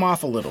gonna show him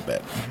off a little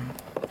bit,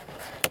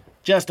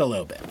 just a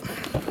little bit.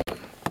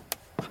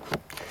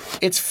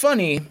 It's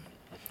funny,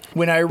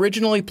 when I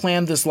originally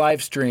planned this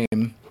live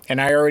stream, and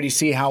I already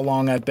see how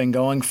long I've been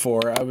going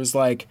for, I was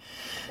like,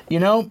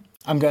 I'm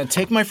going to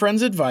take my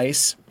friend's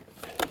advice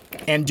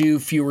and do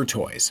fewer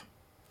toys.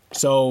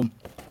 So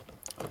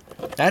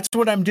that's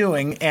what I'm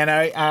doing. And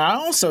I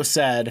also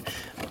said,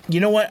 you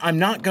know what? I'm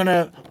not going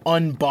to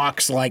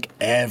unbox like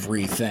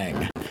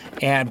everything.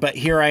 But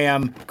here I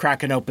am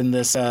cracking open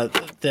this, oh,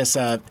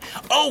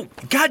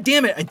 God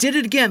damn it. I did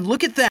it again.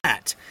 Look at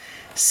that.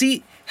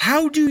 See,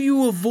 how do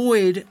you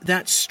avoid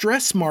that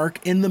stress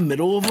mark in the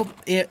middle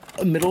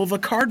of a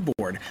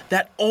cardboard?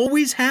 That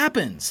always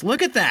happens.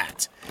 Look at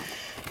that.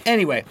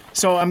 Anyway,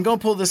 so I'm going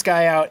to pull this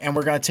guy out and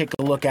we're going to take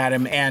a look at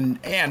him. And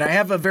I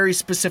have a very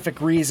specific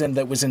reason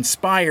that was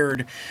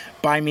inspired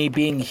by me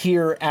being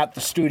here at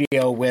the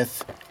studio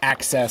with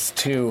access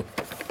to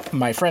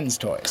my friend's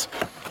toys.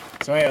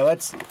 So anyway,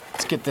 let's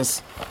get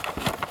this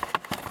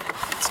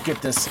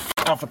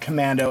Alpha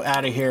Commando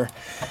out of here.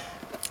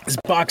 This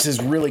box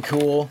is really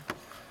cool.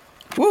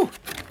 Woo!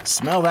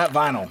 Smell that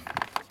vinyl.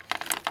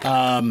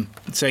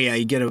 So yeah,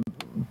 you get a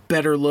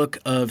better look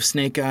of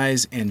Snake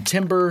Eyes and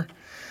Timber.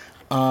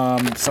 So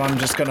I'm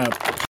just gonna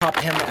pop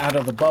him out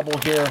of the bubble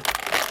here.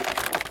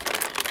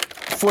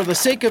 For the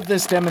sake of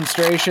this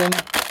demonstration,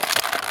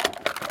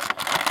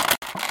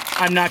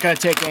 I'm not gonna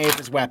take any of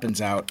his weapons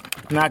out.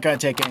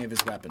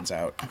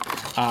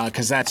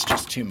 Because that's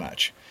just too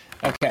much.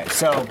 Okay,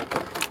 so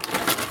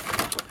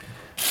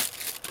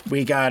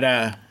we got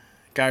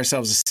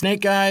ourselves a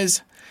Snake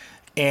Eyes.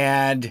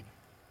 And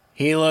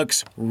he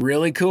looks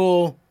really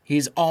cool.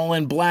 He's all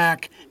in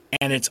black,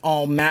 and it's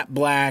all matte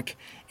black.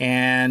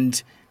 And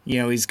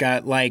he's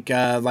got like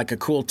a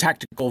cool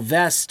tactical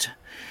vest.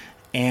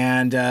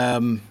 And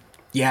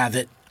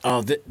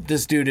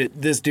this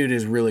dude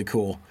is really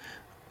cool.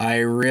 I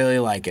really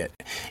like it.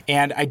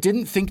 And I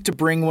didn't think to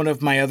bring one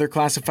of my other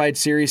classified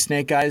series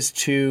Snake Eyes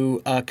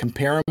to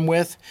compare him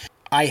with.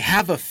 I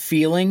have a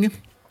feeling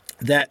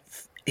that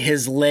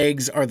his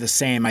legs are the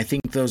same. I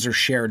think those are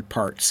shared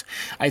parts.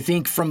 I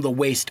think from the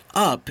waist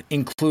up,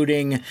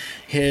 including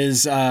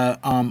his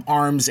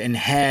arms and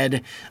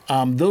head,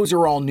 those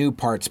are all new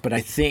parts. But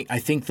I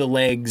think the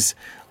legs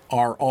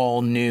are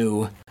all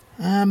new.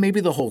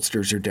 Maybe the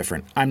holsters are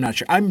different. I'm not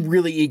sure. I'm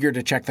really eager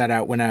to check that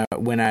out when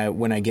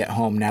I get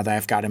home. Now that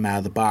I've got him out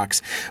of the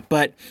box,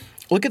 but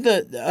look at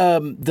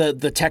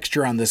the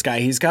texture on this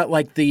guy. He's got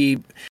like the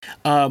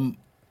one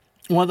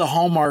of the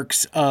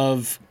hallmarks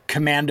of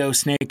Commando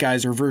Snake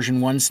Eyes or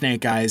version 1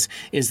 Snake Eyes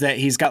is that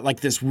he's got like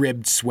this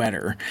ribbed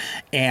sweater,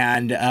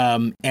 and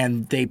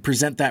they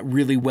present that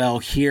really well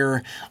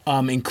here,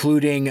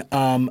 including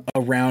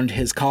around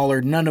his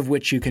collar, none of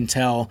which you can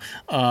tell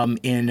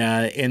in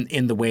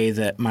the way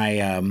that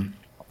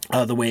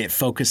the way it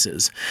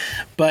focuses.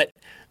 But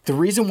the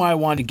reason why I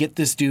wanted to get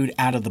this dude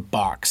out of the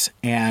box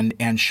and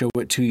show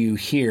it to you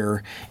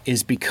here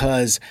is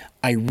because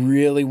I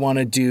really want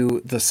to do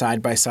the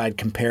side-by-side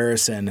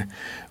comparison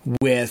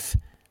with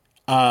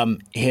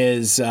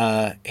his 3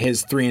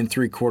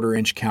 3/4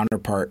 inch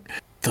counterpart.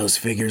 Those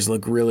figures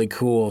look really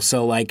cool.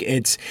 So like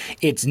it's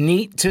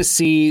neat to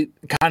see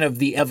kind of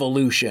the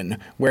evolution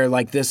where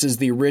like this is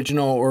the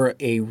original or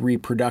a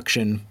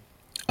reproduction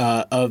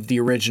of the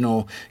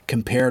original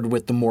compared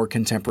with the more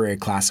contemporary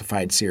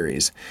classified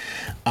series.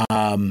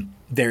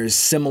 There's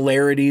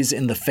similarities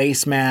in the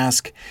face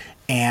mask,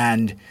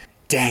 and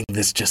dang,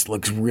 this just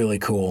looks really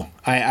cool.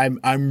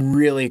 I'm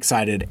really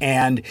excited.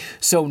 And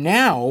so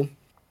now,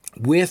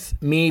 with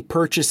me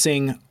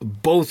purchasing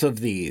both of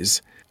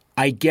these,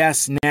 I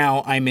guess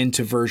now I'm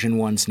into version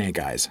 1 Snake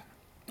Eyes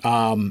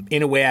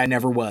in a way I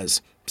never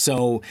was.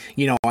 So,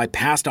 I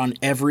passed on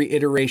every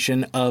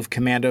iteration of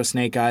Commando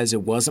Snake Eyes.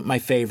 It wasn't my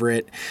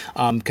favorite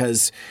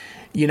because,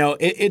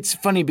 it's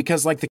funny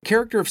because like the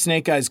character of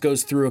Snake Eyes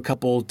goes through a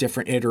couple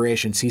different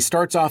iterations. He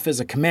starts off as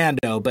a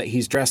commando, but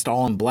he's dressed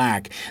all in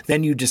black.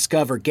 Then you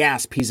discover,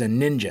 gasp, he's a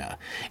ninja.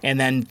 And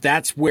then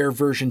that's where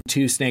version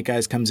 2 Snake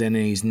Eyes comes in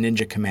and he's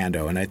Ninja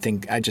Commando. And I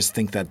just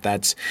think that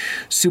that's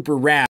super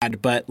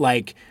rad. But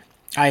like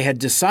I had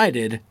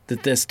decided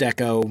that this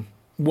deco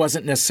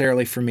wasn't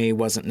necessarily for me,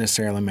 wasn't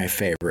necessarily my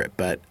favorite,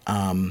 but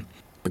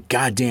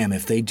goddamn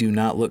if they do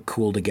not look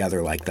cool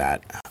together like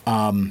that.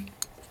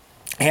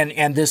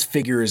 And this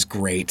figure is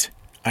great.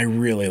 I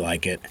really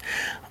like it.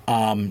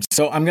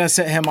 So I'm going to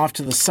set him off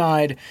to the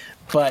side,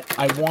 but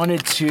I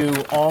wanted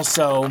to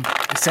also,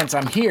 since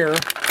I'm here,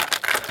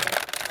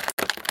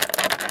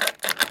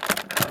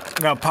 I'm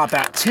going to pop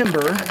out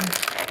Timber.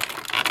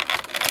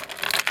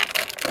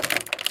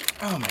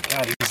 Oh my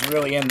God, he's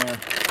really in there.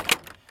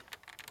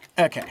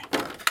 Okay.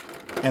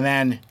 And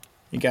then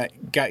you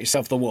got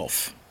yourself the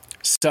wolf.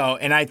 So,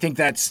 and I think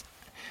this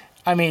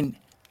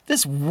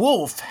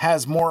wolf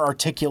has more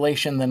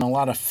articulation than a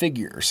lot of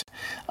figures.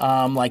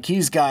 Like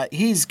he's got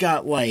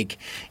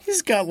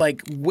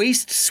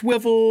waist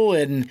swivel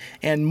and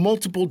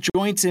multiple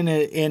joints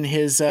in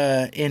his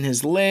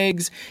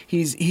legs.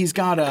 He's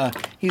got a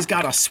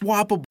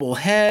swappable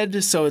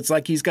head, so it's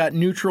like he's got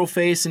neutral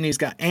face and he's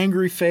got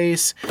angry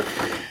face.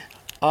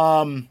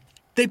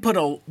 They put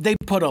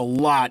a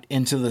lot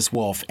into this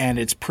wolf, and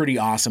it's pretty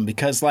awesome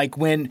because like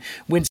when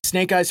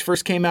Snake Eyes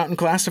first came out in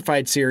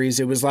Classified series,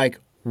 it was like,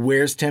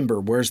 where's Timber?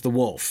 Where's the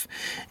wolf?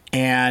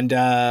 And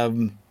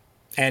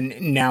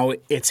now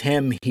it's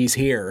him. He's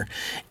here,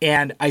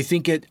 and I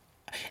think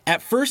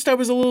at first I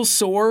was a little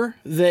sore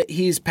that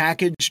he's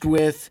packaged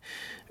with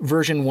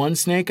version 1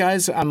 Snake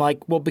Eyes. I'm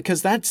like, well,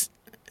 because that's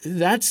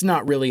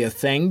not really a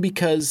thing,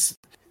 because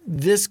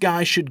this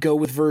guy should go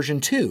with version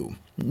 2.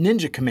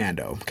 Ninja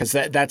Commando, because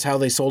that's how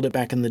they sold it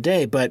back in the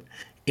day. But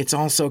it's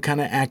also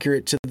kind of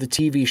accurate to the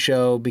TV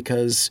show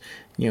because,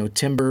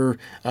 Timber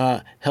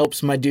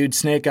helps my dude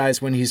Snake Eyes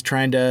when he's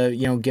trying to,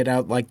 get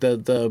out like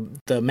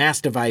the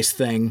mass device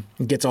thing,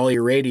 gets all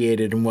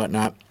irradiated and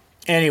whatnot.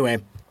 Anyway,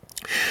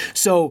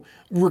 so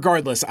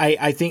regardless,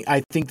 I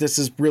think this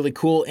is really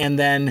cool. And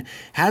then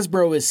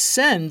Hasbro is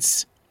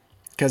since,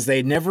 because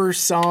they never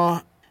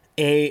saw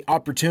a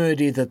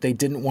opportunity that they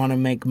didn't want to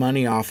make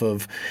money off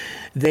of,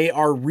 they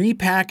are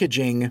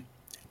repackaging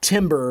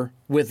Timber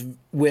with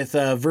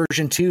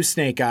version 2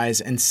 Snake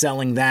Eyes and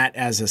selling that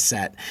as a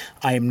set.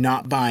 I am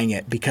not buying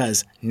it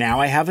because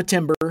now I have a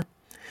Timber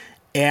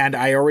and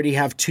I already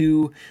have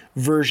 2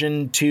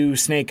 version 2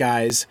 Snake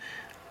Eyes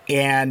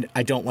and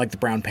I don't like the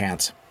brown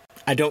pants.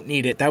 I don't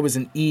need it. That was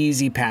an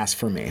easy pass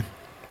for me.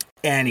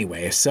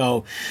 Anyway,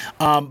 so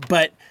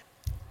but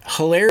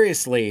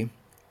hilariously,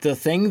 the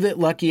thing that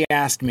Lucky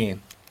asked me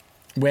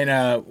when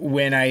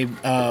I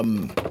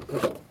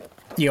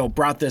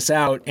brought this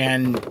out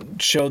and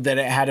showed that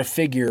it had a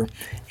figure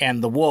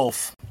and the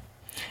wolf,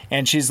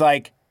 and she's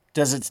like,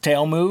 "Does its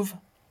tail move?"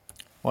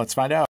 Let's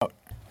find out.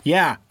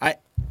 Yeah,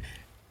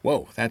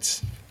 whoa,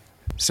 that's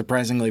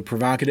surprisingly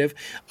provocative.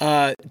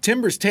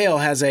 Timber's tail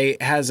has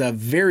a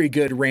very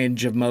good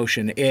range of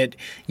motion.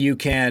 You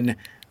can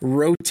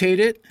rotate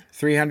it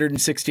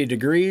 360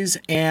 degrees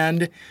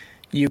and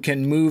you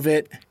can move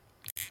it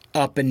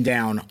up and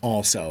down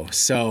also.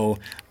 So,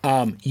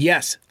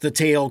 yes, the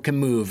tail can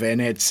move, and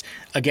it's,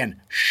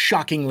 again,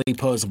 shockingly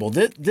posable.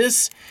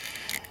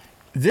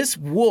 This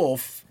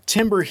wolf,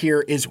 Timber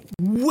here, is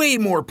way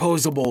more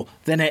posable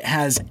than it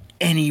has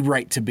any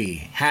right to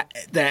be,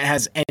 that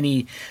has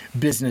any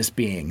business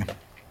being.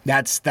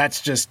 That's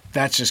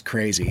just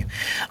crazy.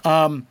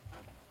 But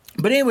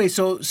anyway,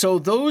 so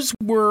those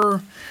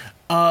were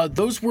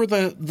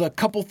the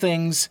couple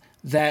things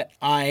that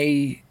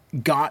I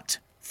got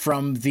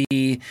from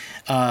the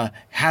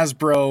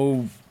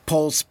Hasbro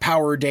Pulse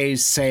Power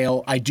Days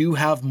sale. I do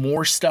have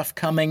more stuff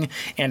coming,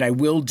 and I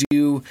will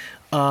do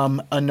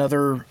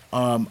another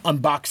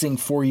unboxing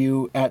for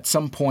you at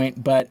some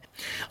point. But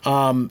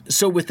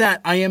so with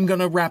that, I am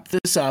going to wrap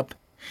this up.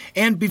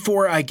 And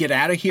before I get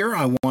out of here,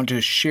 I want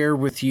to share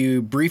with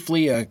you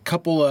briefly a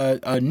couple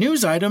of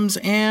news items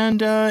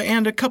and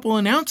a couple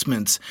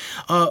announcements.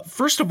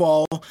 First of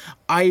all,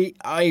 I've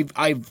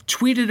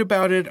tweeted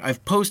about it,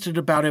 I've posted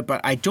about it, but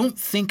I don't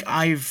think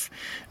I've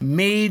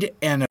made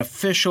an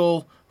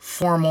official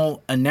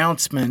formal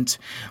announcement,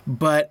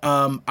 but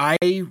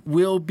I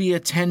will be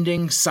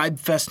attending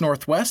CyberFest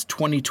Northwest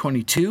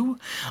 2022.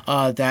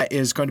 That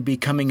is going to be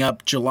coming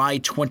up July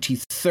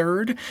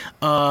 23rd.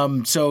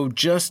 So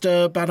just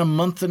about a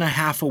month and a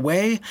half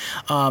away.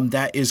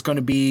 That is going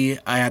to be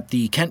at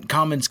the Kent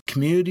Commons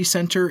Community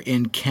Center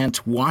in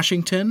Kent,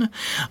 Washington,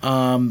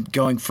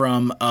 going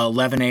from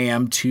 11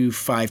 a.m. to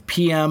 5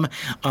 p.m.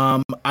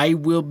 I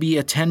will be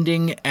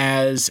attending as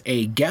as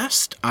a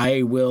guest.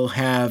 I will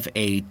have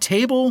a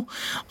table.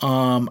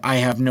 I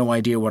have no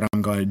idea what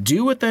I'm going to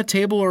do with that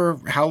table or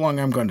how long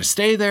I'm going to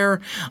stay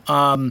there.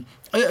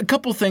 A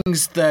couple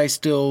things that I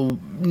still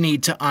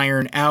need to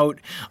iron out.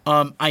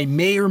 I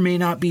may or may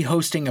not be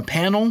hosting a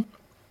panel.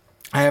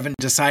 I haven't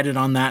decided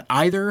on that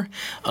either.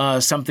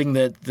 Something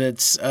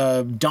that's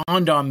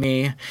dawned on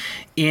me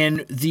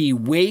in the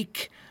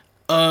wake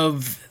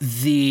of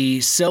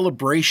the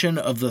celebration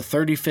of the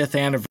 35th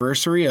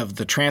anniversary of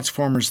the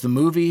Transformers the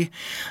movie.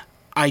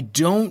 I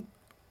don't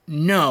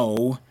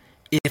know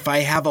if I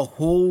have a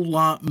whole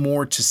lot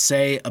more to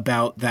say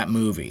about that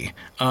movie,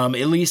 at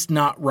least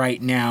not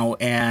right now,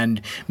 and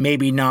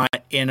maybe not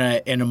in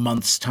a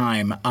month's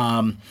time.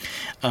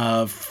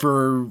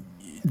 For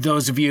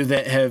those of you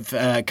that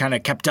have kind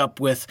of kept up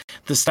with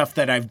the stuff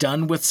that I've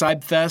done with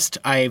Cybfest,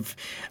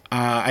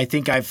 I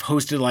think I've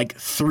hosted like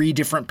 3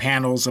 different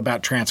panels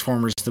about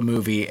Transformers the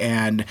movie,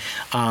 and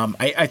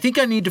I think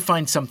I need to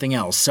find something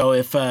else. So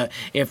if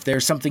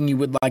there's something you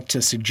would like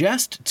to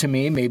suggest to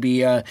me,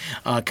 maybe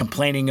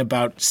complaining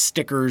about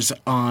stickers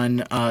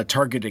on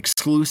Target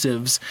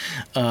exclusives,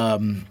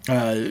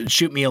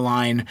 shoot me a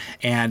line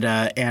and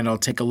I'll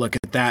take a look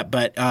at that.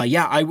 But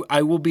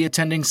I will be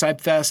attending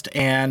Cybfest,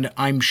 and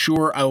I'm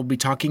sure I will be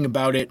talking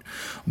about it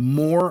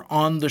more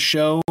on the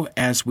show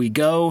as we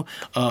go,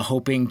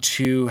 hoping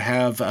to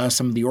have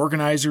some of the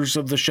organizers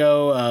of the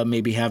show,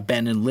 maybe have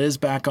Ben and Liz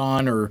back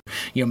on, or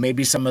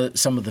maybe some of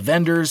the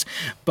vendors.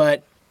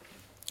 But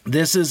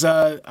this is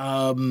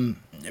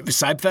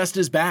Cybfest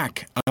is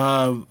back,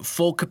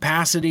 full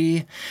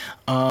capacity,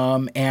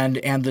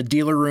 and the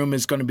dealer room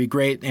is going to be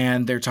great.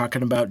 And they're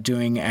talking about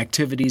doing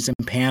activities and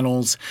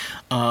panels,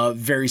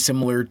 very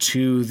similar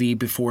to the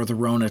before the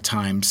Rona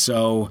time.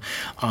 So,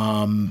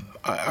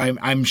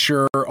 I'm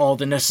sure all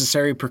the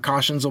necessary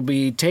precautions will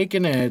be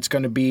taken, and it's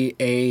going to be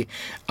a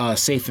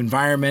safe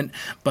environment.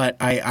 But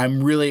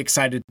I'm really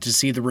excited to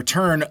see the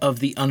return of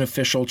the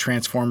unofficial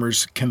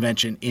Transformers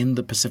convention in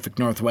the Pacific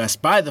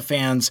Northwest by the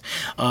fans,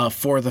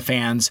 for the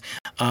fans.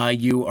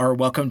 You are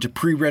welcome to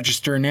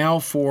pre-register now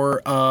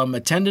for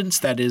attendance.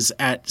 That is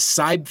at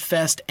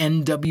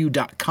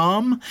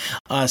cybfestnw.com,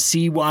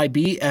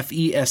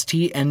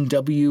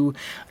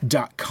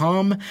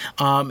 cybfestnw.com.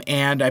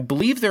 And I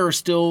believe there are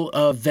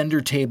still vendor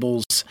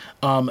tables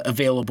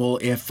available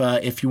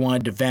if you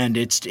wanted to vend.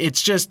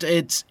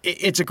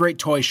 It's a great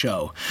toy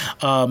show.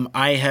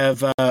 I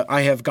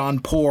have gone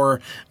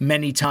poor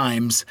many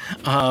times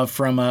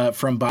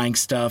from buying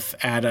stuff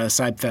at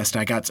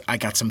Cybfest. I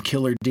got some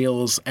killer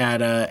deals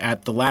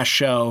at the last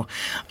show,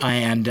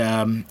 and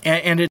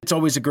it's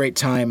always a great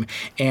time,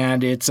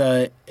 and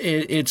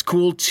it's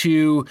cool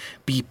to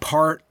be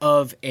part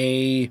of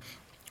a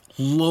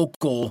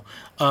local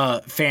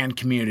fan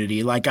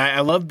community. Like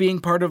I love being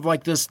part of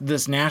like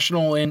this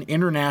national and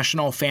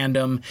international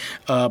fandom,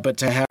 but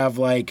to have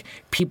like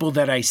people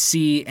that I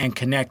see and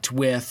connect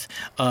with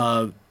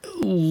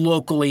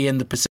locally in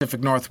the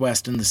Pacific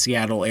Northwest and the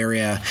Seattle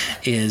area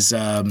is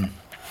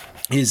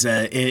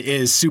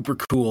super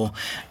cool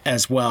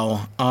as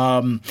well.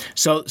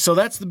 So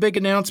that's the big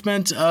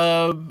announcement.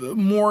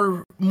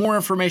 More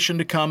information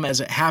to come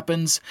as it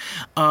happens.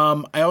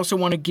 I also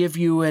want to give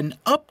you an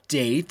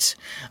update.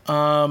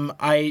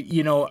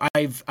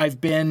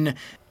 I've been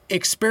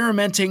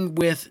experimenting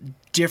with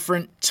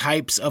different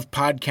types of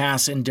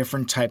podcasts and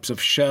different types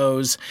of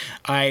shows.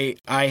 I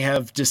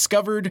have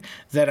discovered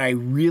that I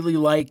really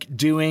like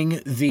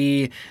doing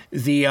the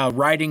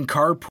riding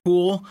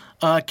carpool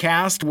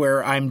cast,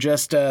 where I'm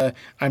just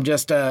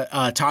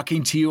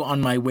talking to you on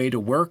my way to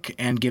work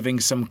and giving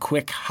some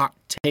quick hot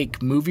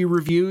take movie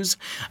reviews.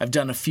 I've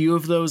done a few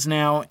of those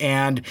now,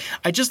 and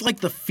I just like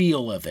the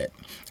feel of it.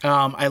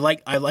 I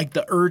like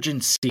the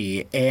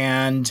urgency,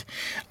 and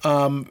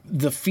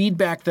the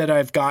feedback that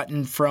I've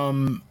gotten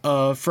from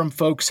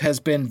folks has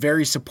been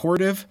very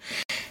supportive.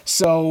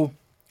 So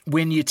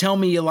when you tell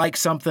me you like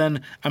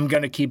something, I'm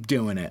going to keep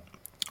doing it.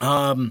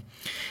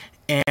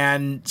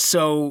 And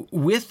so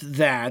with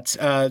that,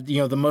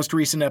 the most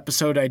recent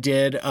episode I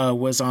did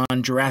was on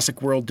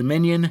Jurassic World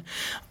Dominion.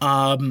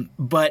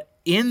 But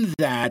in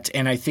that,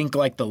 and I think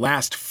like the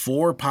last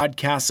 4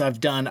 podcasts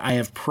I've done, I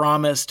have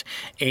promised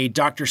a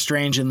Doctor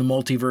Strange in the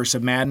Multiverse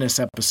of Madness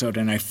episode,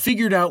 and I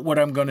figured out what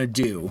I'm going to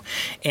do.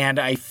 And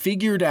I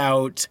figured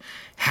out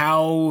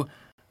how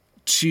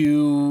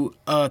to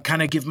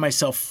kind of give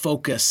myself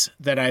focus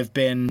that I've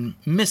been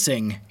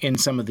missing in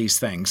some of these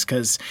things.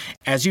 Because,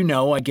 as you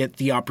know, I get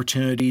the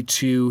opportunity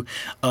to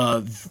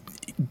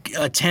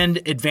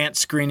attend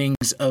advanced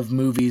screenings of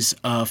movies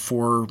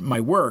for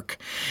my work.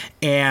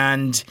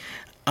 And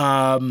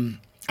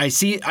I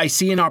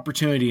see an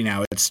opportunity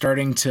now. It's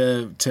starting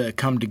to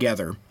come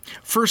together.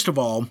 First of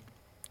all,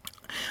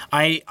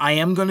 I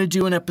am going to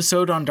do an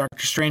episode on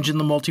Doctor Strange in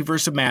the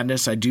Multiverse of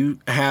Madness. I do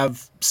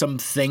have some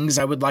things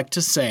I would like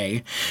to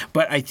say,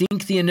 but I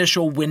think the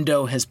initial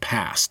window has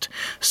passed.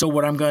 So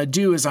what I'm going to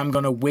do is I'm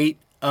going to wait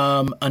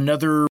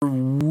another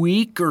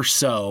week or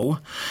so,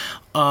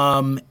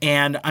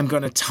 and I'm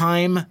going to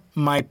time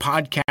my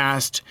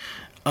podcast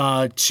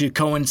to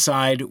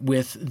coincide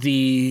with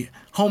the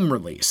home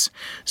release.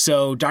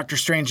 So Doctor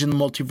Strange in the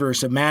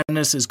Multiverse of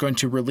Madness is going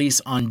to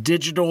release on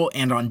digital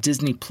and on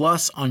Disney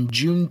Plus on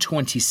June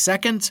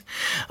 22nd,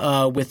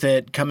 with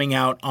it coming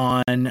out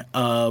on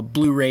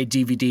Blu-ray,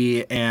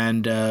 DVD,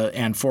 and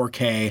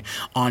 4K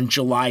on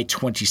July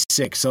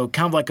 26th. So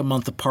kind of like a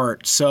month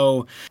apart.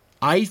 So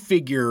I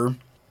figure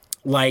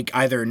like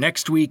either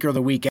next week or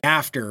the week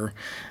after,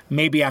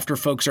 maybe after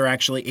folks are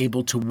actually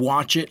able to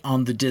watch it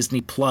on the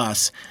Disney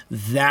Plus,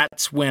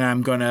 that's when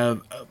I'm going to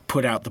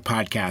put out the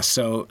podcast.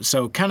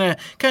 So kind of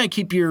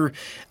keep your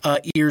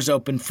ears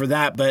open for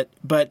that.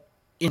 But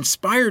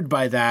inspired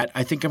by that,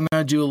 I think I'm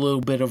going to do a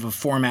little bit of a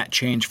format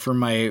change for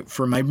my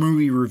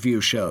movie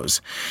review shows.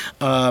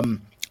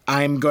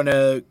 I'm going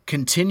to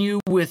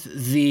continue with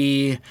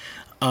the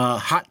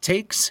hot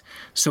takes.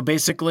 So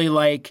basically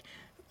like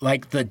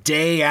the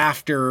day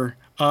after,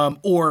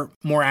 or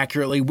more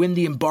accurately, when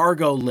the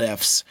embargo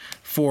lifts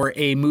for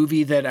a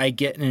movie that I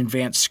get an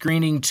advanced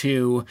screening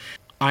to,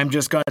 I'm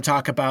just going to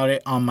talk about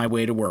it on my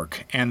way to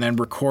work and then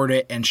record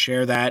it and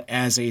share that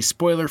as a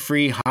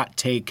spoiler-free hot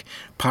take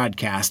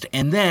podcast.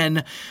 And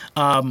then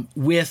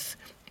with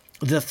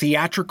the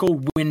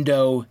theatrical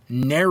window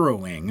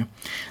narrowing,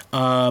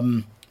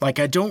 like,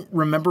 I don't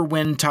remember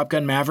when Top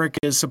Gun Maverick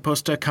is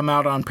supposed to come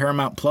out on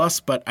Paramount Plus,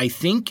 but I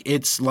think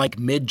it's like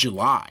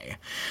mid-July.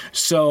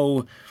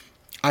 So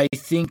I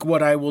think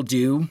what I will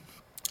do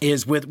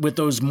is with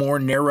those more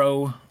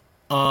narrow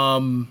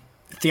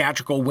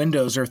theatrical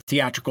windows or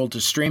theatrical to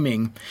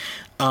streaming,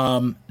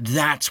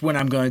 that's when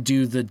I'm going to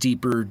do the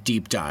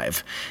deep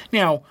dive.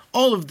 Now,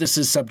 all of this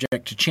is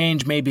subject to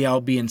change. Maybe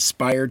I'll be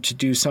inspired to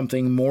do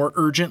something more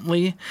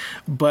urgently,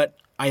 but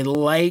I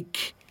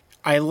like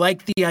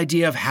the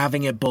idea of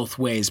having it both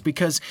ways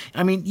because,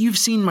 I mean, you've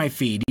seen my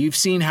feed. You've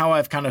seen how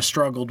I've kind of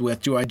struggled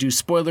with, do I do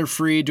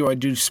spoiler-free? Do I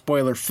do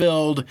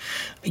spoiler-filled?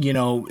 You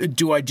know,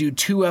 do I do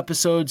 2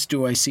 episodes?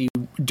 Do I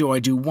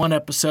do 1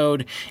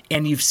 episode?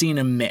 And you've seen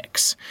a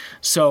mix.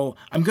 So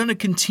I'm going to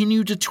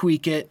continue to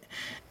tweak it,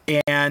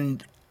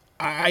 and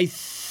I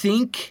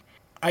think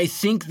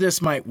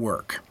this might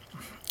work.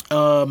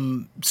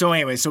 So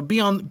anyway, so be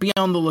on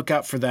the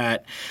lookout for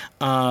that.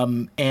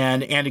 And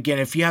again,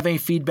 if you have any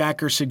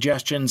feedback or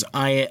suggestions,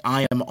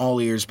 I am all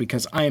ears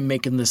because I am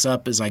making this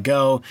up as I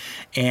go.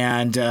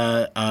 And,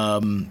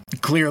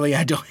 clearly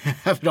I don't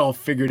have it all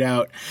figured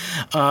out.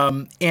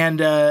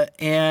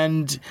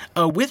 And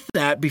with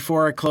that,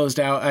 before I closed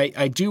out,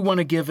 I do want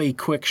to give a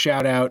quick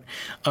shout out,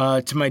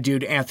 to my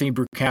dude, Anthony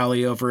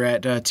Brucali over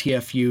at,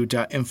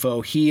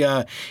 tfu.info.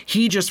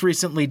 He just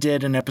recently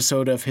did an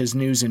episode of his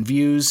News and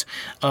Views,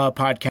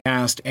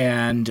 podcast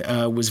and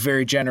was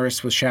very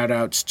generous with shout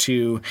outs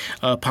to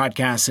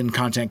podcasts and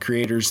content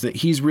creators that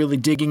he's really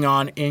digging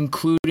on,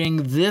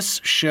 including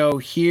this show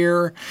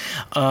here.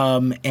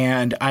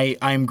 And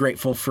I'm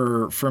grateful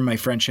for my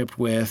friendship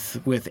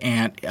with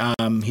Ant.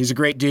 He's a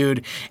great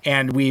dude,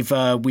 and we've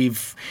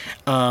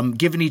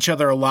given each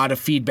other a lot of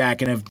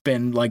feedback and have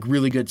been like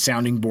really good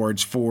sounding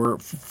boards for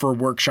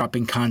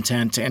workshopping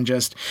content and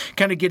just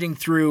kind of getting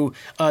through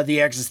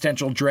the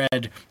existential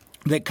dread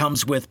that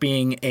comes with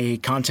being a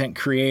content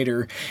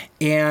creator.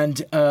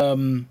 And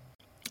I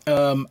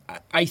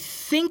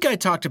think I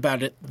talked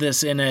about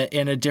this in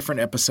a different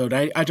episode.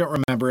 I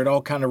don't remember. It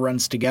all kind of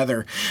runs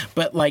together.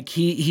 But like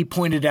he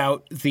pointed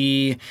out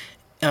the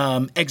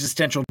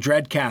existential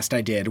dreadcast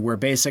I did, where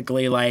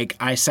basically like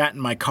I sat in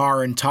my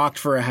car and talked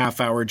for a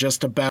half hour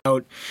just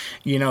about,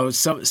 you know,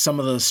 some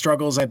of the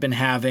struggles I've been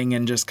having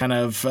and just kind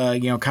of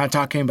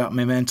talking about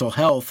my mental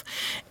health.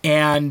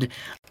 And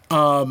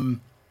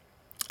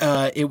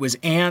it was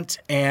Ant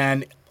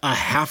and a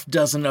half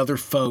dozen other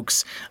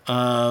folks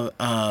that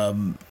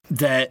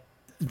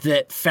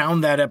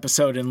found that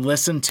episode and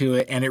listened to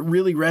it, and it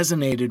really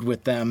resonated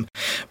with them.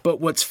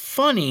 But what's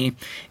funny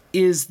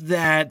is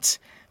that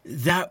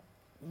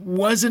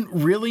wasn't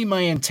really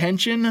my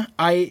intention.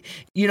 I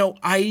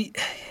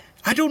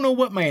don't know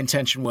what my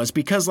intention was,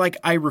 because like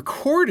I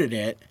recorded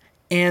it,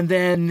 and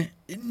then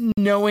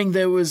knowing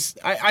there was,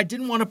 I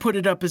didn't want to put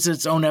it up as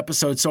its own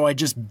episode, so I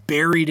just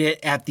buried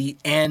it at the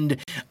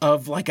end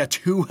of like a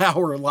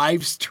 2-hour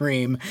live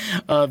stream,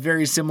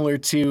 very similar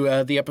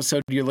to the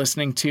episode you're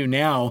listening to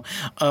now.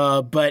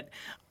 But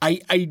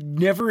I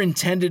never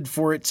intended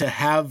for it to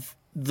have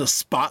the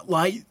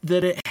spotlight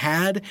that it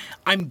had.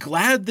 I'm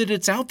glad that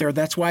it's out there.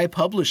 That's why I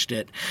published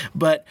it.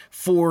 But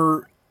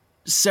for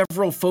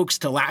several folks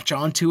to latch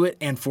onto it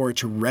and for it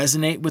to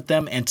resonate with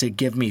them and to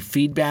give me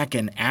feedback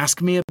and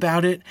ask me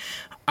about it,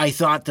 I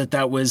thought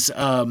that was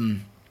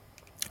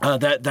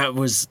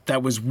that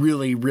was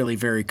really, really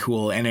very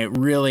cool, and it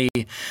really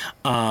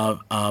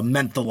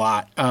meant a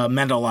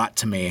lot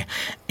to me.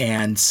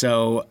 And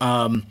so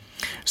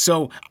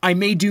I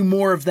may do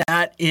more of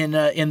that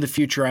in the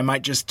future. I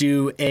might just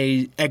do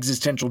a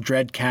existential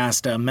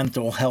dreadcast,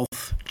 mental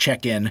health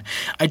check-in.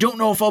 I don't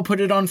know if I'll put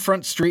it on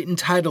Front Street and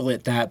title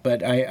it that,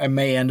 but I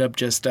may end up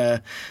just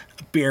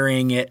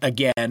burying it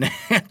again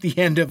at the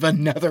end of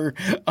another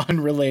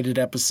unrelated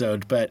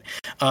episode. But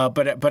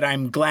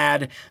I'm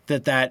glad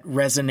that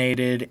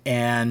resonated,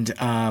 and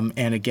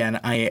again,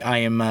 I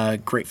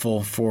am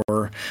grateful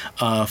for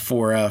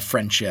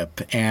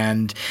friendship,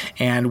 and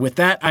with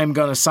that, I'm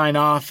going to sign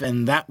off,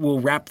 and that will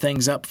wrap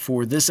things up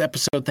for this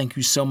episode. Thank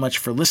you so much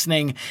for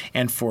listening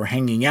and for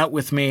hanging out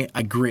with me.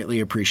 I greatly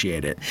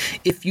appreciate it.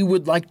 If you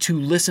would like to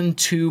listen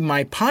to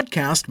my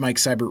podcast, Mike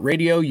Seibert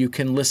Radio, you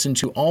can listen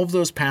to all of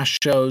those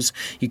past shows.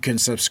 You can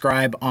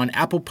subscribe on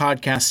Apple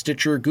Podcasts,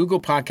 Stitcher,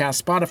 Google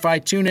Podcasts, Spotify,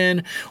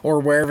 TuneIn, or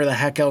wherever the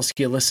heck else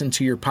you listen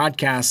to your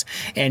podcasts.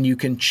 And you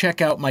can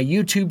check out my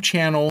YouTube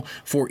channel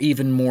for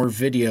even more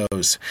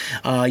videos.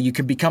 You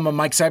can become a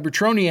Mike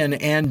Cybertronian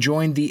and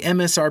join the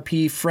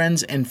MSRP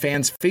Friends and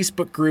Fans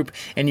Facebook group.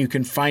 And you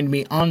can find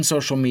me on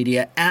social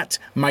media at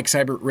Mike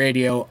Seibert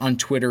Radio on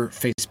Twitter,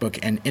 Facebook,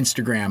 and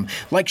Instagram.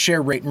 Like,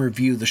 share, rate, and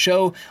review the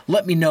show.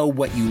 Let me know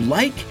what you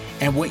like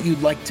and what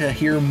you'd like to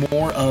hear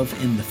more of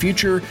in the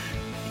future.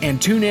 And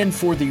tune in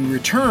for the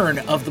return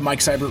of the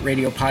Mike Seibert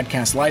Radio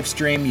podcast live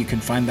stream. You can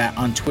find that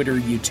on Twitter,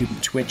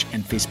 YouTube, Twitch,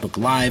 and Facebook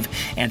Live.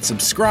 And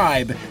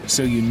subscribe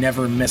so you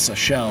never miss a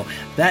show.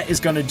 That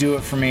is going to do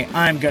it for me.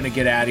 I'm going to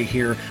get out of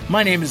here.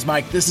 My name is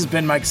Mike. This has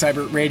been Mike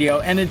Seibert Radio.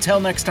 And until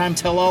next time,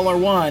 tell all are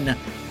one,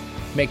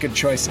 make good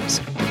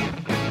choices.